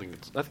it. I think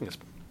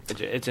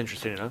it's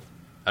interesting enough.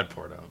 I'd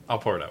pour it out. I'll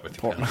pour it out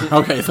with you.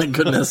 Okay, thank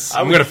goodness.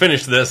 I'm going to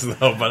finish this,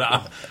 though,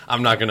 but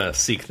I'm not going to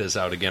seek this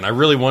out again. I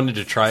really wanted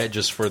to try it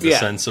just for the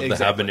sense of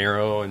exactly. the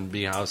habanero and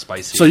be how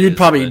spicy So it you'd is,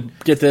 probably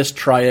but get this,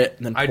 try it,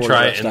 and then pour I'd the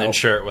try it rest and then out.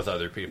 share it with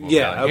other people.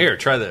 Yeah, Be like, here,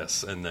 try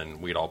this, and then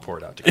we'd all pour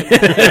it out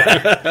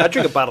together. I'd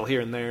drink a bottle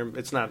here and there.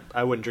 It's not.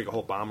 I wouldn't drink a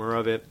whole bomber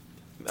of it.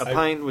 A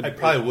pint would. I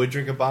probably would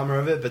drink a bomber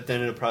of it, but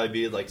then it'll probably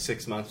be like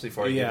 6 months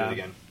before I get Yeah. it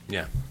again.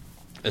 Yeah.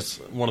 It's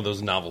one of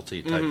those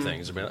novelty type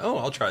things. I'd be like, oh,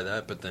 I'll try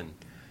that, but then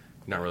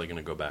you're not really going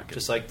to go back.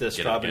 Just like the get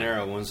it again.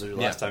 Strabanero. When's the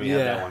last time you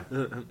Yeah. had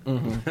that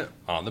one?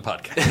 On the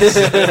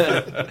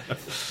podcast.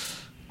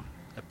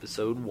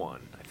 Episode 1,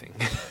 I think.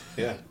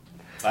 Yeah.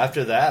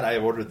 After that, I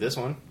ordered this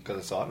one because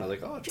I saw it and I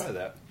was like, oh, I'll try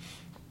that.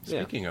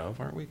 Yeah. Speaking of,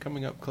 aren't we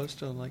coming up close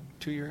to like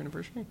 2-year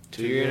anniversary?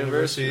 2-year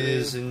anniversary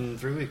is in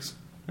 3 weeks.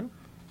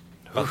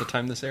 About the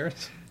time this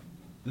airs?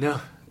 No.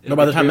 No,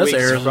 by the time 3 this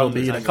weeks airs, from it'll the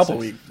be in time a this couple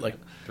airs. weeks. Like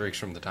 3 weeks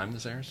from the time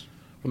this airs?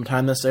 from the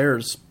time this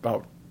airs,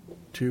 about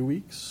 2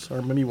 weeks,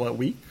 or maybe 1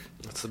 week.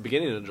 It's the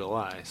beginning of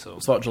July, so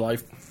It's about July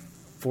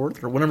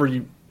 4th, or whenever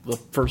the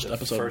first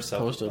episode First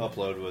posted.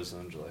 upload was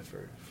on July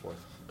 4th.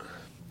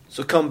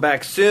 So come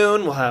back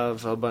soon. We'll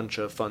have a bunch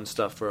of fun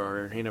stuff for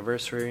our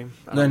anniversary.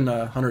 Then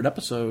 100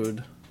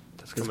 episode.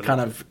 That's It's coming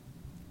kind up. of.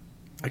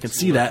 I can It's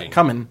see that looking-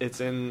 coming.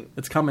 It's in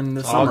It's coming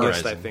this summer.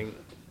 August, I Horizon. think.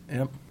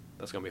 Yep.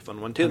 That's gonna be a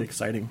fun one Pretty too.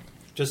 exciting.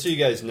 Just so you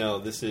guys know,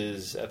 this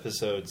is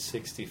episode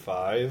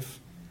 65,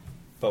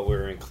 but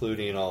we're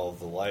including all of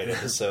the light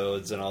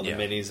episodes and all the Yeah.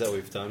 minis that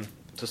we've done.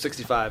 So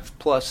 65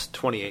 plus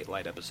 28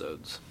 light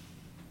episodes.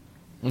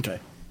 Okay.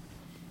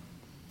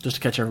 Just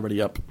to catch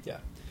everybody up. Yeah.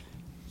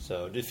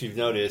 So if you've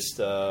noticed,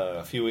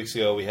 a few weeks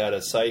ago we had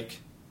a Psych.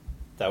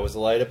 That was a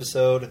light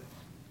episode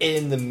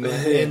in the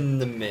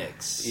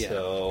mix. Yeah.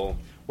 So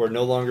we're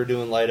no longer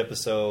doing light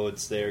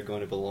episodes. They're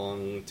going to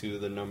belong to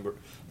the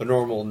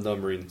normal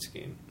numbering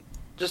scheme.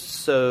 Just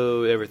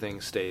so everything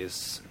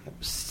stays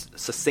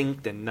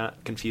succinct and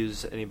not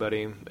confuse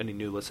anybody, any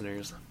new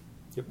listeners.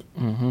 Yep.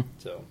 Mm-hmm.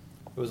 So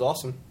it was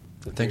awesome.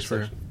 Thanks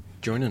for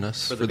joining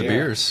us for the beer.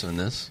 beers in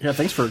this. Yeah,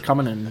 thanks for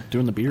coming and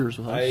doing the beers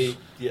with us.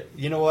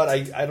 You know what?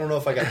 I don't know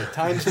if I got the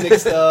times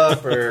mixed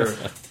up or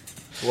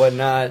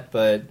whatnot,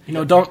 but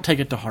Don't take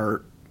it to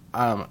heart.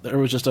 There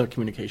was just a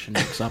communication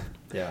mix-up.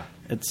 yeah.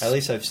 It's At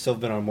least I've still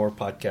been on more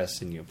podcasts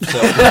than you. So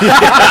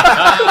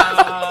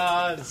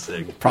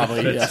Sick.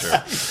 probably That's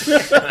yes. true.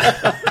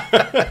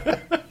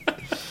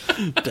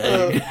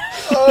 Dang.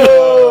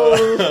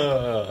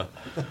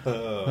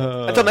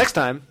 Until next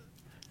time.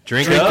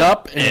 Drink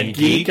up and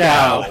geek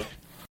out.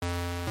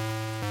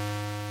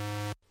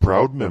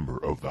 Proud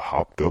member of the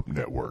Hopped Up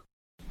Network.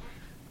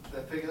 Did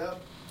I pick it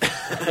up?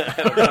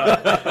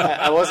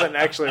 I wasn't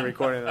actually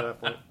recording at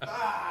that point.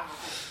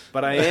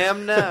 But I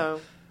am now.